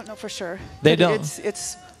 They don't know for sure. They don't.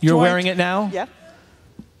 It's You're joint, wearing it now? Yeah.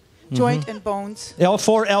 Joint and bones.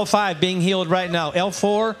 L4, L5 being healed right now.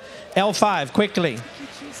 L4, L5, quickly.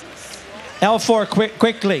 L4,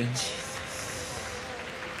 quickly.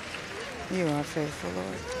 You are faithful,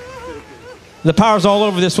 Lord. The power's all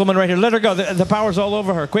over this woman right here. Let her go. The power's all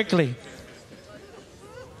over her. Quickly.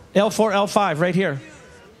 L4, L5, right here.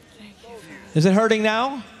 Is it hurting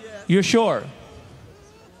now? You're sure?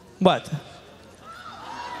 What?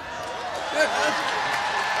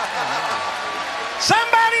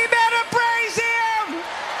 Somebody better praise him!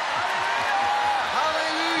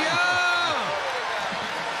 Hallelujah!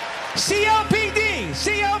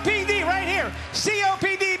 COPD right here.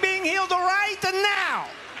 COPD being healed right now.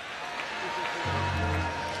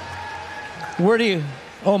 Where do you?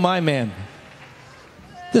 Oh, my man.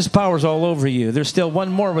 This power's all over you. There's still one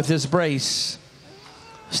more with this brace.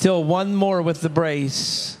 Still one more with the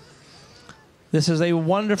brace. This is a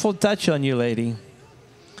wonderful touch on you, lady.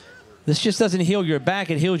 This just doesn't heal your back,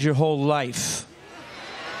 it heals your whole life.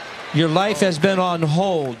 Your life has been on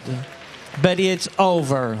hold, but it's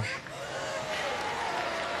over.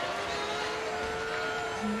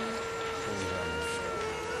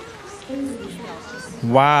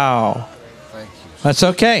 Wow. Thank you. That's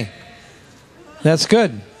okay. That's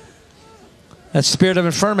good. That spirit of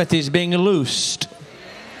infirmity is being loosed.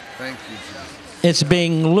 Thank you, Jesus. It's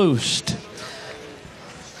being loosed.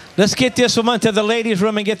 Let's get this woman to the ladies'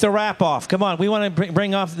 room and get the wrap off. Come on, we want to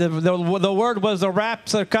bring off, the word was the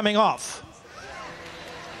wraps are coming off.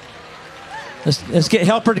 Let's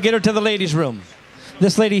help her to get her to the ladies' room.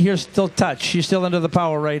 This lady here is still touched. She's still under the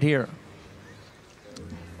power right here.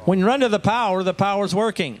 When you're under the power's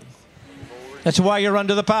working. That's why you're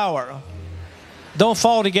under the power. Don't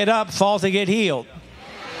fall to get up, fall to get healed.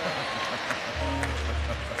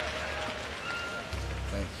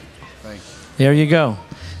 Thank you. Thank you. There you go.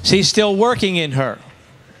 She's still working in her.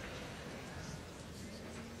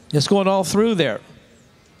 It's going all through there.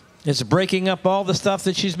 It's breaking up all the stuff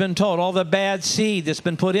that she's been told, all the bad seed that's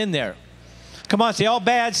been put in there. Come on, say, all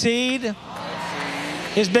bad seed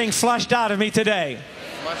is being flushed out of me today.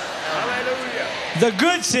 Hallelujah. The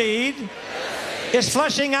good seed is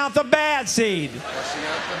flushing out the bad seed. Flushing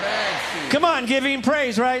out the bad seed. Come on, give him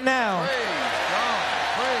praise right now. Praise God.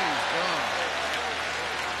 Praise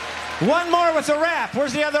God. One more with the wrap.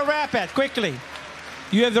 Where's the other wrap at? Quickly.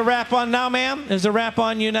 You have the wrap on now, ma'am? Is the wrap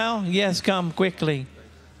on you now? Yes, come quickly.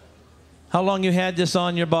 How long you had this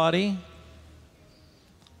on your body?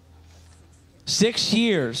 6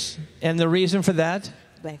 years. And the reason for that?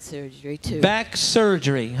 Back surgery, too. Back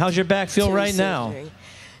surgery. How's your back feel right now?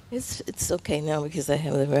 It's okay now because I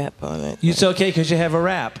have the wrap on it. It's okay because you have a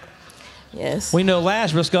wrap. Yes. We know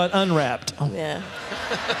Lazarus got unwrapped. Yeah.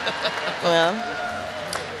 Well,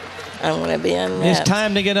 I want to be unwrapped. It's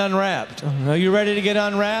time to get unwrapped. Are you ready to get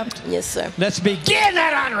unwrapped? Yes, sir. Let's begin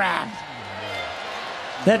that unwrap.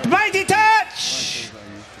 That mighty touch.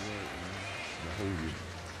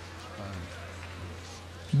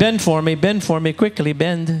 Bend for me, quickly,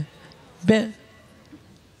 bend. Bend.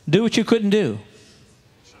 Do what you couldn't do.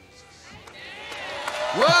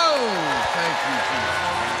 Whoa! Thank you,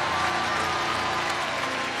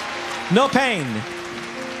 Jesus. No pain.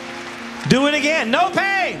 Do it again. No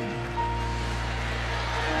pain.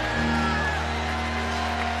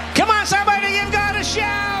 Come on, somebody, give God a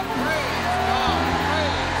shout. Praise God.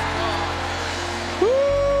 Praise God.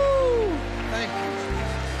 Woo. Thank you,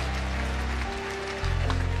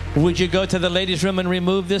 Jesus. Would you go to the ladies' room and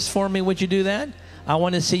remove this for me? Would you do that? I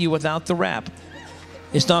want to see you without the wrap.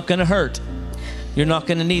 It's not going to hurt. You're not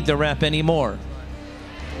going to need the wrap anymore.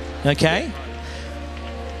 Okay?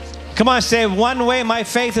 Come on, say, one way my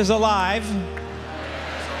faith is alive.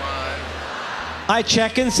 I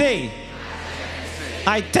check and see.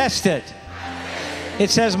 I test it. It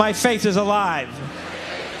says my faith is alive.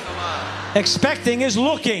 Expecting is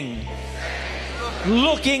looking.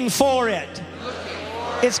 Looking for it.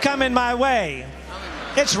 It's coming my way.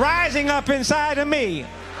 It's rising up inside of me.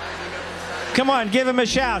 Come on, give him a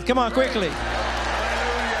shout. Come on, quickly.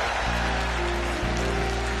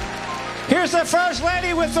 Here's the First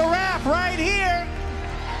Lady with the wrap right here.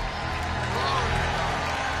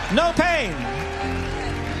 No pain.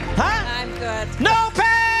 Huh? I'm good. No pain!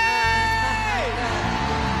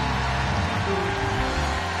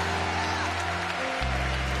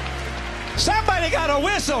 Somebody got a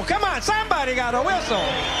whistle. Come on, somebody got a whistle.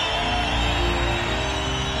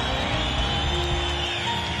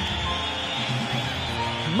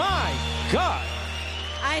 My God.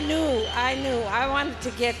 I knew. I wanted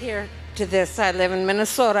to get here to this. I live in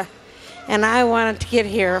Minnesota, and I wanted to get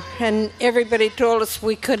here, and everybody told us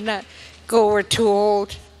we could not go, we're too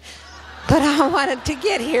old. But I wanted to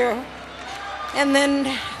get here. And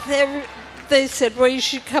then they said, well, you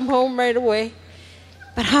should come home right away.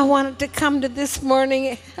 But I wanted to come to this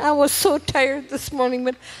morning. I was so tired this morning,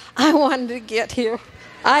 but I wanted to get here.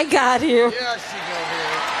 I got here. Yeah, she got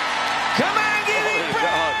here. Come on, give me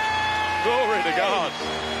praise. Glory to God.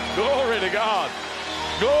 Glory to God.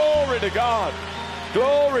 Glory to God.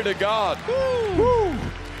 Glory to God. Woo.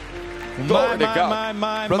 Glory to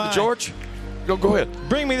God. Brother George, go ahead.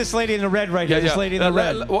 Bring me this lady in the red right here. This lady in the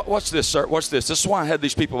red. Watch this, sir. Watch this. This is why I had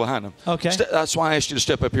these people behind them. Okay. That's why I asked you to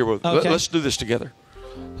step up here with me. Okay. Let's do this together.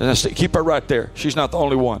 And keep her right there. She's not the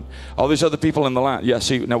only one. All these other people in the line. Yeah,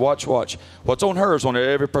 see, now watch. What's on her is on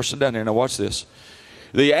every person down there. Now watch this.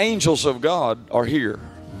 The angels of God are here.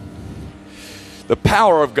 The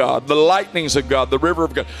power of God, the lightnings of God, the river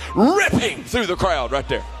of God, ripping through the crowd right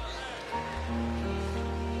there.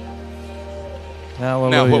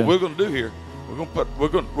 Hallelujah. Now, what we're going to do here, we're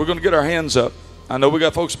going to get our hands up. I know we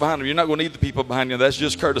got folks behind them. You're not going to need the people behind you. That's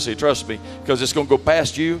just courtesy. Trust me, because it's going to go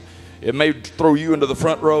past you. It may throw you into the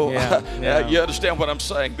front row. Yeah. You understand what I'm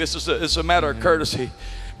saying? It's a matter of courtesy.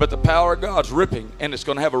 But the power of God's ripping, and it's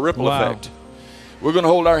going to have a ripple effect. We're going to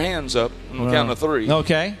hold our hands up on the count of 3.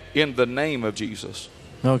 Okay. In the name of Jesus.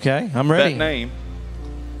 Okay, I'm ready. That name.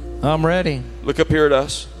 I'm ready. Look up here at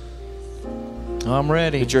us. I'm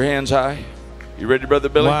ready. Get your hands high. You ready, Brother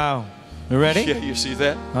Billy? Wow. You ready? Yeah, you see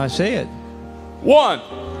that? I see it.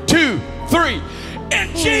 1, 2, 3.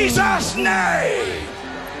 In Jesus' name.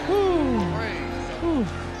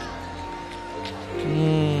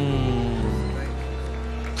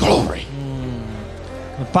 Glory.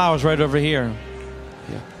 The power's right over here.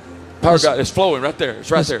 Power of God is flowing right there. It's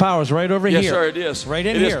right there. This power's right over here. Yes, sir, it is. Right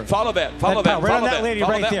in it here. Is. Follow that. Follow that. Right Follow on that lady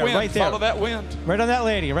Follow right that there. wind. Right there. Follow that wind. Right on that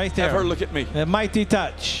lady right there. Have her look at me. A mighty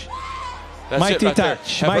touch. That's mighty it right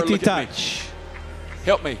touch. There. Mighty touch.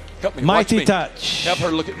 Help me. Help me. Mighty Watch me. touch. Have her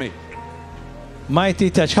look at me. Mighty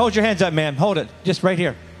touch. Hold your hands up, man. Hold it. Just right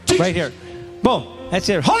here. Jesus. Right here. Boom. That's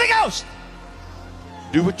it. Holy Ghost.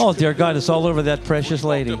 Do what you Oh, dear God, it's all over that precious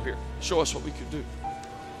lady. Up here. Show us what we can do.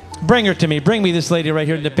 Bring her to me. Bring me this lady right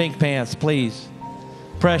here in the pink pants, please.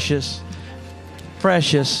 Precious.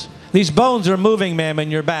 Precious. These bones are moving, ma'am,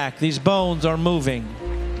 in your back. These bones are moving.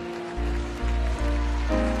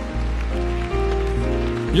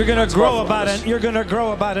 You're going to grow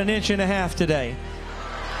about an inch and a half today.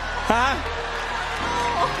 Huh?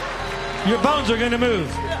 Your bones are going to move.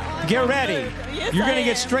 Get ready. Yes, You're going to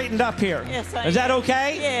get straightened up here. Yes, I Is that am.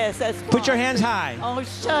 okay? Yes, that's fine. Put your hands high. Oh,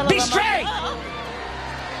 shut up. Be straight.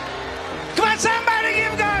 Come on, somebody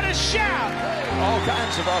give God a shout. All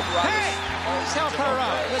kinds of arthritis. Hey, let's help her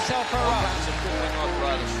up. Let's help her All up. kinds of crippling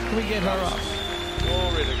arthritis. Can we get her up?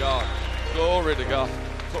 Glory to God. Glory to God.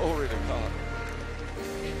 Glory to God.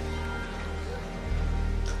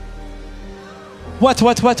 What?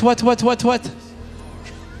 What?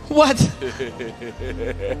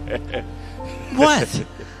 What?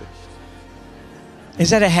 Is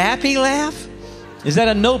that a happy laugh? Is that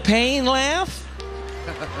a no pain laugh?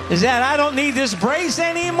 Is that I don't need this brace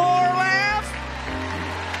anymore laugh?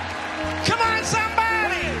 Come on,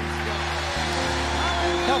 somebody!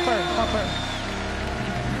 Help her, help her.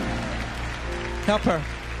 Help her.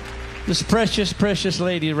 This precious, precious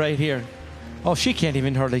lady right here. Oh, she can't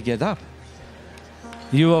even hardly get up.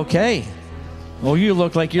 You okay? Oh, you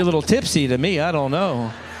look like you're a little tipsy to me. I don't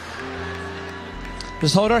know.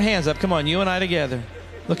 Just hold our hands up. Come on, you and I together.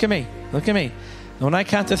 Look at me. Look at me. When I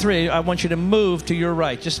count to 3, I want you to move to your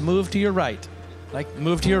right. Just move to your right. Like,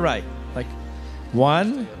 move to your right. Like,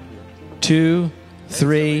 1, 2,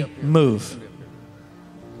 3, move.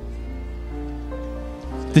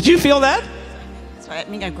 Did you feel that? That's right. I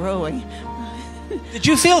mean, I'm growing. Did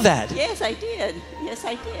you feel that? Yes, I did. Yes,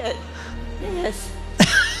 I did. Yes.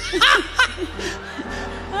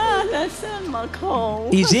 Oh, that's in my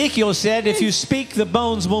cold. Ezekiel said, if you speak, the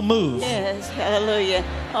bones will move. Yes, hallelujah.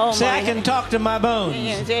 Oh, Say, I can talk to my bones.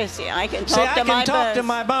 Yes, I can Say, talk I to my can talk bones. to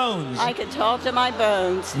my bones. I can talk to my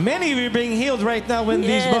bones. Many of you are being healed right now in these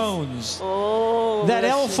Yes. bones. Oh, That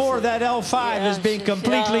yes, L4, that L5 is being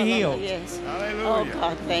completely healed. Yes. Oh,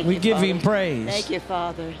 God, thank We you, give Father. Him praise. Thank you,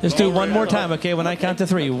 Father. Let's do one more time, okay? When I count to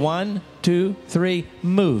 3. 1, 2, 3,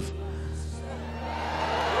 move.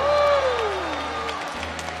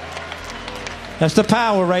 That's the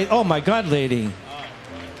power, right? Oh, my God, lady.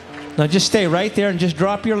 Now just stay right there and just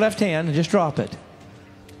drop your left hand and just drop it.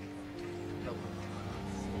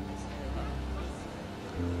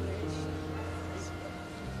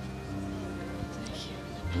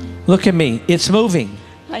 Look at me. It's moving.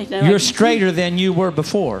 I know. You're straighter than you were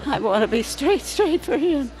before. I want to be straight for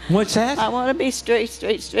Him. What's that? I want to be straight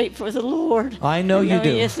for the Lord. I know you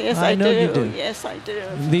do. Yes, I know you do. Yes, I do.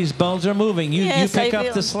 These bones are moving. You Yes, pick I up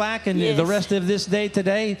feel- the slack, and Yes. the rest of this day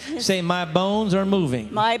today, say, my bones are moving.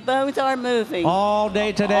 My bones are moving. All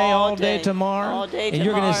day today, all day tomorrow. All day and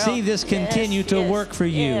you're going to tomorrow. see this continue Yes, to yes, work for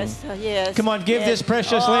you. Yes, yes. Come on, give yes. this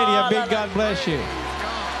precious Oh, lady a la, big la. God bless you.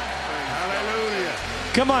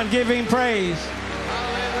 Come on, give Him praise.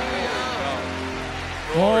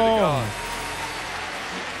 Oh.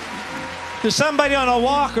 There's somebody on a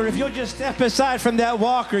walker. If you'll just step aside from that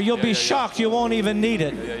walker, you'll be shocked. You won't even need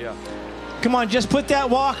it. Come on, just put that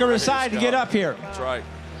walker aside and get up here. That's right.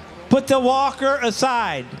 Put the walker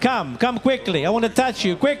aside. Come quickly. I want to touch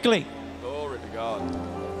you quickly. Glory to God.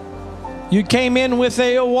 You came in with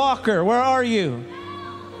a walker. Where are you?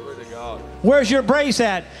 Glory to God. Where's your brace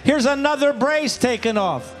at? Here's another brace taken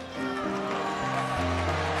off.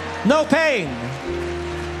 No pain.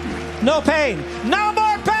 No pain. No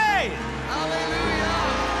more pain.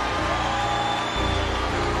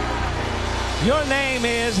 Your name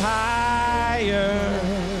is higher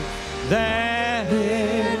than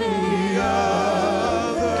any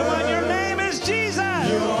other. Come on, your name is Jesus.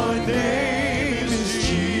 Your name is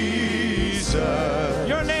Jesus.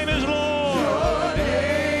 Your name is Lord. Your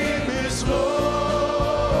name is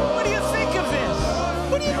Lord. What do you think of this?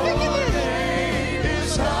 What do you think of this? Your name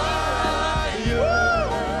is higher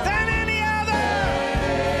than any other.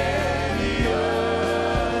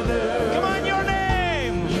 Come on, your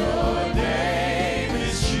name. Your name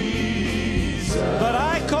is Jesus. But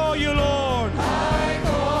I call you Lord. I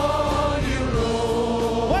call you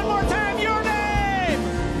Lord. One more time, your name.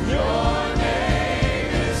 Your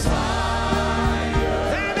name is higher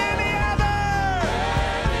than any other.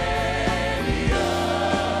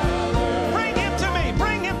 Bring him to me.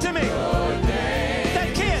 Bring him to me.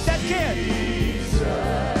 That kid. That kid.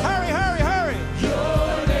 Hurry, hurry, hurry.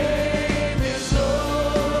 Your name is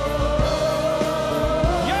Lord.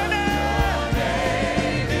 Your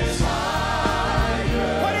name is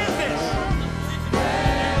higher. What is this? I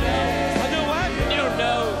do what? Your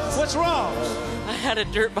nose. What's wrong? I had a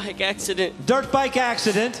dirt bike accident. Dirt bike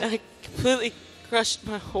accident. I completely crushed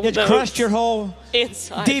my whole It nose. crushed your whole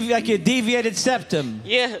inside. like a deviated septum.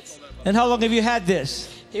 Yes. And how long have you had this?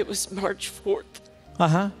 It was March 4th.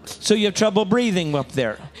 So you have trouble breathing up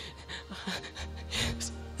there.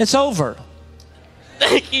 It's over.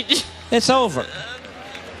 Thank you. It's over.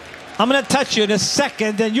 I'm going to touch you in a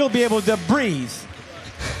second, and you'll be able to breathe.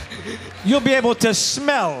 You'll be able to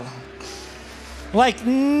smell like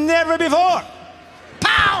never before.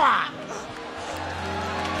 Power!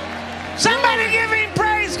 Somebody give Him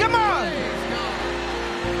praise. Come on.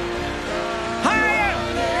 Higher.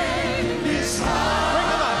 Bring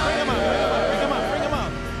him up. Bring him up. Bring him up. Bring him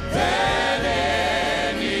up. Than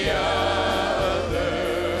any other.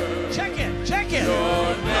 Check it. Check it.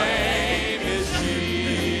 Your name is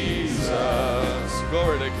Jesus.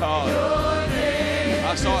 Glory to God.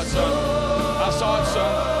 I saw it, son. I saw it, son.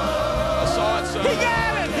 I saw it, son. He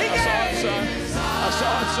got it. He got it, son. I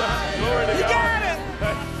saw it, son. Glory to He God. got it.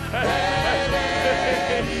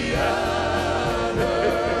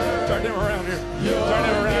 Turn him around here. Turn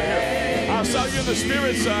him around here. I saw you in the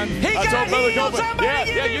spirit, son. He I got told Brother healed. Copeland. Somebody Yeah,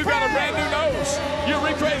 give yeah, me you got a brand new nose. You're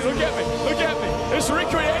recreated. Look at me. Look at me. It's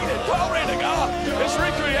recreated. Glory to God. It's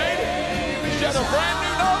recreated. You got a brand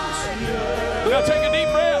new nose. Now take a deep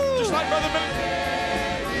breath, just like Brother Billy.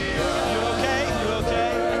 You okay? You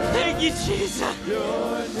okay? Thank you, Jesus.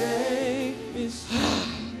 Your name is.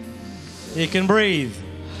 You can breathe.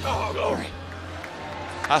 Oh, glory.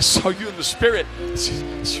 I saw you in the spirit.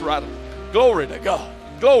 It's right. Glory to God.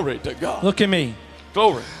 Glory to God. Look at me.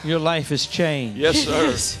 Glory. Your life is changed. Yes, sir.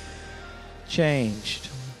 Yes. Changed.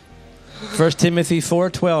 1 Timothy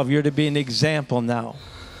 4:12. You're to be an example now.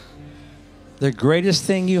 The greatest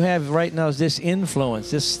thing you have right now is this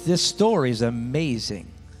influence. This story is amazing.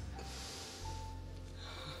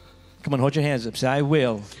 Come on, hold your hands up. Say, I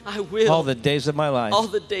will. I will. All the days of my life. All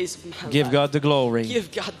the days of my life. Give God the glory.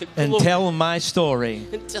 Give God the glory. And tell my story.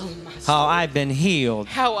 And tell my story. How I've been healed.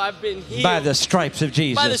 How I've been healed. By the stripes of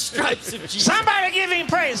Jesus. By the stripes of Jesus. Somebody give him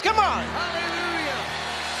praise. Come on. Hallelujah.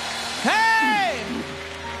 Hey!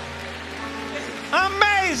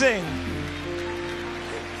 Amazing.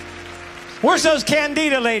 Where's those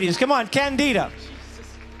Candida ladies? Come on, Candida.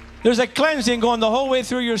 There's a cleansing going the whole way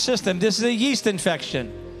through your system. This is a yeast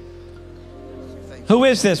infection. Who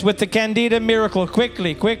is this with the Candida miracle?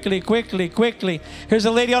 Quickly, quickly, quickly, quickly. Here's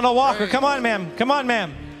a lady on a walker. Come on, ma'am. Come on,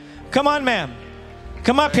 ma'am. Come on, ma'am.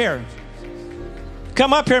 Come up here.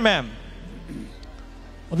 Come up here, ma'am.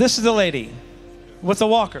 Well, this is the lady with the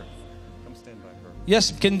walker. Come stand by her.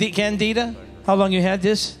 Yes, Candida. How long you had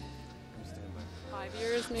this? 5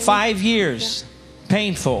 years, maybe. 5 years. Yeah.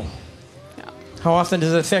 Painful. Yeah. How often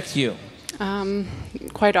does it affect you?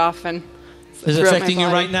 Quite often. Is it affecting you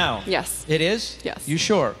right now? Yes. It is? Yes. You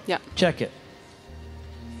sure? Yeah. Check it.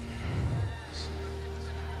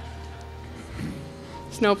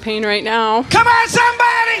 There's no pain right now. Come on,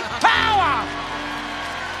 somebody! Power!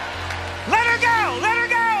 Let her go! Let her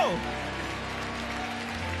go!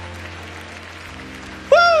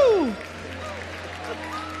 Woo!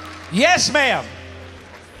 Yes, ma'am.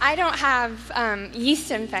 I don't have yeast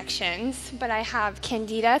infections, but I have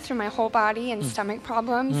candida through my whole body and stomach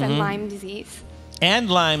problems and Lyme disease. And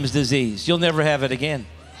Lyme's disease. You'll never have it again.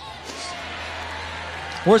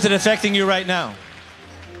 Where's it affecting you right now?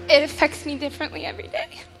 It affects me differently every day.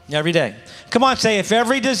 Every day. Come on, say, if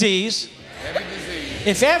every disease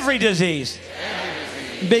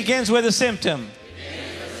begins with a symptom,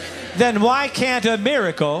 then why can't a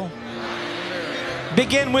miracle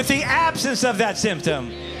begin with the absence of that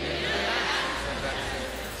symptom?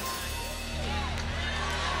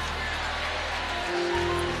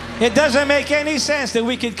 It doesn't make any sense that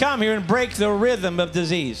we could come here and break the rhythm of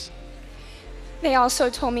disease. They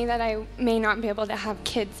also told me that I may not be able to have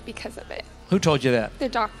kids because of it. Who told you that? The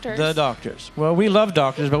doctors. The doctors. Well, we love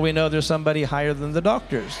doctors, but we know there's somebody higher than the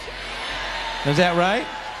doctors. Is that right?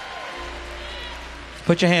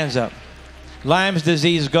 Put your hands up. Lyme's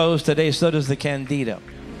disease goes today, so does the Candida.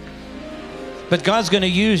 But God's going to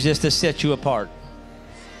use this to set you apart.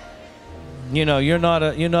 You know, you're not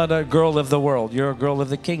a girl of the world. You're a girl of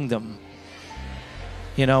the kingdom.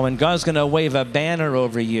 You know, and God's going to wave a banner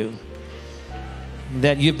over you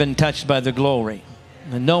that you've been touched by the glory.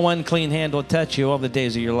 And no unclean hand will touch you all the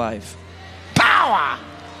days of your life. Power!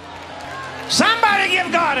 Somebody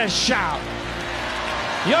give God a shout.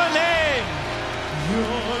 Your name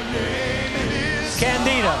is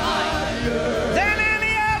Candida. Than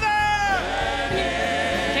any other.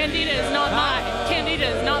 Candida is not mine. Candida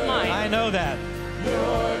is not mine. I know that.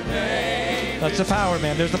 That's the power,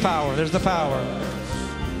 man. There's the power. There's the power.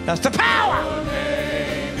 That's the power.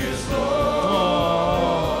 Oh.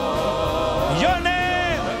 Your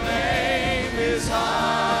name is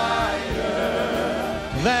higher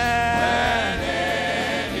than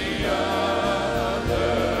any other.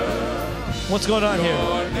 What's going on here?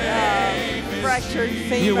 Fractured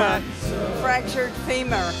femur. You what? Fractured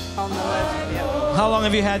femur on the left hip. How long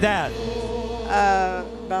have you had that?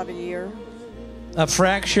 About a year. A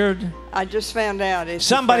fractured? I just found out. It's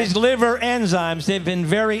Somebody's liver enzymes, they've been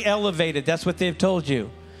very elevated. That's what they've told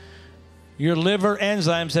you. Your liver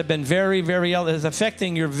enzymes have been very, very elevated. It's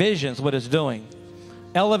affecting your visions, what it's doing.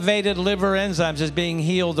 Elevated liver enzymes is being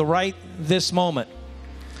healed right this moment.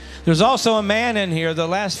 There's also a man in here, the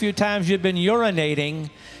last few times you've been urinating,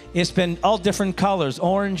 it's been all different colors,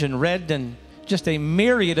 orange and red and just a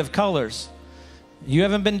myriad of colors. You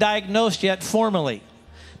haven't been diagnosed yet formally.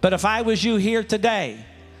 But if I was you here today,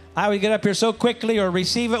 I would get up here so quickly or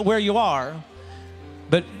receive it where you are.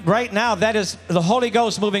 But right now, that is the Holy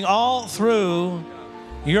Ghost moving all through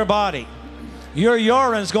your body. Your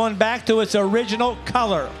urine's going back to its original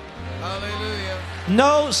color. Hallelujah.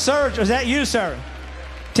 No surgery. Is that you, sir?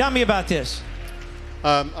 Tell me about this.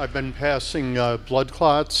 I've been passing blood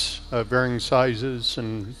clots, varying sizes,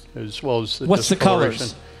 and as well as the What's the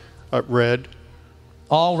discoloration. colors? Red.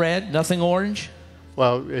 All red, nothing orange?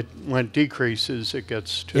 Well, when it decreases, it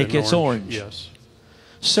gets to It gets orange. Yes.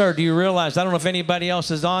 Sir, do you realize, I don't know if anybody else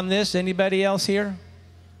is on this, anybody else here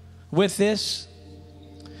with this?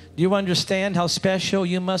 Do you understand how special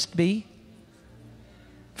you must be?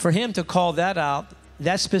 For him to call that out,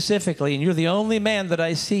 that specifically, and you're the only man that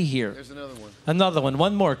I see here. There's another one. Another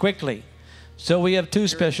one more, quickly. So we have two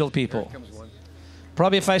special people. Here comes one.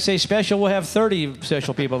 Probably if I say special, we'll have 30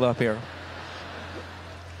 special people up here.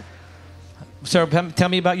 Sir, tell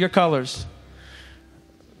me about your colors.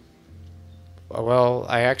 Well,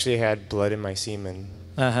 I actually had blood in my semen.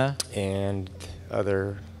 Uh-huh. And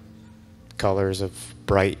other colors of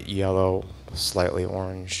bright yellow, slightly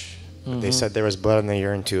orange. They said there was blood in the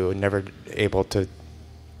urine too. Never able to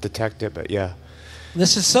detect it, but yeah.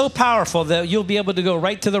 This is so powerful that you'll be able to go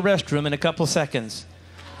right to the restroom in a couple seconds.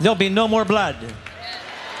 There'll be no more blood.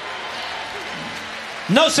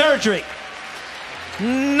 No surgery.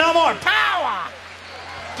 No more. Power!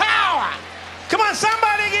 Power! Come on,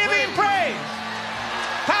 somebody give him praise.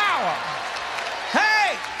 Power!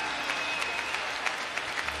 Hey!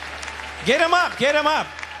 Get him up, get him up.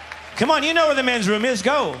 Come on, you know where the men's room is.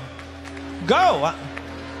 Go. Go.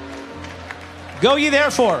 Go ye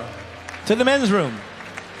therefore to the men's room.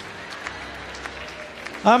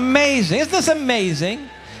 Amazing. Isn't this amazing?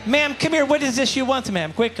 Ma'am, come here. What is this you want,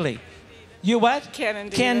 ma'am? Quickly. You what?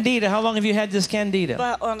 Candida. Candida. How long have you had this candida?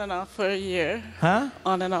 But on and off for a year. Huh?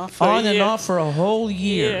 On and off for a year. On and off for a whole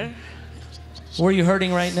year. Where are you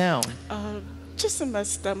hurting right now? Just in my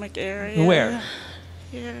stomach area. Where?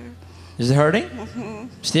 Here. Is it hurting? Mm-hmm.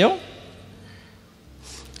 Still?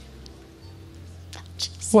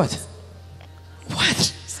 What?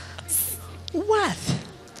 What? What?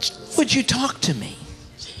 Would you talk to me?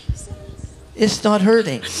 It's not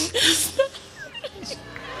hurting.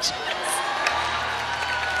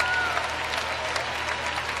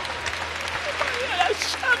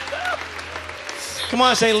 Come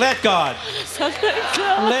on, say, let God.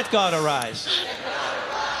 Let God arise.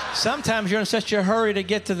 Sometimes you're in such a hurry to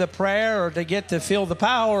get to the prayer or to get to feel the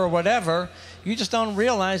power or whatever, you just don't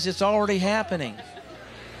realize it's already happening.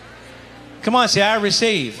 Come on, say, I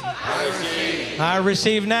receive. I receive. I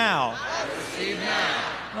receive now. I receive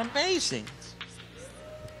now. Amazing.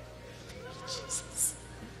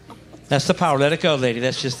 That's the power. Let it go, lady.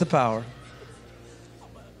 That's just the power.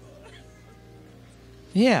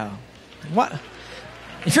 Yeah. What?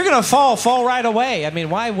 If you're going to fall, fall right away. I mean,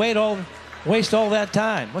 why waste all that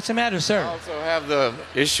time? What's the matter, sir? I also have the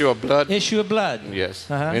issue of blood. Issue of blood? Yes,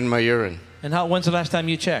 in my urine. And when's the last time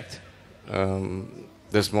you checked?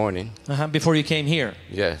 This morning. Before you came here?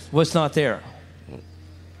 Yes. What's not there?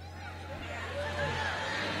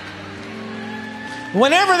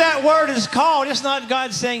 Whenever that word is called, it's not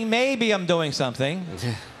God saying, maybe I'm doing something.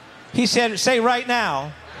 He said, say right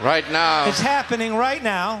now. Right now. It's happening right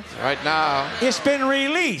now. Right now. It's been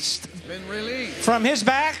released. It's been released. From his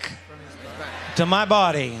back to my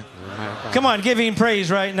body. Come on, give him praise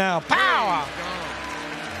right now. Power!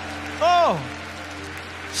 Oh!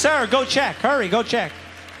 Sir, go check. Hurry, go check.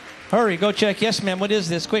 Hurry, go check. Yes, ma'am. What is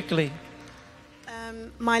this? Quickly.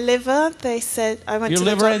 My liver, they said, I went Your to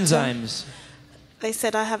the liver doctor. enzymes. They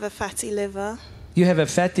said I have a fatty liver. You have a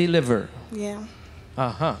fatty liver. Yeah.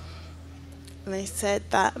 Uh-huh. And they said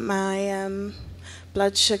that my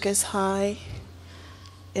blood sugar's high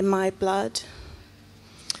in my blood.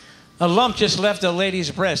 A lump just left a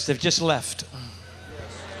lady's breast. It just left.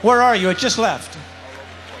 Where are you? It just left.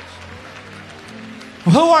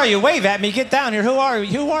 Who are you? Wave at me. Get down here. Who are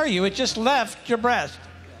you? Who are you? It just left your breast.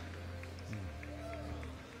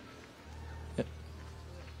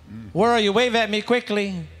 Where are you? Wave at me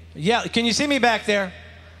quickly. Yeah. Can you see me back there?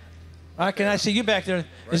 Can I see you back there?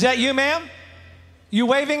 Is that you, ma'am? You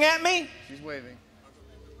waving at me? She's waving.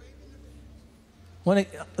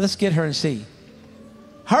 Let's get her and see.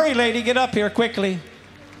 Hurry, lady. Get up here quickly.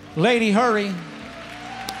 Lady, hurry.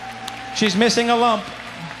 She's missing a lump. I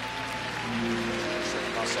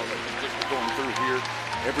saw that just going through here.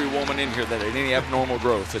 Every woman in here that had any abnormal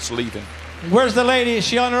growth, it's leaving. Where's the lady? Is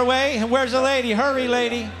she on her way? Where's the lady? Hurry,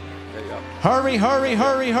 lady. Hurry, hurry,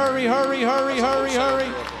 hurry, hurry, hurry, hurry, hurry, hurry.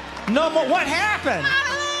 No more. What happened?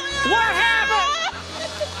 What happened?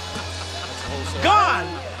 Gone.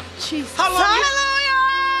 Jesus. How long Hallelujah.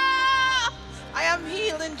 I am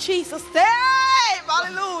healed in Jesus' name.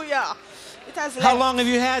 Hallelujah. It has left. How long have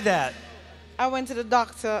you had that? I went to the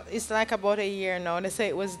doctor. It's like about a year now. They say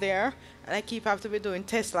it was there. And I keep have to be doing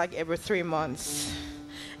tests like every 3 months.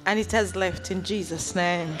 And it has left in Jesus'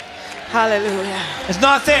 name. Hallelujah. It's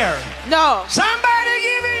not there. No. Somebody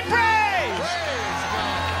give him praise.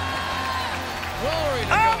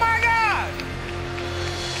 Oh my God.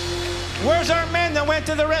 Where's our man that went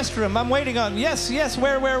to the restroom? I'm waiting on. Yes.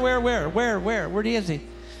 Where is he?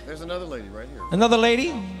 There's another lady right here. Another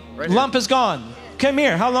lady? Right Lump is gone. Come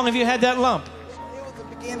here. How long have you had that lump?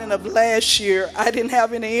 Beginning of last year, I didn't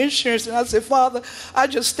have any insurance, and I said, Father, I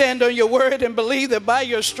just stand on your word and believe that by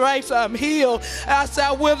your stripes I'm healed. I said,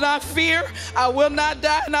 I will not fear, I will not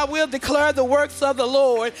die, and I will declare the works of the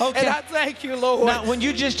Lord. Okay. And I thank you, Lord. Now, when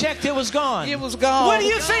you just checked, it was gone. It was gone. What do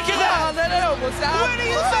you think of that? What do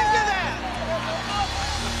you think of that?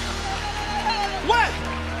 What?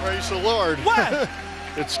 Praise the Lord. What?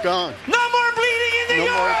 It's gone. No more bleeding in the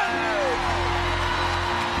urine.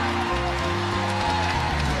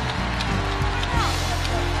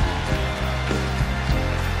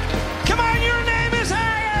 Come on, your name is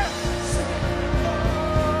higher.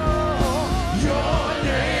 Your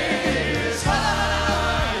name is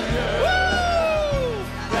higher. Woo!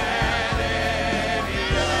 Than any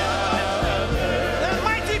other. That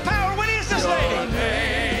mighty power. What is this lady? Your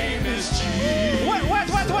name is Jesus. What?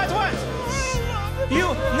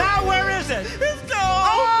 You, now where is it? It's gone.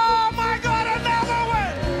 Oh my God, another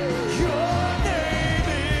one. Your name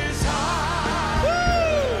is higher.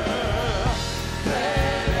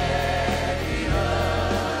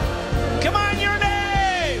 Come on, your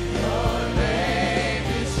name. Your name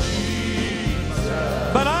is Jesus.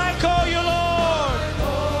 But I call you Lord.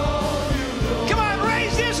 Come on,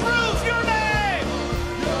 raise this roof. Your name.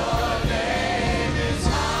 Your name is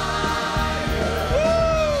higher.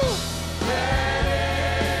 Woo!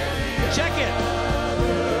 Check it.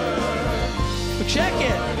 Check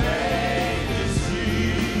it.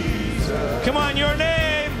 Come on, your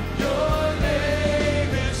name. Your name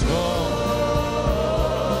is Lord.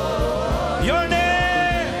 Your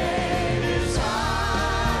name is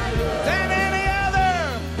higher than any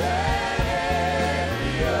other.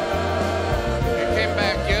 It came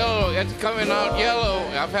back yellow. It's coming out yellow.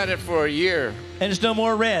 I've had it for a year. And it's no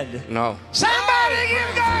more red. No. Somebody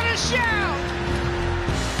give God a shout.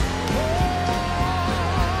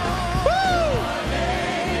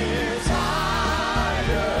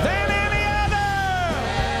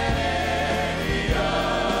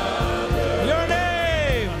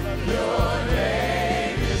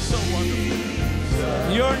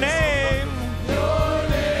 Your name. Your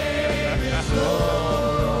name is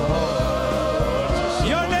Lord.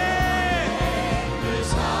 Your name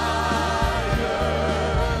is higher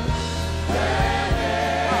than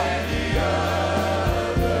any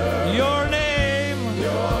other. Your name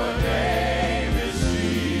is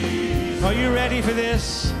Jesus. Are you ready for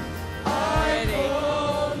this?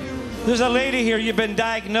 There's a lady here, you've been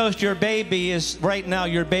diagnosed, your baby is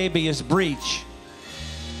breech.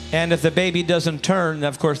 And if the baby doesn't turn,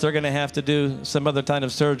 of course, they're going to have to do some other kind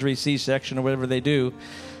of surgery, C-section, or whatever they do.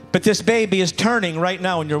 But this baby is turning right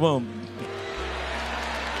now in your womb.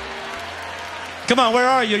 Come on, where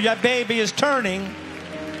are you? Your baby is turning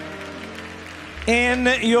in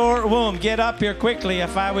your womb. Get up here quickly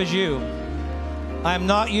if I was you. I'm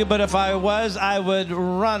not you, but if I was, I would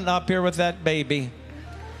run up here with that baby.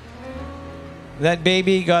 That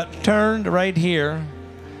baby got turned right here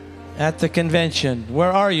at the convention.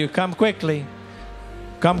 Where are you? Come quickly.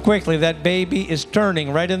 Come quickly. That baby is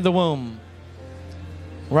turning right in the womb.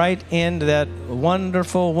 Right in that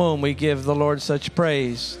wonderful womb. We give the Lord such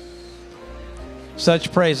praise.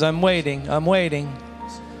 Such praise. I'm waiting. I'm waiting.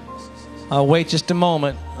 I'll wait just a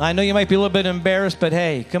moment. I know you might be a little bit embarrassed, but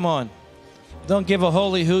hey, come on. Don't give a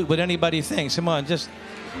holy hoot what anybody thinks. Come on, just...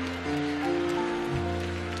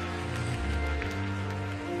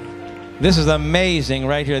 This is amazing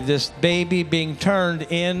right here, this baby being turned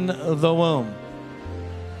in the womb.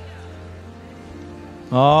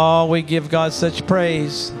 Oh, we give God such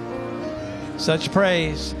praise. Such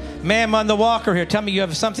praise. Ma'am on the walker here, tell me you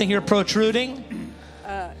have something here protruding?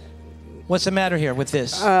 What's the matter here with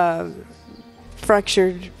this?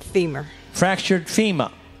 Fractured femur. Fractured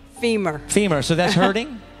femur. Femur. Femur, so that's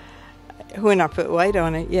hurting? When I put weight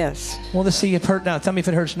on it, yes. Well, let's see if it hurts now. Tell me if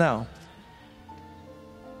it hurts now.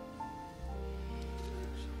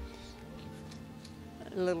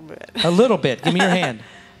 A little bit. A little bit. Give me your hand.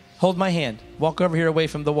 Hold my hand. Walk over here away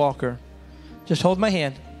from the walker. Just hold my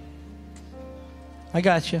hand. I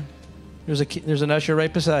got you. There's an usher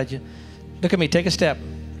right beside you. Look at me. Take a step.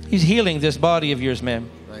 He's healing this body of yours,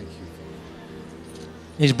 ma'am. Thank you.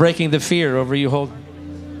 He's breaking the fear over you. Hold.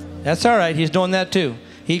 That's all right. He's doing that too.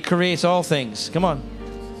 He creates all things. Come on.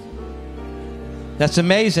 That's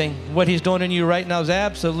amazing. What he's doing in you right now is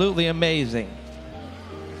absolutely amazing.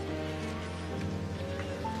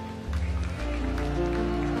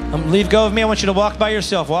 Leave go of me. I want you to walk by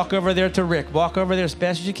yourself. Walk over there to Rick. Walk over there as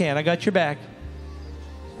fast as you can. I got your back.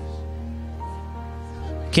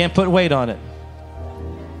 Can't put weight on it.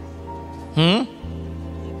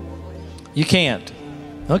 You can't.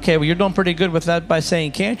 Okay, well, you're doing pretty good with that by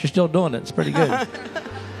saying can't. You're still doing it. It's pretty good.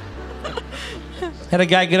 Had a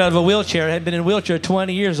guy get out of a wheelchair. Had been in a wheelchair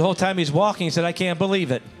 20 years. The whole time he's walking, he said, I can't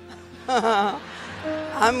believe it. I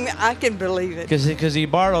can believe it. Because he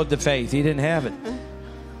borrowed the faith. He didn't have it.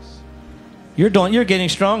 You're getting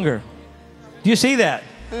stronger. Do you see that?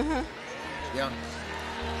 Yeah.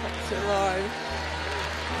 Thank you, Lord.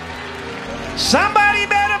 Somebody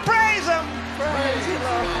better praise him. Praise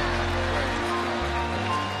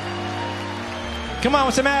Come on,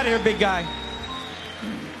 what's the matter here, big guy?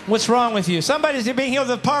 What's wrong with you? Somebody's being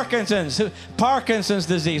healed of Parkinson's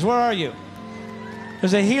disease. Where are you?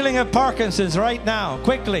 There's a healing of Parkinson's right now,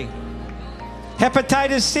 quickly.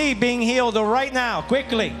 Hepatitis C being healed right now,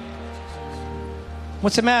 quickly.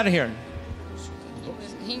 What's the matter here?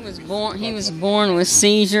 He was born with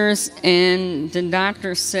seizures, and the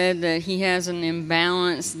doctor said that he has an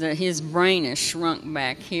imbalance, that his brain is shrunk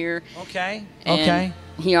back here. Okay. And Okay.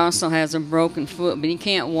 he also has a broken foot, but he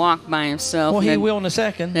can't walk by himself. Well, he will in a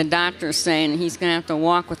second. The doctor's saying he's going to have to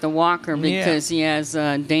walk with a walker because he has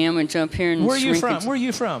damage up here. And Where are you shrinkage. from? Where are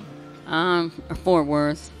you from? Fort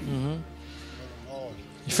Worth. Mm-hmm.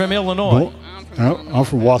 You're from Illinois? I'm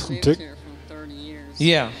from Wascom, Texas.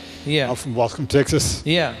 Yeah, yeah. I'm from Wascom, Texas.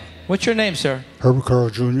 Yeah. What's your name, sir? Herbert Carl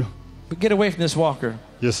Jr. But get away from this walker.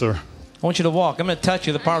 Yes, sir. I want you to walk. I'm going to touch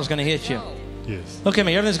you. The power's going to hit you. Yes. Look at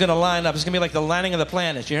me. Everything's going to line up. It's going to be like the lining of the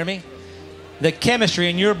planets. You hear me? The chemistry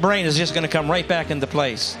in your brain is just going to come right back into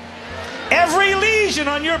place. Every lesion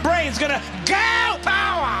on your brain is going to go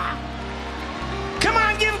power. Come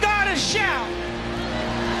on, give God a shout.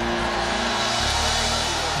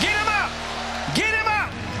 Get him up. Get him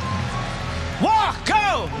up. Walk.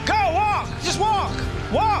 Go. Go. Walk. Just walk.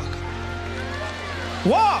 Walk.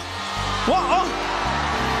 Walk. Walk. Oh.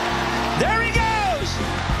 There he goes.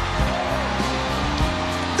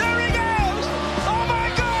 There he goes. Oh, my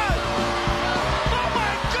God. Oh,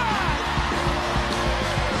 my God.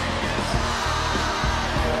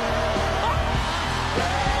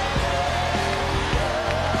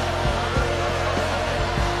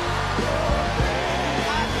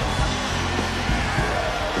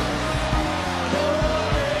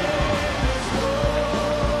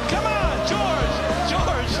 Come on, George.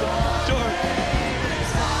 George. George.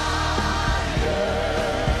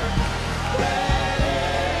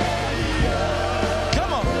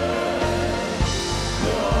 Come on.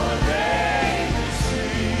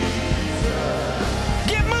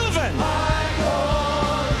 Get moving.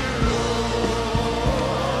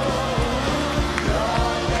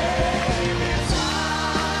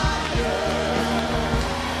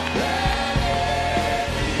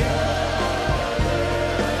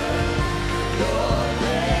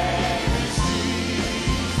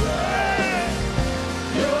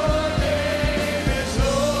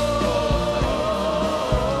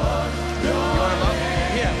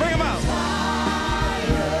 Yeah, bring him out.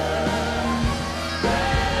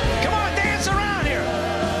 Come on, dance around here.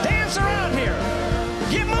 Dance around here.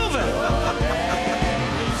 Get moving.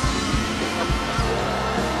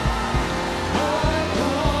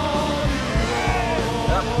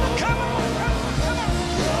 Come on.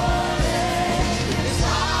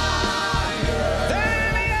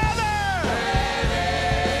 Than any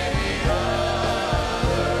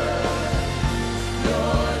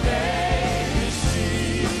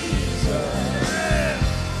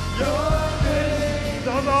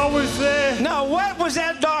Don't always say. Now, what was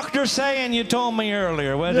that doctor saying you told me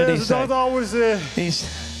earlier? What did he say? Don't always say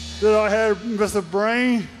that I had a mess of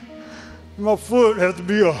brain. My foot has to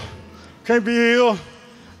be can't be healed,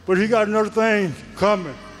 but he got another thing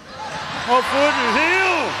coming. My foot is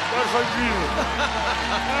healed. That's like Jesus.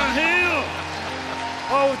 I'm healed.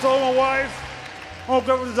 I always told my wife, I don't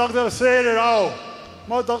care what the doctor said at all.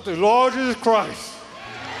 My doctor is Lord Jesus Christ.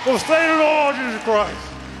 Go stay to Lord Jesus Christ.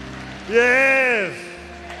 Yes.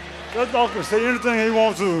 That doctor say anything he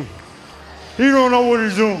wants to. He don't know what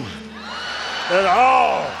he's doing at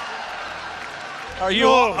all. Are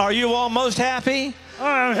you almost happy?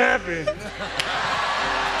 I'm happy.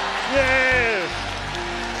 Yes.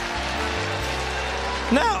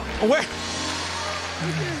 Now, where?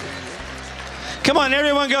 Come on,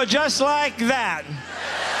 everyone go just like that.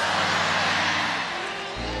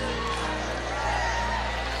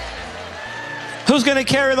 Who's going to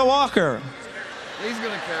carry the walker? He's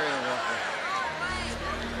going to carry the walker.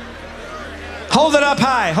 Hold it up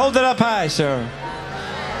high. Hold it up high, sir.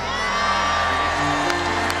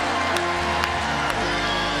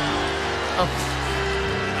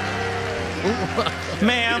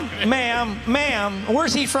 Ma'am,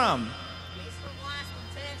 where's he from?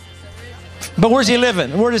 But where's he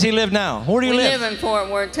living? Where does he live now? Where do you live? We live in Fort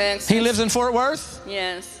Worth, Texas. He lives in Fort Worth?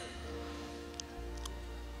 Yes.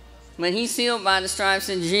 But he's healed by the stripes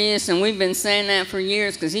of Jesus, and we've been saying that for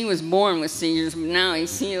years because he was born with seizures, but now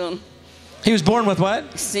he's healed. He was born with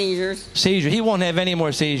what? Seizures. Seizures. He won't have any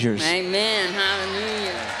more seizures. Amen.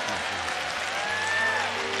 Hallelujah.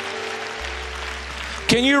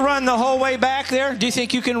 Can you run the whole way back there? Do you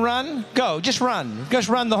think you can run? Go. Just run. Just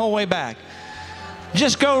run the whole way back.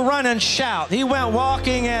 Just go run and shout. He went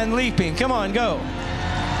walking and leaping. Come on, go.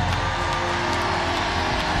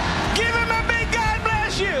 Give him a big God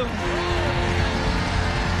you.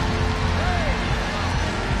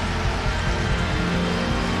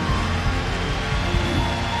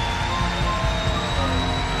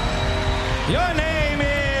 Your name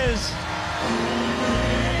is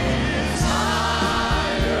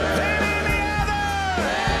higher than any other.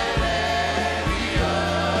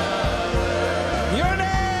 Your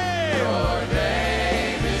name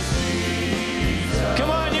is Jesus.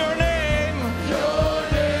 Come on, your name. Your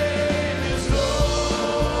name is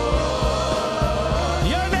Lord.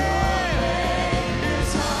 Your name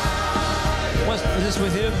is higher. What's this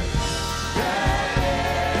with you?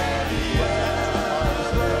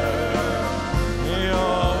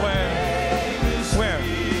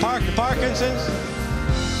 Parkinson's?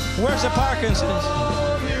 Where's the Parkinson's?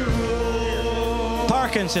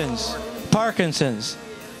 Parkinson's. Parkinson's.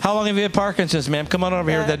 How long have you had Parkinson's, ma'am? Come on over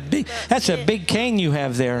here. That's a big cane you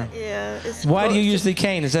have there. Yeah. Why do you use the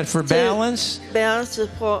cane? Is that for balance? Balance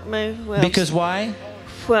support me. Well, Because why?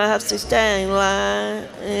 Well, I have to stand in line.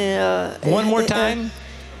 One more time.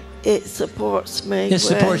 It supports me. It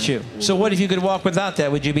supports you. So what if you could walk without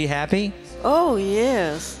that? Would you be happy? Oh,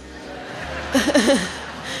 yes.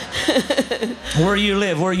 Where do you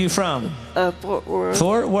live? Where are you from? Fort Worth.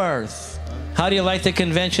 Fort Worth. How do you like the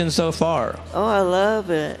convention so far? Oh, I love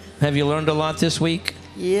it. Have you learned a lot this week?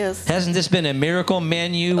 Yes. Hasn't this been a miracle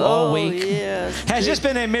menu all week? Oh, yes. Has this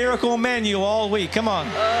been a miracle menu all week? Come on.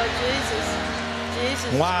 Oh, Jesus.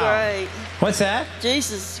 Jesus Wow. is great. What's that?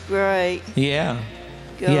 Jesus is great. Yeah.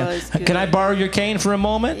 God is good. Can I borrow your cane for a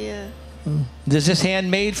moment? Yeah. Is this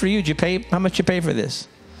handmade for you? Did you pay? How much you pay for this?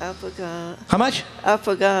 I forgot. How much? I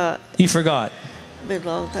forgot. You forgot. Been a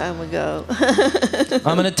long time ago.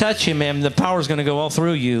 I'm going to touch you, ma'am. The power's going to go all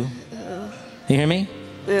through you. You hear me?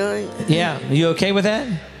 Really? Yeah. You okay with that?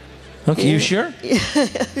 Okay. Yeah. You sure?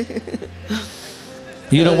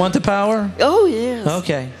 You don't want the power? Oh, yes.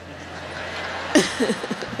 Okay.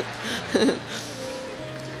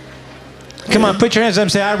 Come on, put your hands up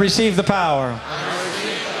and say, I receive the power.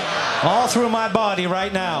 All through my body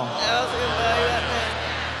right now.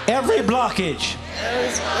 Every blockage.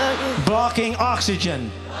 Blocking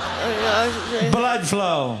oxygen. Blood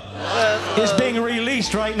flow is being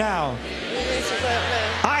released right now.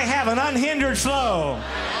 I have an unhindered flow.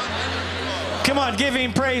 Come on, give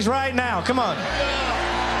him praise right now. Come on.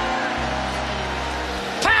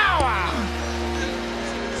 Power!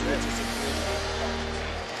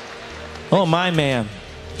 Oh, my man.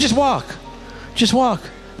 Just walk. Just walk.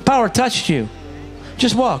 Power touched you.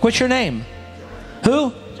 Just walk. What's your name?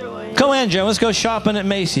 Who? Joanne. Go in, Joe. Let's go shopping at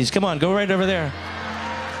Macy's. Come on, go right over there.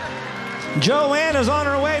 Joanne is on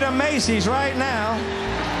her way to Macy's right now.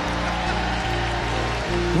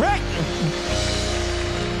 Rick!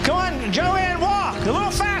 Come on, Joanne, walk. A little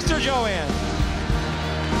faster, Joanne.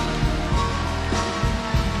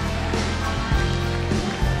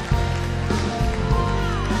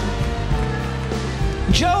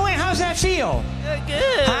 Joanne, how's that feel? Feel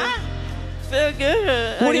good. Huh? Feel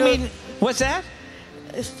good. What do you mean? What's that?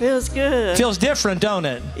 It feels good. Feels different, don't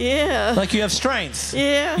it? Yeah. Like you have strength.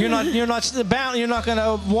 Yeah. You're not bound. You're not going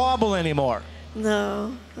to wobble anymore.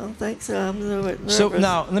 No, I don't think so. I'm a little bit nervous. So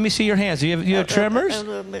now, let me see your hands. You have tremors? I'm a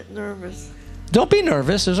little bit nervous. Don't be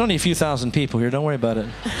nervous. There's only a few thousand people here. Don't worry about it.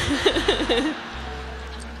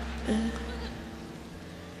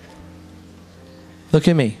 Look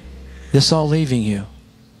at me. This is all leaving you.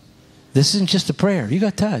 This isn't just a prayer. You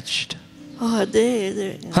got touched. Oh, I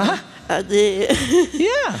did. Huh? I did.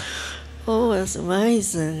 Yeah. Oh, it's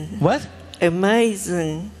amazing. What?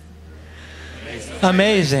 Amazing.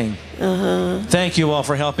 Amazing. Uh-huh. Thank you all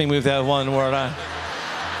for helping me with that one word.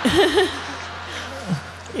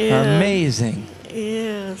 Yeah. Amazing.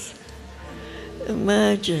 Yes.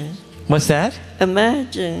 Imagine. What's that?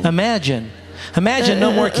 Imagine. Imagine. Imagine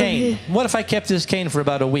no more cane. What if I kept this cane for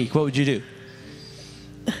about a week? What would you do?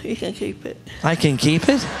 You can keep it. I can keep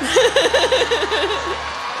it?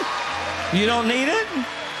 You don't need it?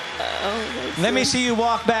 Let me see you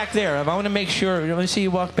walk back there. I want to make sure. Let me see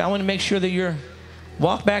you walk back. I want to make sure that you're.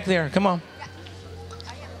 Walk back there. Come on.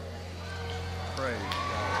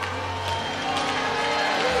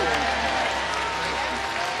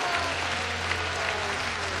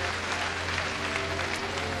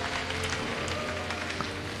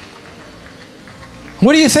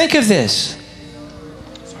 What do you think of this?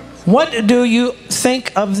 What do you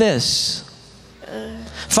think of this?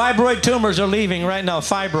 Fibroid tumors are leaving right now.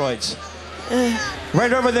 Fibroids.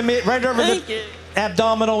 Right over the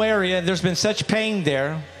abdominal area. There's been such pain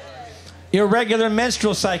there. Irregular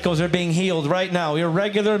menstrual cycles are being healed right now.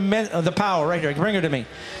 The power right here. Bring her to me.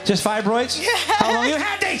 Just fibroids? Yes. How long you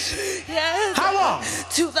had these? Yes. How long?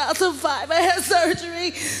 2005. I had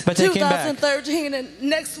surgery. But they came back. 2013, and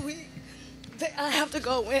next week I have to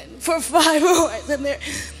go in for fibroids, and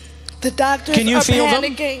the doctors Can you are feel them?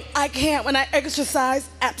 panicking. I can't when I exercise.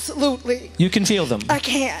 Absolutely. You can feel them. I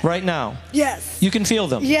can't. Right now. Yes. You can feel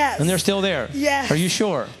them. Yes. And they're still there. Yes. Are you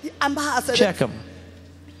sure? I'm positive. Check them.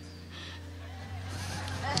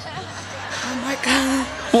 Oh my God.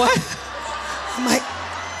 What? Oh my.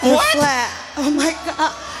 They're flat. Oh my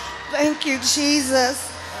God. Thank you, Jesus.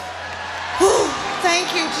 Whew.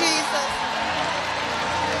 Thank you, Jesus.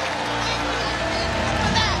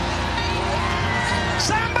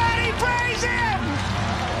 Somebody praise him!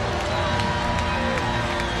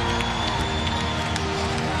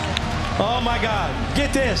 Oh my God.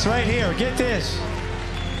 Get this right here. Get this.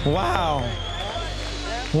 Wow.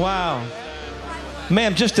 Wow.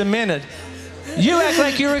 Ma'am, just a minute. You act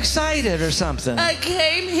like you're excited or something. I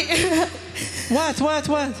came here. What?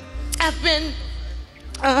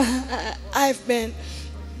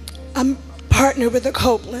 I'm partnered with the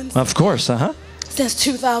Copelands Of course, since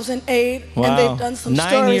 2008, Wow. and they've done some 9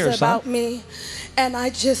 stories years, about me, and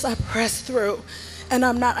I press through, and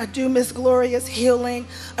I do Miss Gloria's healing,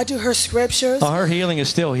 I do her scriptures. Oh, her healing is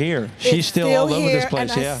still here. She's It's still all over here, this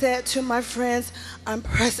place, and yeah. I said to my friends, I'm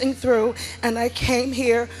pressing through, and I came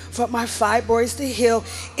here for my fibroids to heal.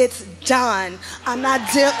 It's done.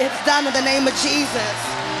 It's done in the name of Jesus.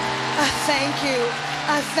 I thank you.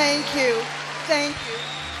 I thank you. Thank you.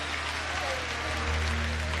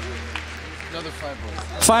 Another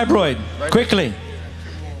fibroid. Fibroid, Right. quickly.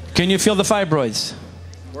 Can you feel the fibroids?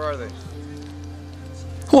 Where are they?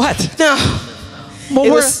 What? No. Well,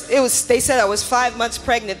 It was. They said I was 5 months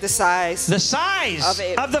pregnant. The size. The size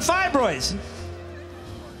of the fibroids.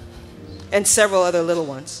 And several other little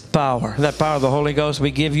ones. Power. That power of the Holy Ghost,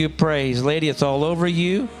 we give you praise. Lady, it's all over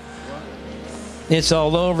you. It's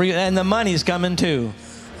all over you. And the money's coming too.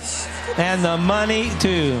 And the money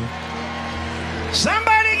too.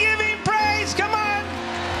 Somebody give him praise. Come on.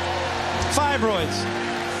 Fibroids.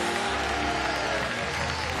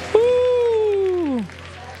 Woo.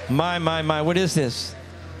 My. What is this?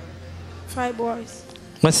 Fibroids.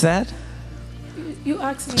 What's that? You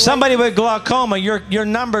asked me. Somebody with glaucoma, your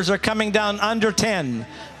numbers are coming down under 10.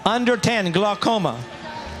 Under 10, glaucoma.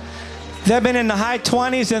 They've been in the high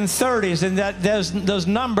 20s and 30s, and those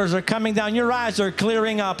numbers are coming down. Your eyes are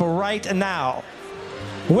clearing up right now.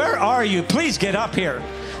 Where are you? Please get up here.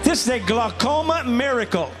 This is a glaucoma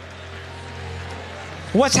miracle.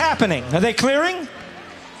 What's happening? Are they clearing?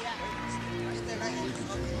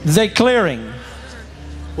 They clearing.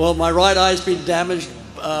 Well, my right eye's been damaged.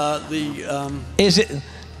 Is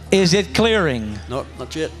it clearing? No,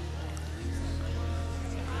 not yet.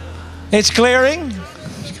 It's clearing?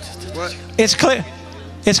 What? It's clear.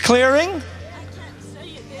 It's clearing?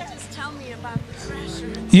 They just tell me about the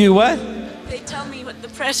pressure. You what? They tell me what the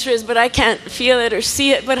pressure is, but I can't feel it or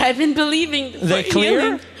see it. But I've been believing for They clear?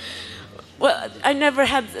 healing. Well, I never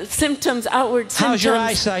had symptoms, outward symptoms. How's your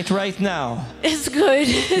eyesight right now? It's good.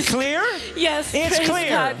 Clear? Yes. It's praise clear.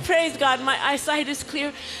 God. Praise God. My eyesight is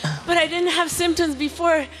clear. But I didn't have symptoms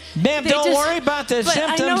before. Ma'am, don't worry about the but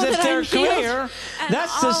I symptoms know if that they're I'm healed, clear. and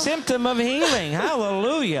That's the symptom of healing.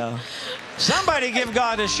 Hallelujah. Somebody give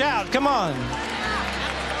God a shout. Come on.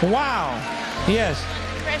 Wow. Yes.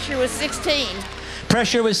 Pressure was 16.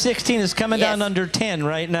 Pressure was 16. Is coming Yes. down under 10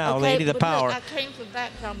 right now, Okay, lady, the but look, power. I came from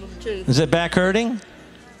back problem too. Is it back hurting?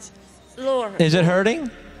 Lord. Is it hurting?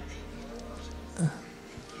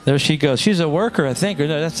 There she goes. She's a worker, I think. Or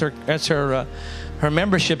no, that's her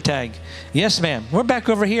membership tag. Yes, ma'am. We're back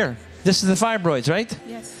over here. This is the fibroids, right?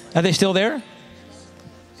 Yes. Are they still there?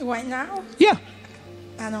 Right now? Yeah.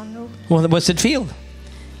 I don't know. Well, what's it feel?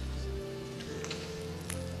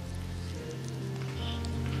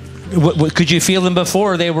 Could you feel them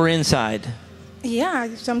before they were inside?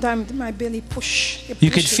 Yeah, sometimes my belly push. You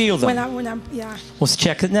could feel them? When I'm, yeah. Let's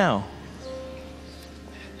check it now.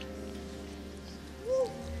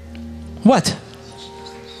 What?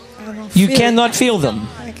 I don't You feel cannot it. feel them.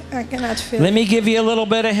 I cannot feel Let it. me give you a little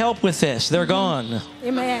bit of help with this. They're gone.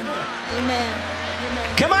 Amen. Amen.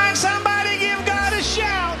 Amen. Come on, somebody give God a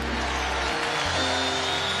shout.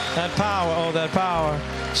 That power, oh, that power.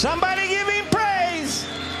 Somebody give him praise.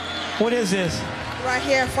 What is this? Right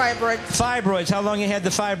here, fibroids. Fibroids. How long you had the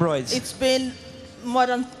fibroids? It's been more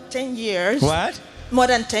than 10 years. What? More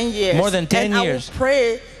than 10 years. More than 10 and years. I would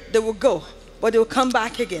pray they will go, but they will come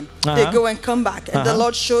back again. They Uh-huh. go and come back. And the Uh-huh.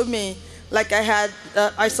 Lord showed me, like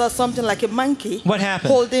I saw something like a monkey. What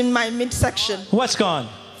happened? Holding my midsection. What's gone?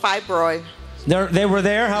 fibroid. They were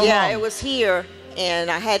there? How long? Yeah, it was here, and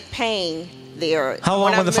I had pain there. How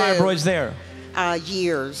long were the fibroids there?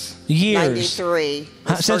 Years. Years. 93.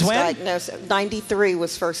 Since when? 93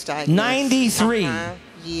 was first diagnosed. 93.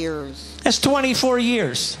 Years. That's 24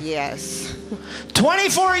 years. Yes.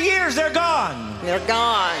 24 years, they're gone. They're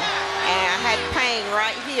gone. And I had pain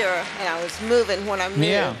right here, and I was moving when I moved.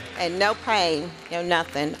 Yeah. And no pain, no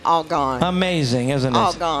nothing, all gone. Amazing, isn't it?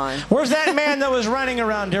 All gone. Where's that man that was running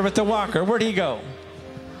around here with the walker? Where'd he go?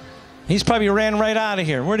 He's probably ran right out of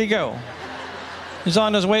here. Where'd he go? He's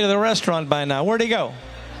on his way to the restaurant by now. Where'd he go?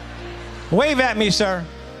 Wave at me, sir.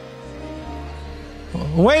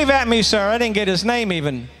 Wave at me, sir. I didn't get his name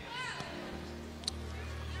even.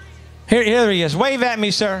 Here he is. Wave at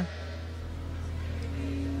me, sir.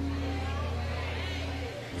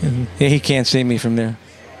 He can't see me from there.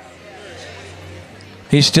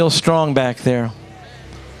 He's still strong back there.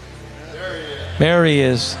 There he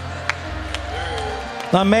is.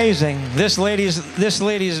 Amazing. This lady's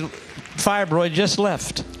fibroid just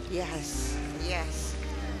left. Yes. Yes.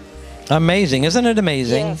 Amazing. Isn't it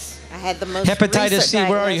amazing? Yes. I had the most Hepatitis C. recent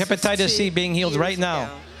Where are you? diagnosis Hepatitis C being healed right now.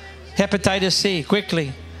 ago. Hepatitis C.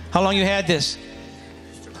 Quickly. How long you had this?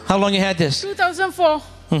 How long you had this? 2004.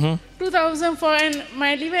 Mm-hmm. 2004, and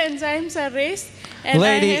my liver enzymes are raised. And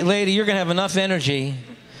Lady, you're going to have enough energy.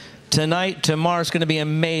 Tonight, tomorrow, it's going to be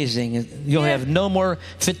amazing. You'll have no more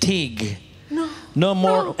fatigue. No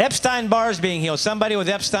more. Epstein-Barr is being healed. Somebody with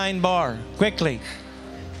Epstein-Barr. Quickly.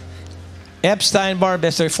 Epstein-Barr,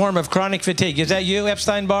 that's a form of chronic fatigue. Is that you,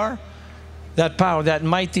 Epstein-Barr? That power, that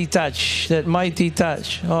mighty touch. That mighty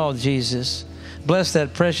touch. Oh, Jesus. Bless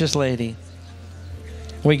that precious lady.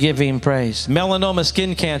 We give him praise. Melanoma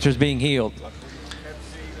skin cancer is being healed.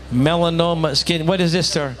 Melanoma skin. What is this,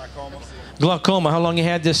 sir? Glaucoma. How long you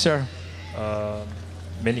had this, sir?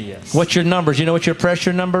 Many years. What's your numbers? You know what your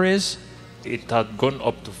pressure number is? It had gone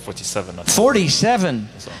up to 47. 47?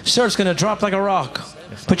 Sir, it's going to drop like a rock.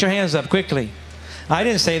 Put your hands up quickly. I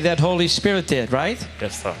didn't say that. Holy Spirit did, right?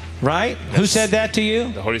 Yes, sir. Right? Yes. Who said that to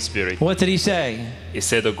you? The Holy Spirit. What did he say? He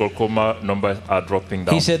said the glaucoma numbers are dropping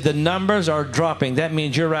down. He said the numbers are dropping. That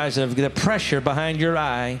means your eyes, the pressure behind your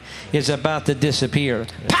eye is about to disappear.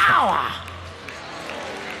 Yes. Power!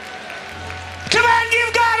 Come on,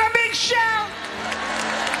 give God a big shout!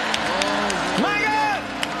 My God!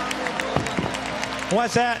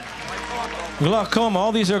 What's that? Glaucoma.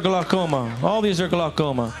 All these are glaucoma. All these are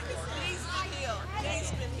glaucoma.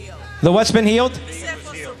 The what's been healed?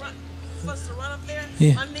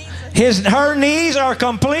 Yeah. Her knees are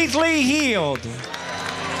completely healed.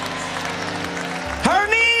 Her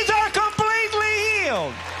knees are completely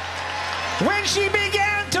healed. When she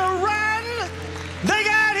began to run, they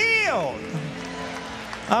got healed.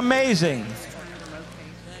 Amazing.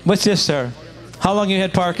 What's this, sir? How long you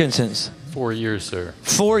had Parkinson's? 4 years, sir.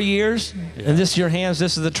 4 years? Yeah. And this is your hands?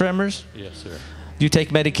 This is the tremors? Yes, sir. Do you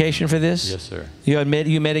take medication for this? Yes, sir.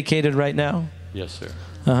 You medicated right now? Yes, sir.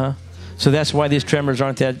 Uh-huh. So that's why these tremors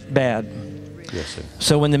aren't that bad. Yes, sir.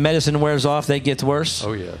 So when the medicine wears off, they get worse?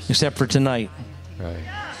 Oh, yes. Except for tonight. Right.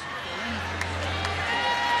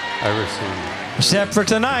 I receive. Except for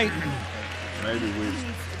tonight. Maybe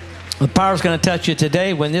The power's going to touch you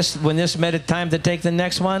today. When this time to take the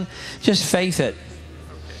next one, just faith it.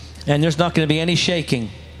 And there's not going to be any shaking.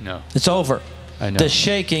 No. It's over. I know. The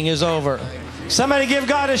shaking is over. Somebody give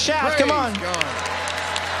God a shout. Come on. God.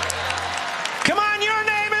 Come on, your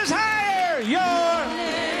name is higher. Your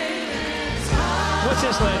name is higher. What's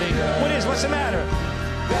this, lady? What's the matter?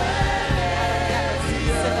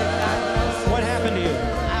 What happened to you?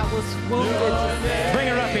 I was wounded. Bring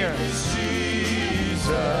her up here.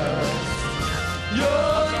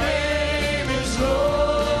 Your name is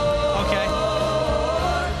Lord. Okay.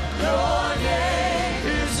 Your name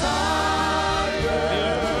is higher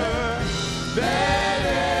than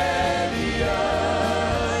any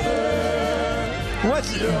other.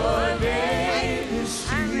 What's your name is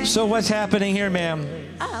sweet. So what's happening here, ma'am?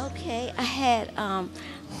 Oh, okay. I had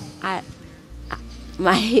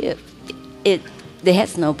my hip. They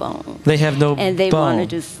has no bone. They have no and they bone. want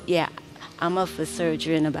to do. Yeah, I'm up for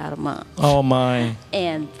surgery in about a month. Oh my.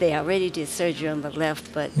 And they already did surgery on the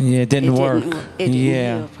left, but Yeah, it didn't work. It didn't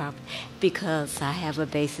Yeah. heal properly because I have a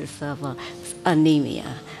basis of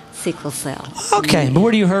anemia, sickle cell. Okay, but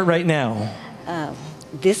where do you hurt right now?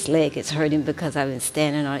 This leg is hurting because I've been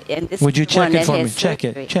standing on it. And this Would you check one it that for me? has Check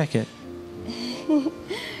surgery. it. Check it.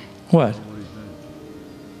 What?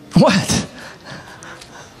 What?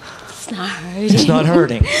 It's not hurting. It's not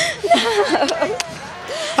hurting. No.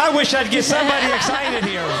 I wish I'd get somebody excited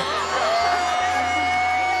here.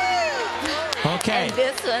 Okay. And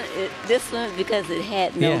This one, because it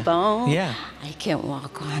had no bone. Yeah. I can't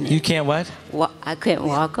walk on it. You can't what? I couldn't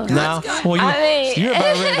walk on No. it. Well, I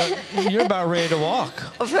mean, you're about ready to walk.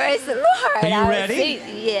 Praise the Lord. Are you I ready?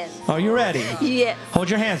 receive- Yes. Are you ready? Yes. Hold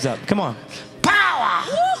your hands up. Come on.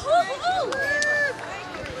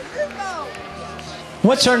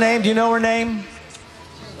 What's her name? Do you know her name?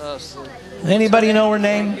 Anybody know her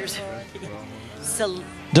name?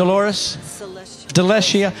 Dolores?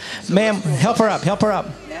 Delecia. Ma'am, help her up. Help her up.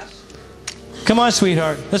 Come on,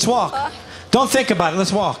 sweetheart. Let's walk. Don't think about it.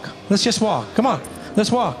 Let's walk. Let's just walk. Come on.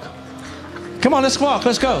 Let's walk. Come on, let's walk.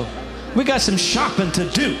 Let's go. We got some shopping to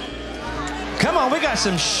do. Come on, we got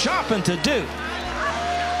some shopping to do.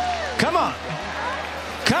 Come on.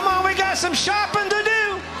 Come on, we got some shopping to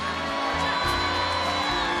do.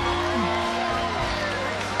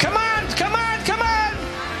 Come on, come on, come on.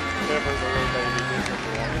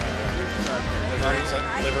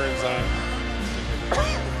 Liver enzyme.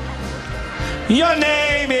 Your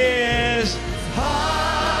name is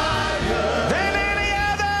higher than any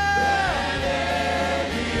other.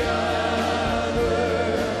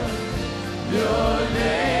 Your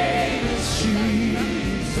name is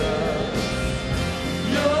Jesus.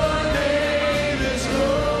 Your name is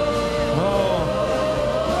Lord.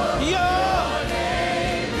 Your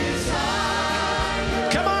name is higher.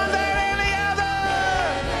 Come on, than any other.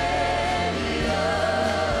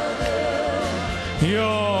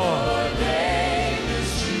 Your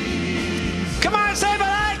Come on, say, but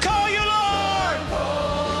I call you Lord.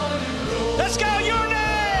 Let's go, your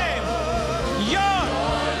name. Your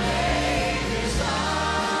name is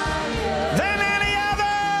higher than any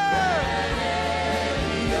other.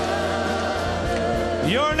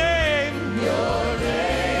 Your name. Your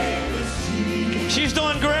name is Jesus. She's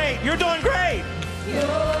doing great. You're doing great.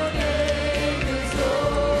 Your name is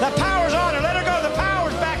Lord. The power's on her. Let her go. The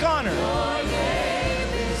power's back on her.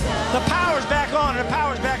 The power's back on her. The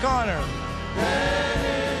power's back on her.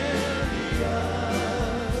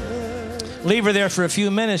 Leave her there for a few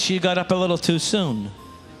minutes. She got up a little too soon.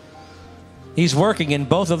 He's working in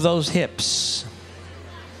both of those hips.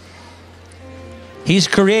 He's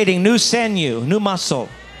creating new sinew, new muscle.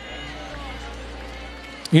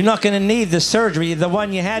 You're not going to need the surgery. The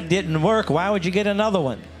one you had didn't work. Why would you get another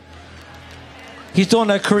one? He's doing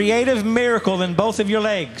a creative miracle in both of your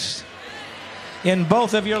legs. In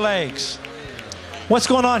both of your legs. What's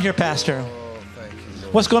going on here, Pastor?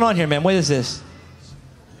 What's going on here, man? What is this?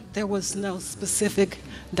 There was no specific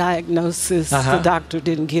diagnosis. The doctor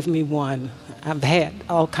didn't give me one. I've had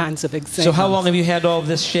all kinds of exams. So how long have you had all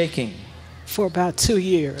this shaking? For about 2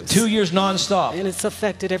 years. 2 years nonstop. And it's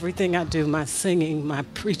affected everything I do, my singing, my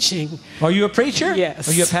preaching. Are you a preacher? Yes.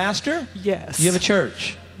 Are you a pastor? Yes. You have a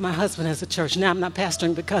church? My husband has a church. Now I'm not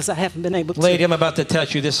pastoring because I haven't been able to. Lady, I'm about to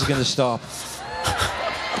touch you. This is going to stop.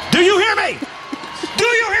 Do you hear me? Do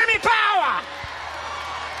you hear me? Power!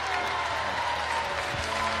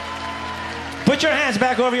 Put your hands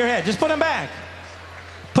back over your head. Just put them back.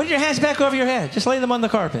 Put your hands back over your head. Just lay them on the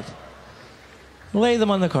carpet. Lay them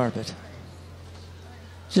on the carpet.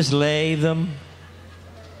 Just lay them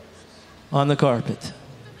on the carpet.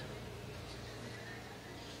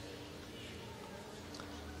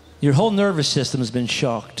 Your whole nervous system has been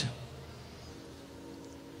shocked.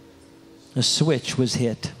 A switch was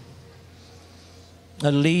hit.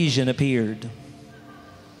 A lesion appeared.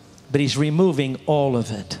 But he's removing all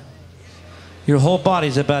of it. Your whole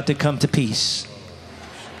body's about to come to peace.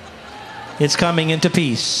 It's coming into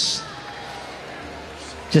peace.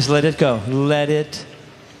 Just let it go. Let it.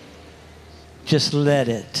 Just let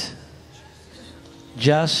it.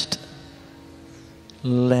 Just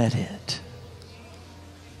let it.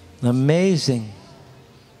 Amazing.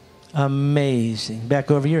 Amazing.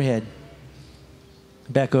 Back over your head.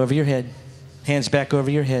 Back over your head. Hands back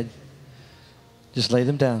over your head. Just lay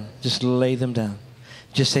them down. Just lay them down.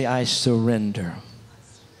 Just say, I surrender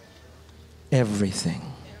everything.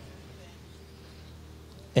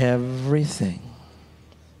 Everything.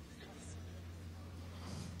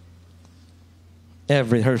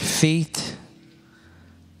 Her feet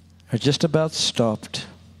are just about stopped.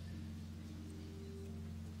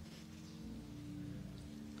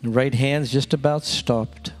 The right hand's just about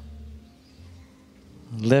stopped.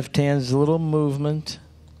 Left hand's a little movement.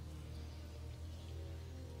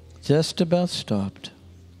 Just about stopped.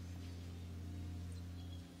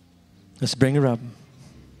 Let's bring her up.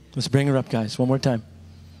 Let's bring her up, guys. One more time.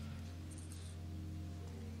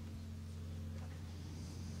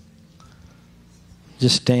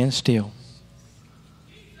 Just stand still.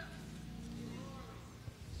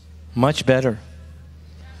 Much better.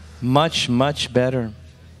 Much, much better.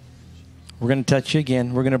 We're going to touch you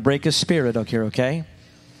again. We're going to break a spirit up here, okay?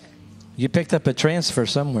 You picked up a transfer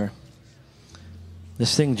somewhere.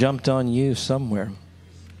 This thing jumped on you somewhere.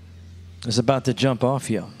 It's about to jump off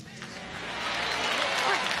you.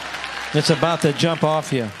 It's about to jump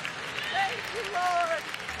off you.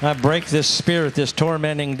 I break this spirit, this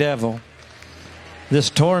tormenting devil, this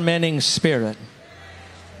tormenting spirit.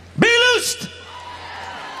 Be loosed!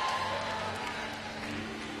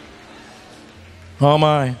 Oh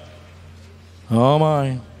my. Oh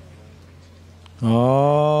my.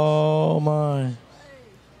 Oh my.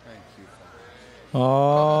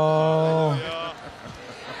 Oh.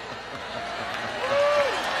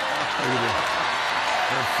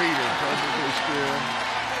 Her feet are perfectly still.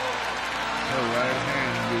 Her right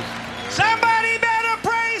hand is... Somebody better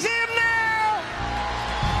praise him now.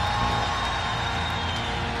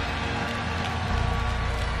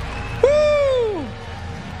 Woo!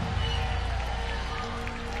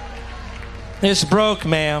 This broke,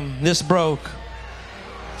 ma'am. This broke.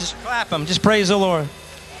 Just clap him. Just praise the Lord.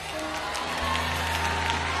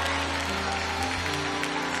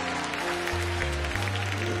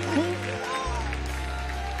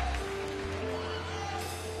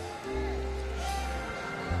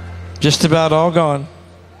 Just about all gone.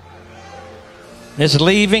 It's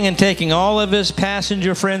leaving and taking all of his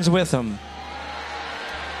passenger friends with him.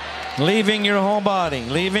 Leaving your whole body,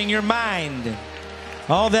 leaving your mind.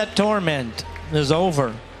 All that torment is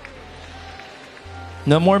over.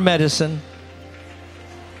 No more medicine.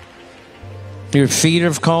 Your feet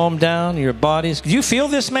have calmed down, your body's... Do you feel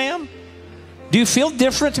this, ma'am? Do you feel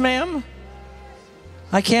different, ma'am?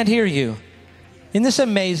 I can't hear you. Isn't this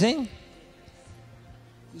amazing?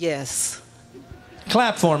 Yes.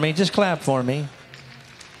 Clap for me. Just clap for me.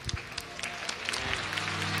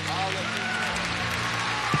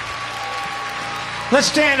 Let's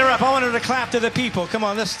stand her up. I want her to clap to the people. Come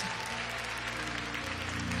on, let's...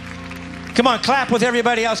 Come on, clap with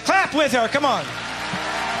everybody else. Clap with her. Come on.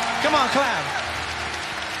 Come on, clap.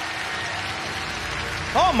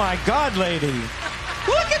 Oh, my God, lady.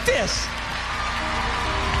 Look at this.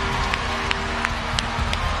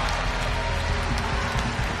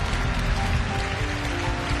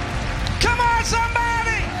 Come on,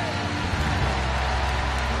 somebody.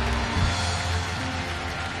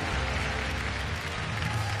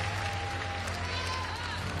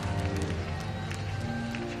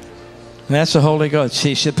 That's the Holy Ghost.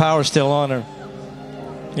 See, the power's still on her.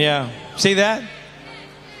 Yeah. See that?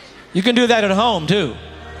 You can do that at home, too.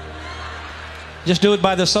 Just do it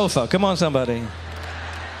by the sofa. Come on, somebody.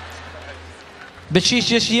 But she's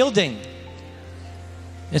just yielding.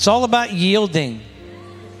 It's all about yielding.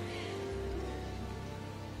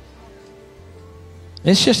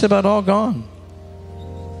 It's just about all gone.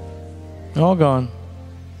 All gone.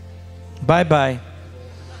 Bye-bye.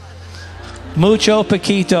 Mucho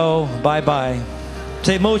poquito, bye-bye.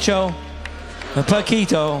 Say mucho,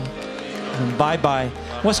 poquito, bye-bye.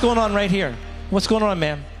 What's going on right here? What's going on,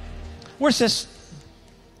 ma'am? Where's this?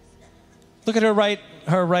 Look at her right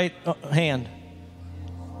hand.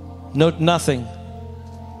 No, nothing.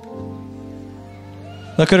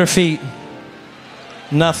 Look at her feet.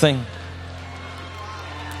 Nothing.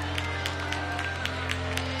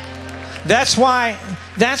 That's why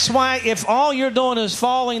if all you're doing is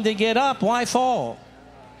falling to get up, why fall?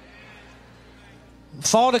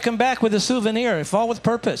 Fall to come back with a souvenir. Fall with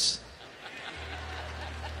purpose.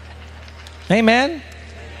 Amen?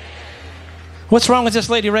 What's wrong with this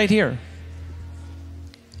lady right here?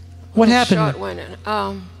 What happened? Short-winded.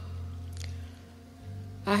 I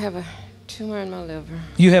have a tumor in my liver.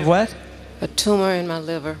 You have what? A tumor in my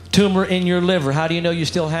liver. Tumor in your liver. How do you know you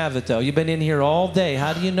still have it, though? You've been in here all day.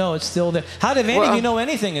 How do you know it's still there? How do any of you know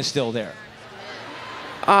anything is still there?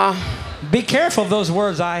 Be careful of those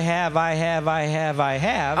words, I have.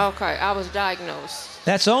 Okay, I was diagnosed.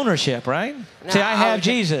 That's ownership, right? No, Say, I have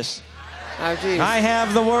Jesus. I have Jesus. I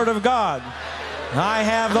have the Word of God. I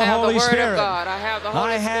have the Holy Spirit. I have the Holy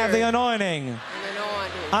Spirit. I have the anointing.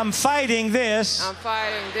 I'm fighting this. I'm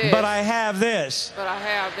fighting this. But I have this. But I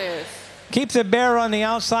have this. Keep the bear on the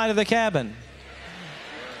outside of the cabin.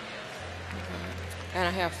 And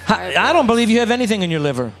I have I don't believe you have anything in your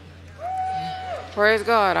liver. Praise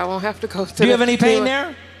God, I won't have to go to Do you have any pain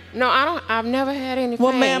there? No, I don't. I've never had any pain.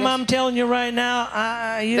 Well, ma'am, I'm telling you right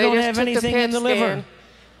now, you don't have anything in the liver.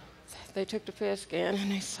 They took the PET scan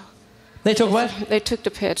and they saw. They took what? They took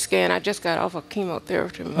the PET scan. I just got off of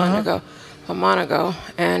chemotherapy a month ago,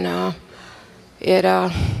 and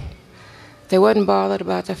they wasn't bothered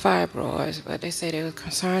about the fibroids, but they said they were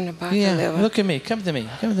concerned about the liver. Look at me. Come to me.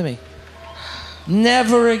 Come to me.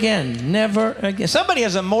 Never again. Never again. Somebody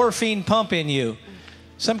has a morphine pump in you.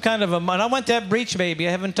 Some kind of a... I want that breech baby.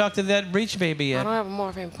 I haven't talked to that breech baby yet. I don't have a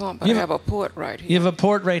morphine pump, but I have a port right here. You have a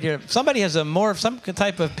port right here. Somebody has some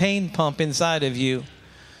type of pain pump inside of you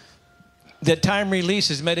that time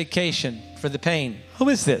releases medication for the pain. Who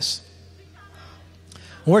is this?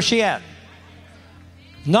 Where's she at?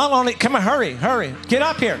 Not only... Come on, hurry. Get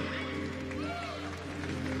up here.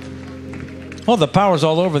 Oh, the power's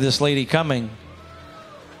all over this lady coming.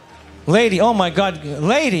 Lady, oh my God,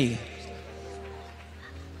 lady.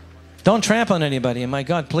 Don't trample on anybody. My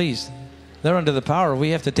God, please. They're under the power. We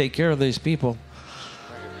have to take care of these people.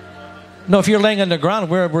 No, if you're laying on the ground,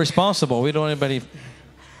 we're responsible. We don't want anybody...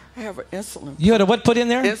 I have an insulin. You had a what put in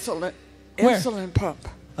there? Insulin. Where? Insulin pump.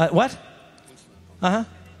 What? Uh-huh.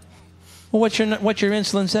 Well, what's your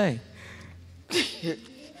insulin say? I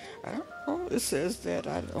don't know. It says that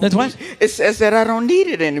I don't. That's what? It says that I don't need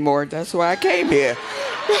it anymore. That's why I came here.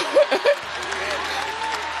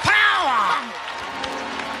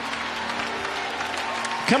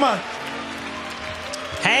 Come on.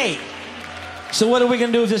 Hey. So what are we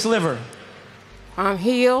going to do with this liver? I'm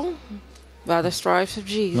healed by the stripes of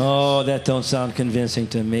Jesus. Oh, that don't sound convincing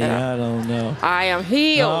to me. I don't know. I am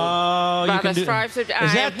healed by the do, stripes of Jesus.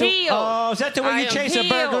 Is I that am the, healed. Oh, is that the way you chase a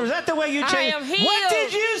burglar? Is that the way you chase? I am healed. What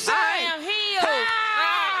did you say? I am healed.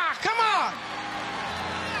 Come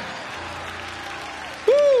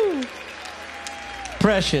on. Woo.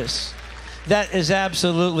 Precious. That is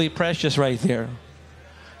absolutely precious right there.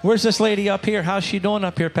 Where's this lady up here? How's she doing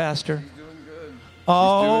up here, Pastor? She's doing good.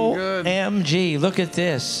 OMG. Look at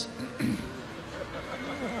this.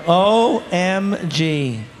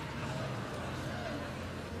 OMG.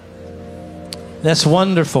 That's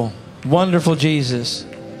wonderful. Wonderful Jesus.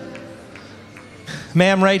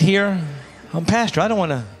 Ma'am, right here. Pastor, I don't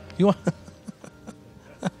want to. You want?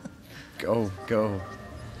 Go.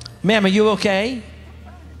 Ma'am, are you okay?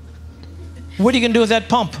 What are you going to do with that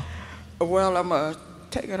pump? Well, I'm going to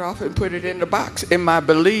take it off and put it in the box, in my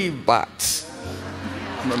Believe box.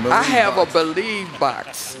 I have a Believe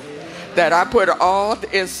box that I put all the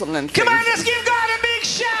insulin things. Come on, let's give God a big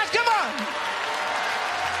shout. Come on.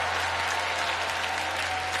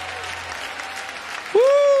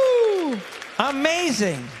 Woo!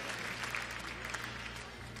 Amazing.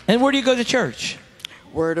 And where do you go to church?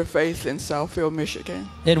 Word of Faith in Southfield, Michigan.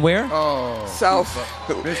 In where? Oh.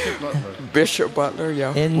 Bishop Butler. Bishop Butler,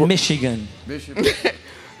 yeah. In Michigan. Bishop.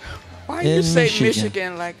 Why you say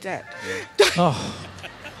Michigan like that? Oh.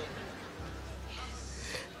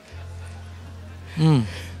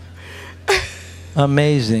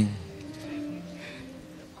 Amazing.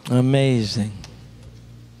 Amazing.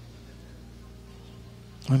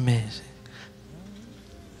 Amazing.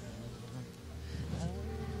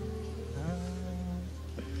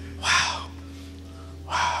 Wow.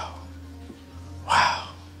 Wow. Wow.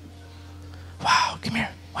 Wow. Come here.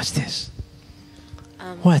 What's this?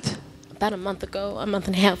 What? About a month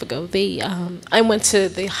and a half ago, I went to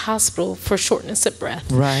the hospital for shortness of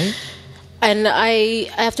breath. Right. And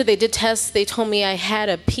after they did tests, they told me I had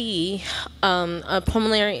a pulmonary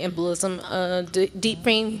embolism, deep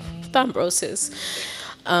vein thrombosis.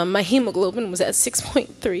 My hemoglobin was at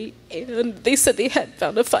 6.3, and they said they had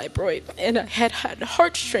found a fibroid, and I had a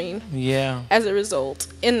heart strain. Yeah. As a result,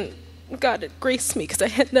 and God had graced me because I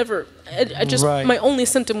had never. Right. My only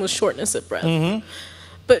symptom was shortness of breath. Mm-hmm.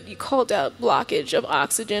 But you called out blockage of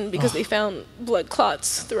oxygen because they found blood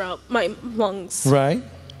clots throughout my lungs. Right.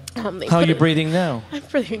 How are you breathing now? I'm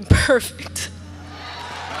breathing perfect.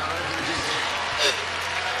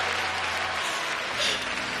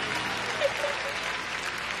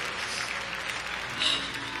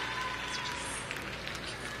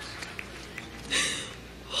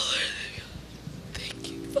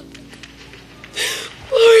 Thank you, Father.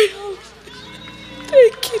 Lord,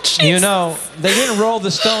 thank you, Jesus. You know, they didn't roll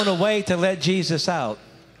the stone away to let Jesus out.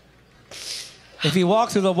 If he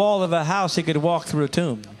walked through the wall of a house, he could walk through a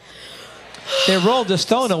tomb. They rolled the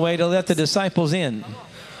stone away to let the disciples in,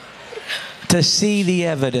 to see the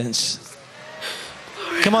evidence.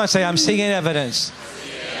 Come on, say, I'm seeing evidence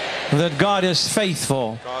that God is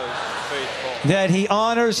faithful, that he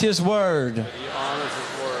honors his word.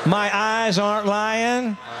 My eyes aren't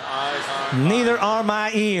lying, neither are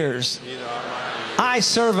my ears. I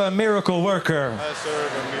serve a miracle worker,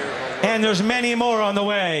 and there's many more on the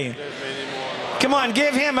way. Come on,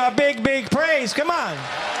 give him a big, big praise. Come on.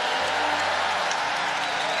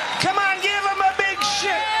 Come on, give him a big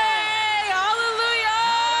shit. Hey,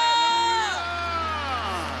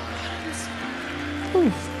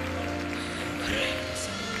 hallelujah.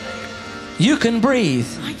 You can breathe.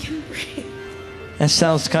 I can breathe. That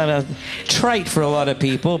sounds kind of trite for a lot of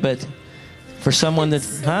people, but for someone that,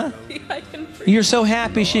 huh? I can breathe. You're so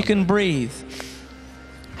happy she can breathe.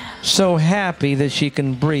 So happy that she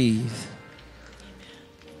can breathe.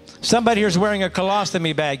 Somebody here is wearing a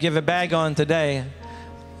colostomy bag. You have a bag on today.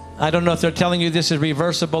 I don't know if they're telling you this is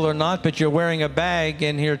reversible or not, but you're wearing a bag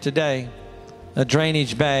in here today. A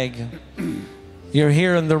drainage bag. You're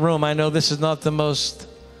here in the room. I know this is not the most,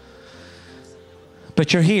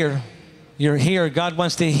 but you're here. You're here. God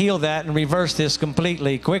wants to heal that and reverse this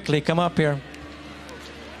completely. Quickly, come up here.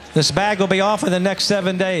 This bag will be off in the next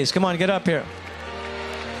 7 days. Come on, get up here.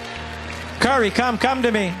 Curry, come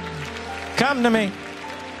to me. Come to me.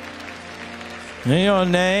 Your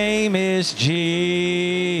name is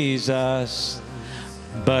Jesus,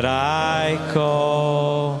 but I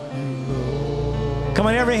call. Come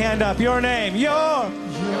on, every hand up. Your name. Your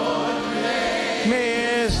name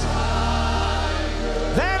is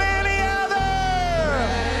than any other.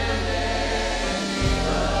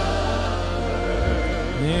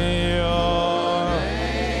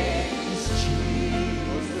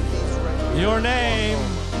 Your name.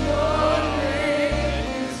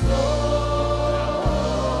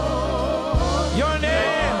 Your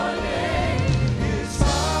name.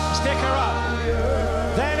 Stick her up.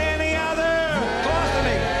 Than any other. Close to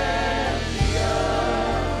me.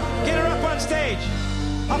 Get her up on stage.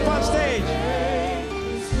 Up on stage.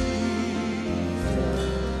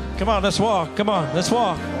 Come on, let's walk. Come on, let's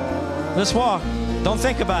walk. Let's walk. Don't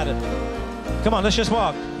think about it. Come on, let's just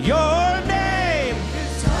walk. Your name.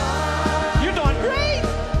 You're doing great.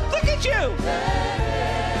 Look at you.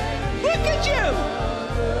 Look at you.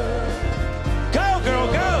 Go, girl,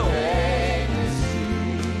 go.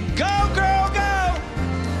 Go, girl, go.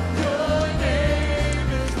 Your name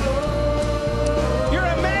is Lord. You're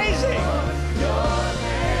amazing. Your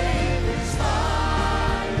name is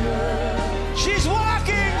higher. She's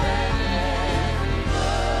walking.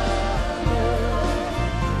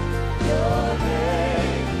 Your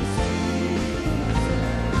name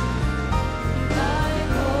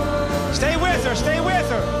is stay with her, stay with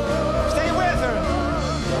her. Stay with her.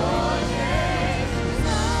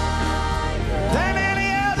 Than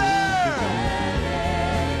any other.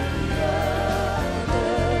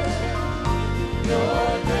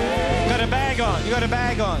 You got a bag on. You got a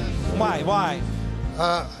bag on. Why?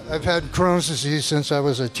 I've had Crohn's disease since I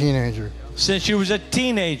was a teenager. Since you was a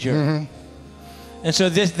teenager. Mm-hmm. And so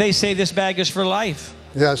they say this bag is for life.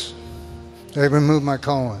 Yes. They removed my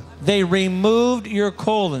colon. They removed your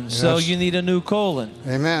colon, so Yes. you need a new colon.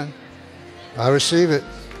 Amen. I receive it.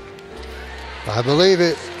 I believe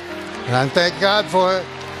it. And I thank God for it.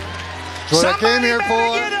 That's what I came here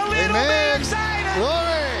for. Amen.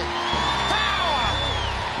 Glory.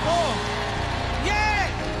 Oh. Yeah.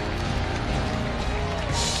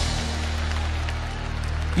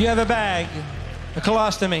 You have a bag, a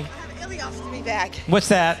colostomy. Ileostomy bag. What's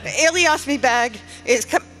that? The ileostomy bag is,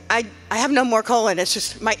 I have no more colon. It's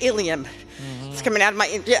just my ileum. It's coming out of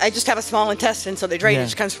my, I just have a small intestine, so the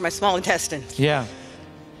drainage comes from my small intestine. Yeah.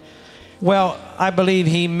 Well, I believe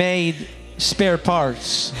he made spare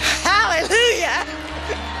parts. Hallelujah.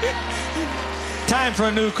 Time for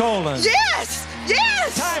a new colon. Yes.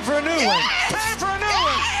 Yes. Time for a new one. Time for a new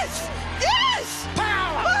one. Yes. Yes.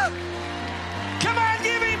 Power. Come on,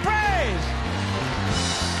 give me praise.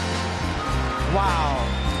 Wow.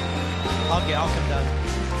 I'll come down.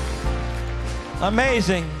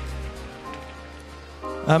 Amazing.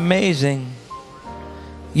 Amazing.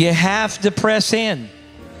 You have to press in.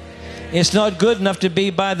 It's not good enough to be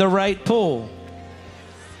by the right pool.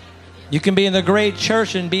 You can be in the great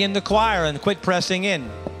church and be in the choir and quit pressing in.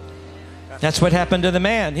 That's what happened to the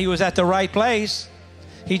man. He was at the right place.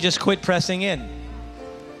 He just quit pressing in.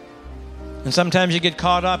 And sometimes you get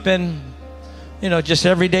caught up in, just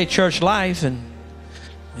everyday church life, and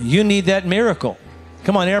you need that miracle.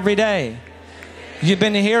 Come on, every day. You've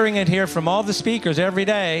been hearing it here from all the speakers every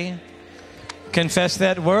day. Confess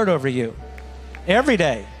that word over you. Every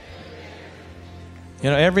day.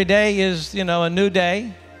 Every day is, a new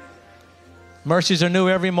day. Mercies are new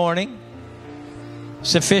every morning.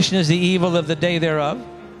 Sufficient is the evil of the day thereof.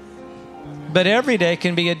 But every day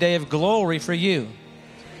can be a day of glory for you.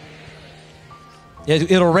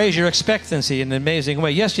 It'll raise your expectancy in an amazing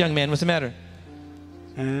way. Yes, young man, what's the matter?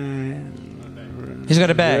 He's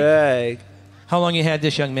got a bag. How long you had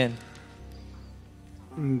this, young man?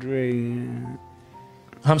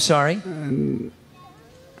 I'm sorry?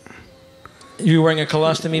 You wearing a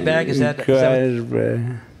colostomy bag? Is that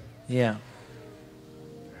what? Yeah.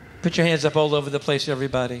 Put your hands up all over the place,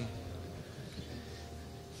 everybody.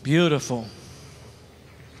 Beautiful.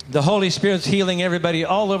 The Holy Spirit's healing everybody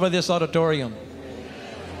all over this auditorium.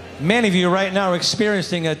 Many of you right now are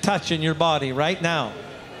experiencing a touch in your body right now.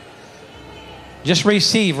 Just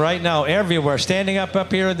receive right now, everywhere. Standing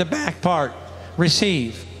up here in the back part.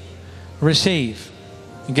 Receive. Receive.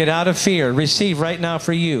 Get out of fear. Receive right now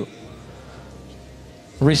for you.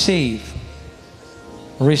 Receive.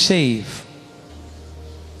 Receive.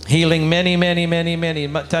 Healing many, many, many, many.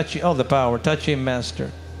 Touch you. Oh, the power. Touch him,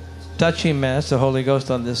 Master. Touch him, Master. The Holy Ghost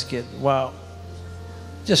on this kid. Wow.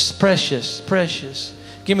 Just precious, precious.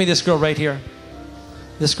 Give me this girl right here.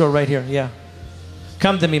 This girl right here. Yeah.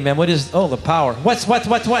 Come to me, man. What is... Oh, the power. What?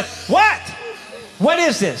 What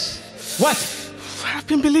is this? What? I've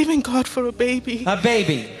been believing God for a baby. A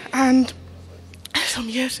baby. And some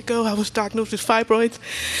years ago, I was diagnosed with fibroids.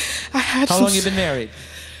 I had How long you been married?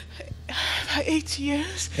 About 8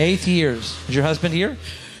 years. 8 years. Is your husband here?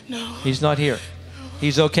 No. He's not here.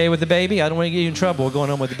 He's okay with the baby? I don't want to get you in trouble going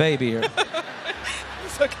home with the baby here.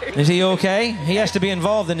 It's okay. Is he okay? He has to be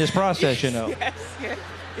involved in this process, you know. Yes, yes.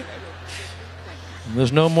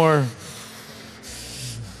 There's no more.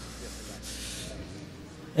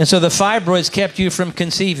 And so the fibroids kept you from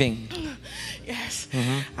conceiving. Yes.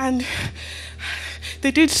 And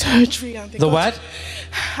they did surgery. And they The what?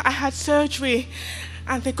 I had surgery,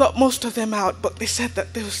 and they got most of them out, but they said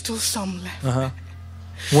that there was still some left.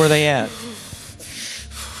 Where are they at?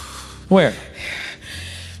 Where?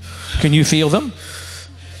 Can you feel them?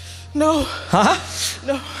 No. Huh?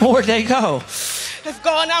 No. Where'd they go? They've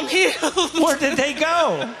gone. I'm healed. Where did they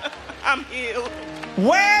go? I'm healed.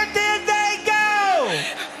 Where did they go?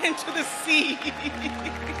 Into the sea.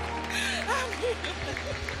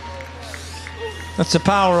 That's the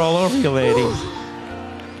power all over you, lady.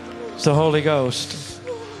 It's the Holy Ghost.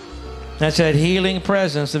 That's that healing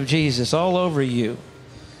presence of Jesus all over you.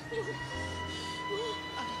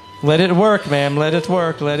 Let it work, ma'am. Let it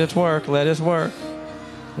work. Let it work. Let it work.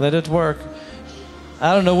 Let it work.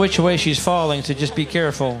 I don't know which way she's falling, so just be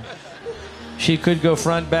careful. She could go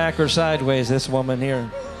front, back, or sideways, this woman here.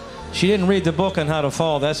 She didn't read the book on how to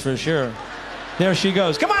fall, that's for sure. There she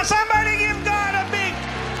goes. Come on, somebody give God a big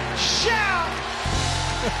shout!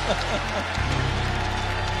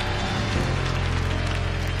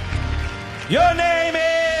 Your name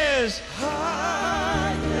is...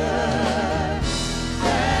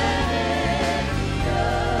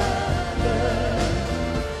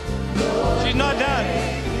 She's not done.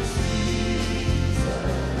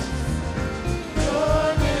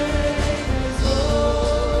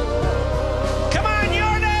 Come on,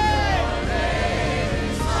 your name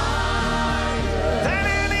than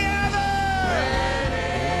any other.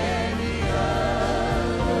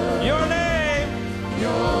 Your name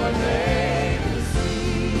is Jesus.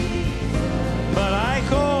 But I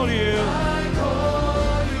call you.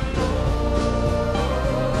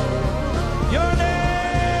 Your name.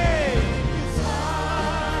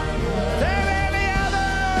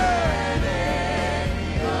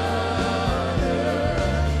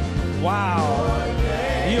 Wow.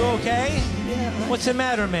 You okay? Yeah. What's the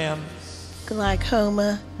matter, ma'am?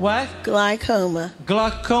 Glaucoma. What? Glaucoma.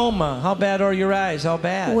 Glaucoma. How bad are your eyes? How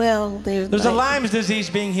bad? Well, there's a Lyme's disease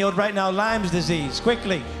being healed right now. Lyme's disease.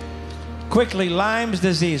 Quickly. Quickly. Lyme's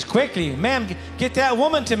disease. Quickly. Ma'am, get that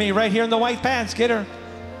woman to me right here in the white pants. Get her.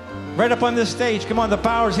 Right up on this stage. Come on, the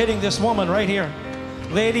power's hitting this woman right here.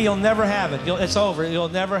 Lady, you'll never have it. It's over. You'll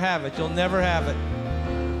never have it. You'll never have it.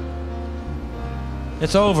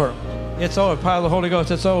 It's over. It's over. Power of the Holy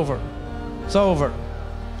Ghost. It's over. It's over.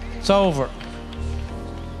 It's over.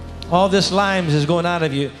 All this Lyme's is going out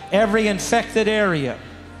of you. Every infected area.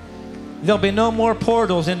 There'll be no more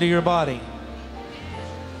portals into your body.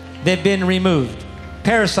 They've been removed.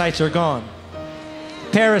 Parasites are gone.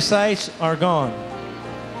 Parasites are gone.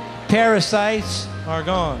 Parasites are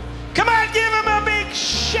gone. Come on, give him a big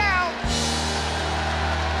shout.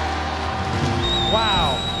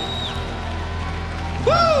 Wow.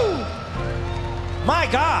 Woo! My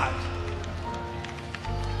God.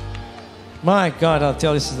 My God, I'll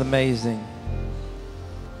tell you, this is amazing.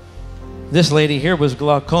 This lady here was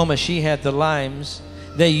glaucoma. She had the Lyme's.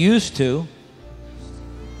 They used to.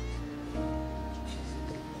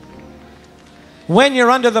 When you're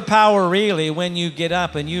under the power, really, when you get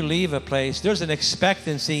up and you leave a place, there's an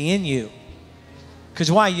expectancy in you. Because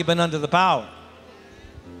why? You've been under the power.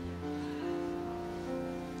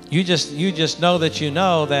 You just know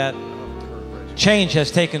that change has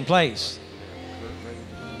taken place.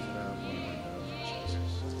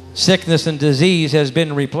 Sickness and disease has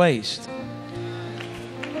been replaced.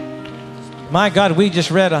 My God, we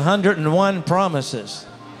just read 101 promises.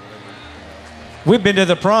 We've been to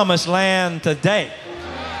the promised land today.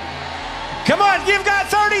 Come on, give God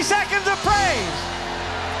 30 seconds of praise.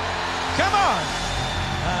 Come on.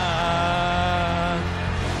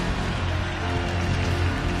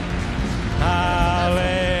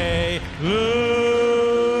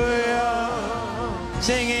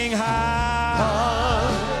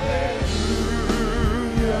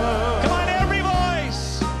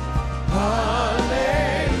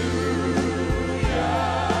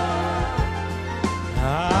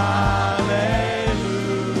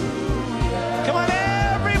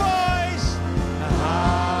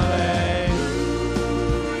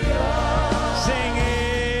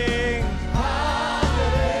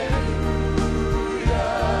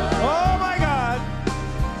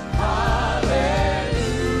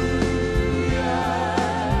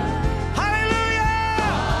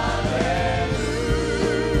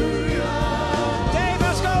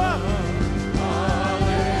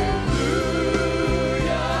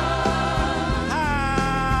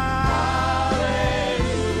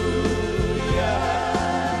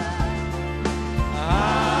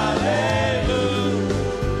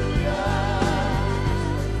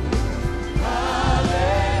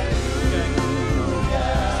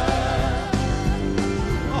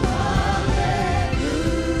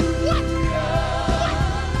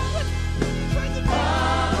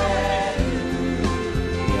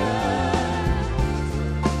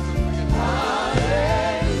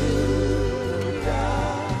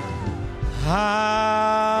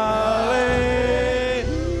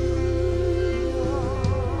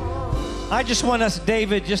 I just want us,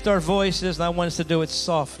 David, just our voices, and I want us to do it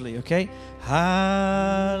softly, okay?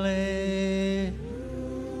 Hallelujah.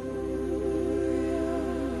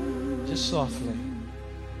 Just softly.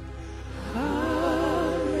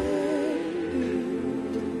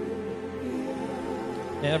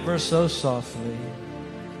 Ever so softly.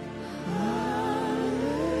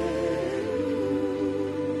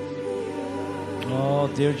 Oh,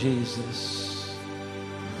 dear Jesus.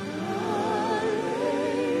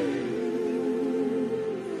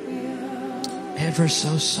 Ever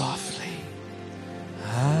so softly.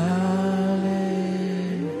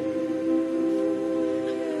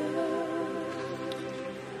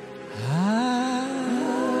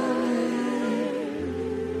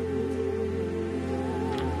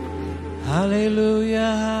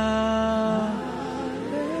 Hallelujah.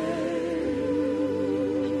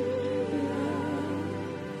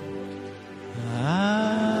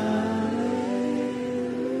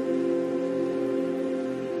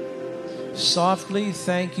 Softly,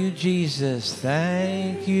 thank you, Jesus.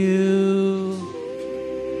 Thank you.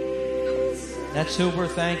 That's who we're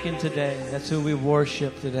thanking today. That's who we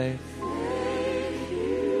worship today.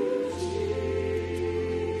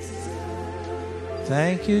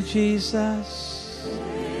 Thank you, Jesus.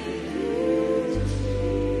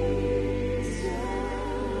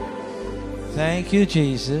 Thank you,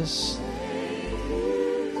 Jesus.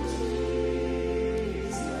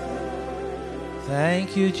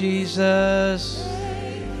 Thank you, Jesus.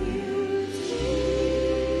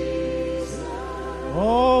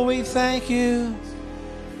 Oh, we thank you.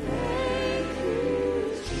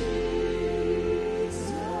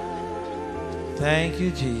 Thank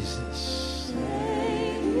you, Jesus.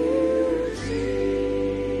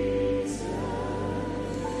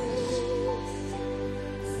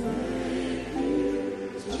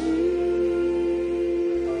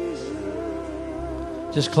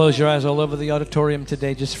 Just close your eyes all over the auditorium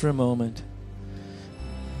today just for a moment.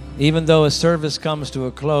 Even though a service comes to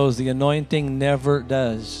a close, the anointing never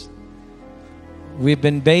does. We've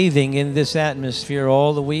been bathing in this atmosphere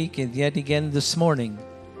all the week and yet again this morning.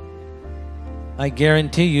 I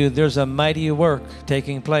guarantee you there's a mighty work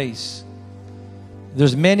taking place.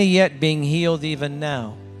 There's many yet being healed even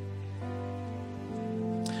now.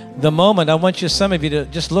 The moment, I want you, some of you to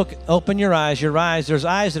just look, open your eyes, there's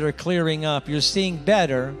eyes that are clearing up. You're seeing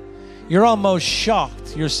better. You're almost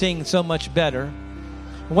shocked. You're seeing so much better.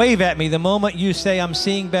 Wave at me the moment you say, I'm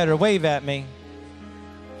seeing better. Wave at me.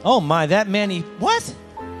 Oh my, that many, what?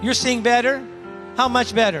 You're seeing better? How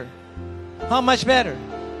much better? How much better?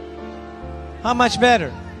 How much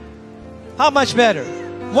better? How much better?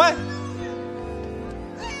 What?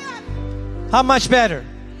 How much better?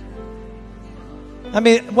 I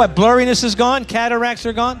mean, what, blurriness is gone? Cataracts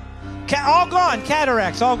are gone? All gone.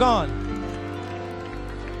 Cataracts, all gone.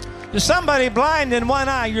 There's somebody blind in one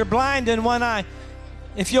eye. You're blind in one eye.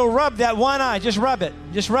 If you'll rub that one eye, just rub it.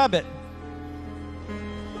 Just rub it.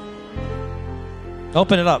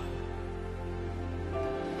 Open it up.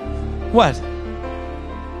 What?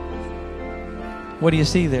 What do you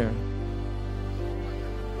see there?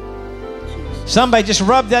 Somebody just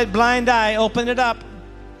rub that blind eye. Open it up.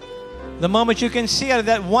 The moment you can see out of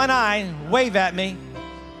that one eye, wave at me.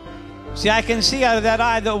 See, I can see out of that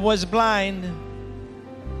eye that was blind.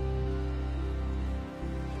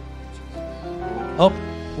 Oh,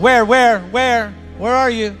 where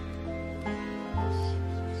are you?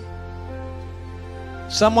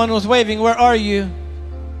 Someone was waving. Where are you?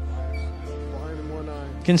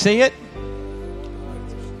 Can see it?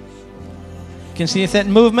 Can see that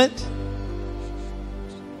movement?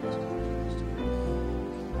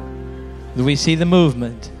 Do we see the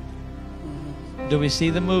movement? Do we see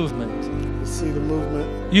the movement? You see the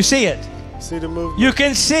movement. You see it? See the movement. You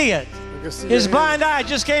can see it. See his blind eye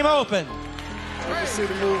just came open. I can see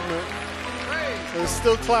the movement. It's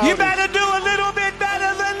still cloudy. You better do a little bit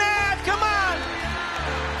better than that. Come on.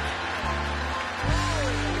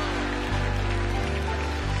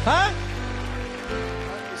 Huh?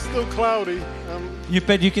 It's still cloudy.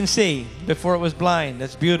 You can see before it was blind.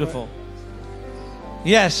 That's beautiful.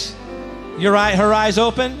 Yes. Your eye, her eyes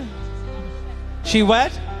open. She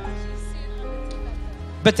what?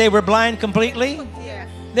 But they were blind completely? Yeah.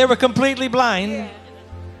 They were completely blind? Yeah.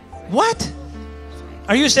 What?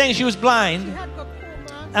 Are you saying she was blind?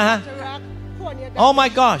 Oh my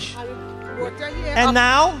gosh. And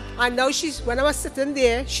now? And now when I was sitting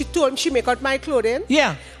there, she told me she make out my clothing.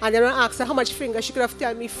 Yeah. And then I asked her how much fingers she could have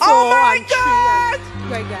told me 4 oh my and God! 3 and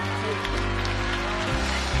like that.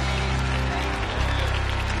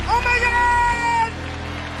 Oh my God!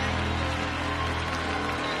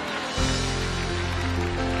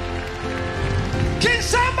 Can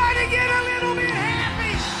somebody get a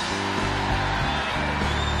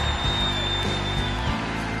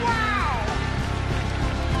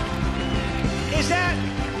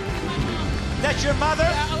That's your mother?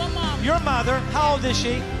 Yeah, our mom. Your mother. How old is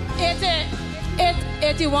she?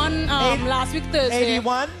 81 last week Thursday.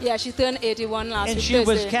 81? Yeah, she turned 81 last week And Thursday. she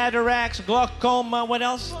was cataracts, glaucoma, what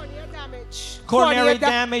else? Cornea damage. Coronary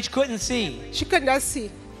damage, couldn't see. She could not see.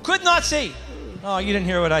 Could not see. Oh, you didn't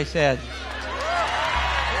hear what I said.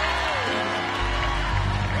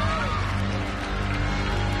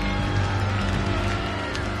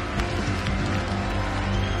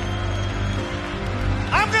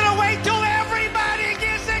 I'm going to wait till everybody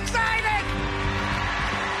gets excited.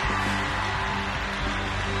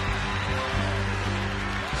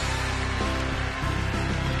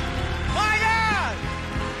 My God.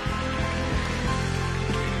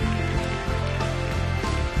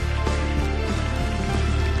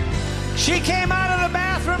 She came out of the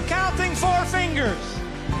bathroom counting 4 fingers.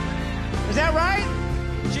 Is that right?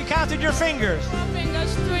 She counted your fingers. 4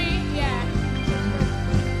 fingers, 3, yeah.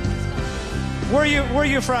 Where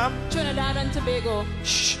you from? Trinidad and Tobago.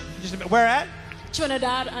 Shh. Just a bit. Where at?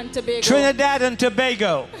 Trinidad and Tobago. Trinidad and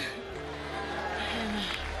Tobago.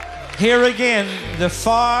 Here again, the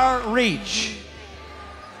far reach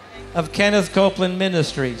of Kenneth Copeland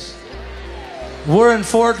Ministries. We're in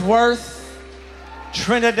Fort Worth,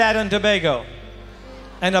 Trinidad and Tobago,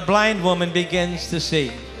 and a blind woman begins to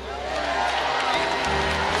see.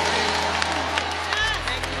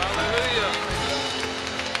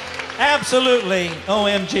 Absolutely,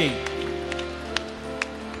 OMG.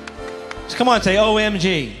 So come on, say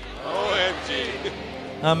OMG. OMG.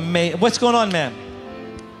 Amazing. What's going on, ma'am?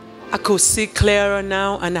 I could see clearer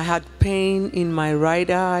now, and I had pain in my right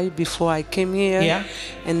eye before I came here. Yeah.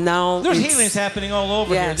 And now There's healings happening all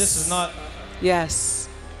over here. This is not... Yes.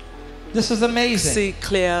 This is amazing. See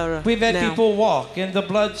clearer. We've had now. people walk, and the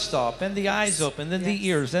blood stop, and the eyes open, and the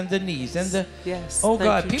ears, and the knees, and the... Yes. Oh, Thank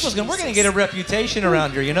God. you, We're going to Jesus. get a reputation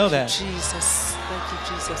around here. You know that. Jesus. Thank you,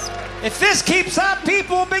 Jesus. If this keeps up,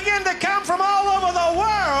 people will begin to come from all over the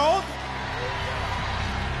world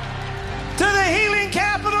to the healing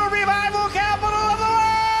capital, revival capital of the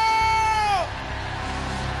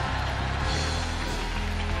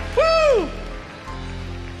world. Woo!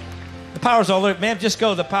 The power's all over. Ma'am, just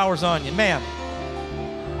go. The power's on you. Ma'am.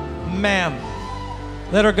 Ma'am.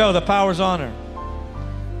 Let her go. The power's on her.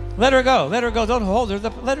 Let her go. Let her go. Don't hold her.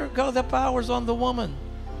 Let her go. The power's on the woman.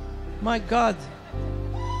 My God.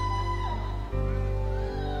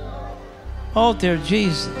 Oh, dear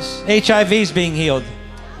Jesus. HIV's being healed.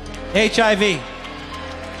 HIV.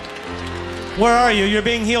 Where are you? You're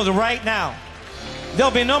being healed right now.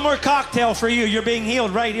 There'll be no more cocktail for you. You're being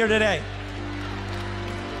healed right here today.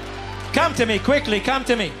 Come to me, quickly, come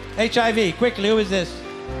to me. HIV, quickly, who is this?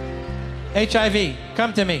 HIV,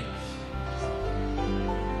 come to me.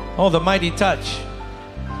 Oh, the mighty touch.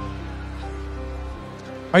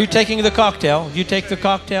 Are you taking the cocktail? Do you take the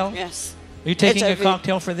cocktail? Yes. Are you taking HIV. a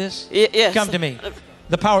cocktail for this? Yes. Come to me.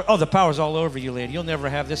 The power, the power's all over you, lady. You'll never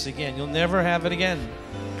have this again. You'll never have it again.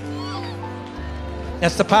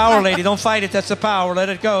 That's the power, lady. Don't fight it. That's the power. Let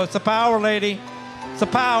it go. It's the power, lady. It's the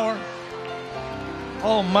power.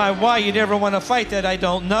 Oh, my, why you'd ever want to fight that, I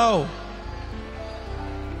don't know.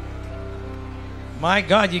 My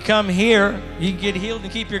God, you come here, you can get healed and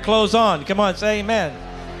keep your clothes on. Come on, say amen.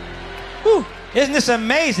 Whew. Isn't this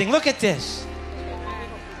amazing? Look at this.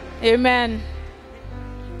 Amen.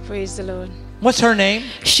 Praise the Lord. What's her name?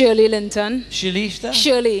 Shirley Linton. Shilista?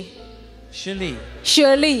 Shirley. Shirley.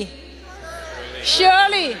 Shirley.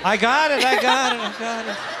 Shirley. I got it. I got it. I got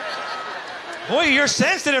it. Boy, you're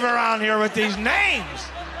sensitive around here with these names.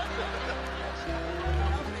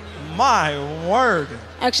 My word.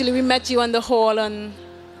 Actually, we met you on the hall on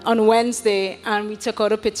Wednesday, and we took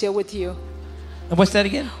out a picture with you. And what's that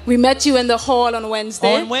again? We met you in the hall on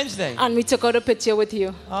Wednesday. Oh, on Wednesday. And we took out a picture with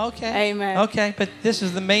you. Okay. Amen. Okay, but this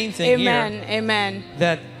is the main thing Amen. here. Amen.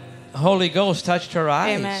 That Holy Ghost touched her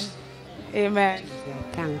eyes. Amen. Amen.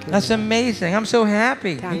 Thank you. That's amazing. I'm so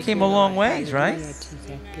happy. You came a long ways, right?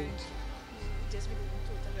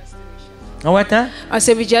 Oh, what that? I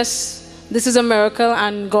said this is a miracle,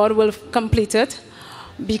 and God will complete it,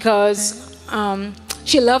 because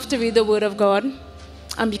she loved to read the Word of God,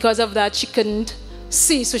 and because of that she couldn't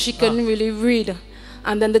see, so she couldn't really read,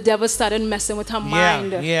 and then the devil started messing with her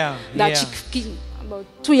mind. About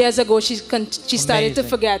 2 years ago she started to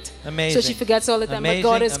forget. Amazing. So she forgets all the time. Amazing, but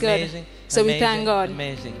God is good. amazing, So we amazing, thank God.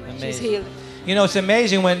 Amazing. She's healed. You know, it's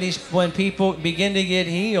amazing when people begin to get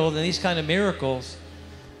healed and these kind of miracles,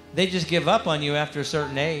 they just give up on you after a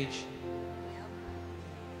certain age.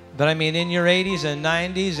 But I mean, in your 80s and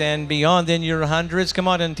 90s and beyond, in your hundreds, come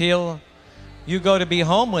on, until you go to be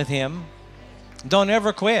home with Him, don't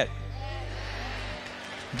ever quit.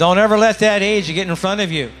 Don't ever let that age get in front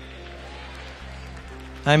of you.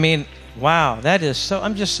 I mean, wow, that is so,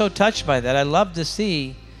 I'm just so touched by that. I love to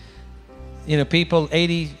see, people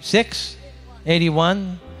 86,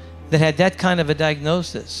 81 that had that kind of a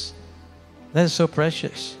diagnosis. That is so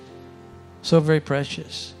precious. So very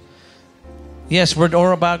precious. Yes,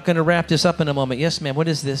 we're about going to wrap this up in a moment. Yes, ma'am. What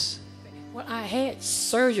is this? Well, I had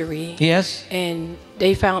surgery. Yes. And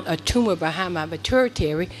they found a tumor behind my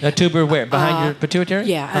pituitary. A tumor where? Behind your pituitary?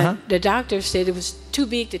 Yeah. The doctor said it was too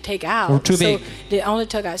big to take out. Or too big. So they only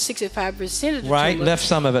took out 65% of the right. tumor. Left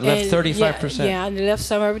some of it. Left 35%. Yeah, and they left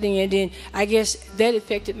some of everything. And then I guess that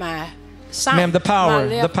affected my sight. Ma'am, the power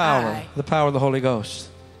eye. of the Holy Ghost.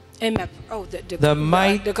 And my, the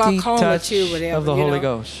mighty touch too, whatever, of the Holy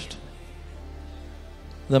Ghost.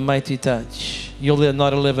 The mighty touch. You'll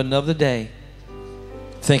not live another day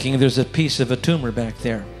thinking there's a piece of a tumor back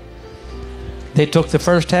there. They took the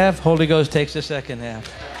first half, Holy Ghost takes the second half.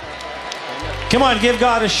 Come on, give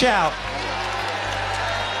God a shout.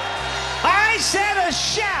 I said a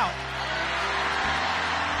shout.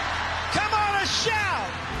 Come on, a shout.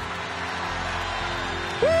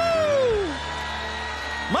 Woo!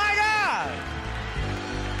 My God.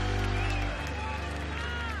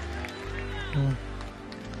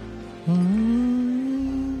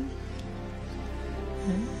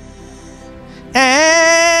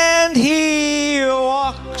 And he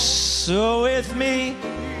walks with me.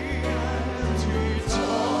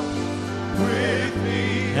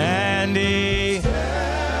 And he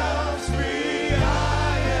tells me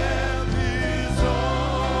I am his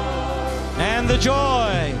own. And the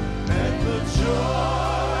joy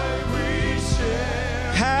we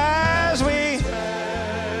share as we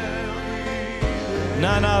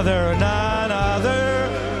none other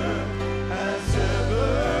has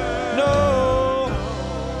ever no.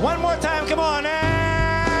 One more time, come on.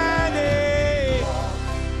 And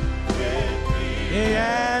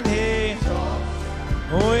he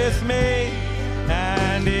with me,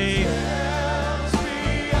 and he tells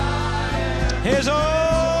me I am his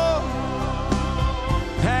own,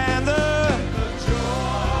 and the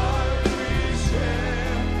joy we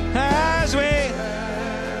share as we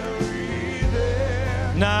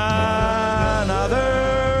none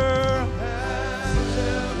other has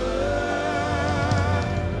ever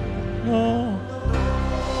known.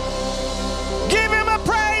 Give him a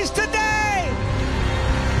praise today.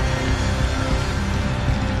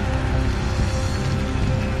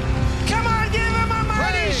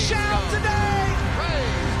 Shout today!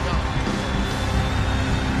 Praise God!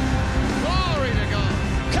 Glory to God!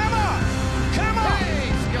 Come on! Come on!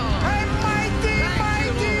 Praise God! A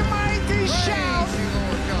mighty shout!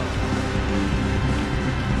 Lord God.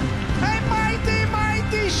 A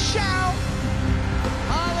mighty shout!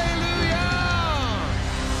 Hallelujah!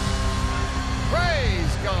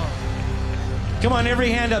 Praise God! Come on, every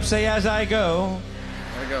hand up. Say, as I go.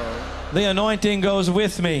 I go. The anointing goes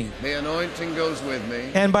with me. The anointing goes with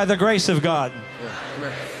me. And by the grace of God, Come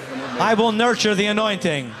with me. I will nurture the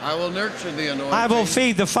anointing. I will nurture the anointing. I will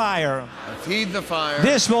feed the fire. Feed the fire.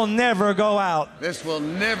 This will never go out. This will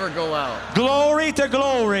never go out. Glory to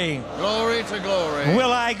glory. Glory to glory.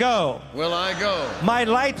 Will I go. Will I go. My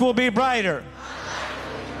light will be brighter.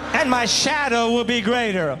 And my shadow will be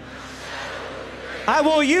greater. I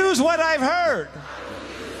will use what I've heard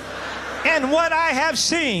and what I have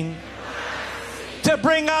seen to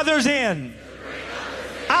bring others in.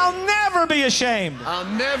 I'll never be ashamed. I'll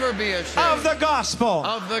never be ashamed of the gospel.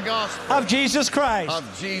 Of the gospel. Of Jesus Christ. Of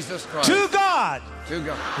Jesus Christ. To God. To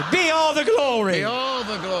God. Be all the glory. Be all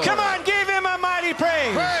the glory. Come on, give him a mighty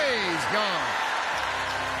praise. Praise God.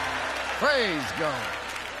 Praise God.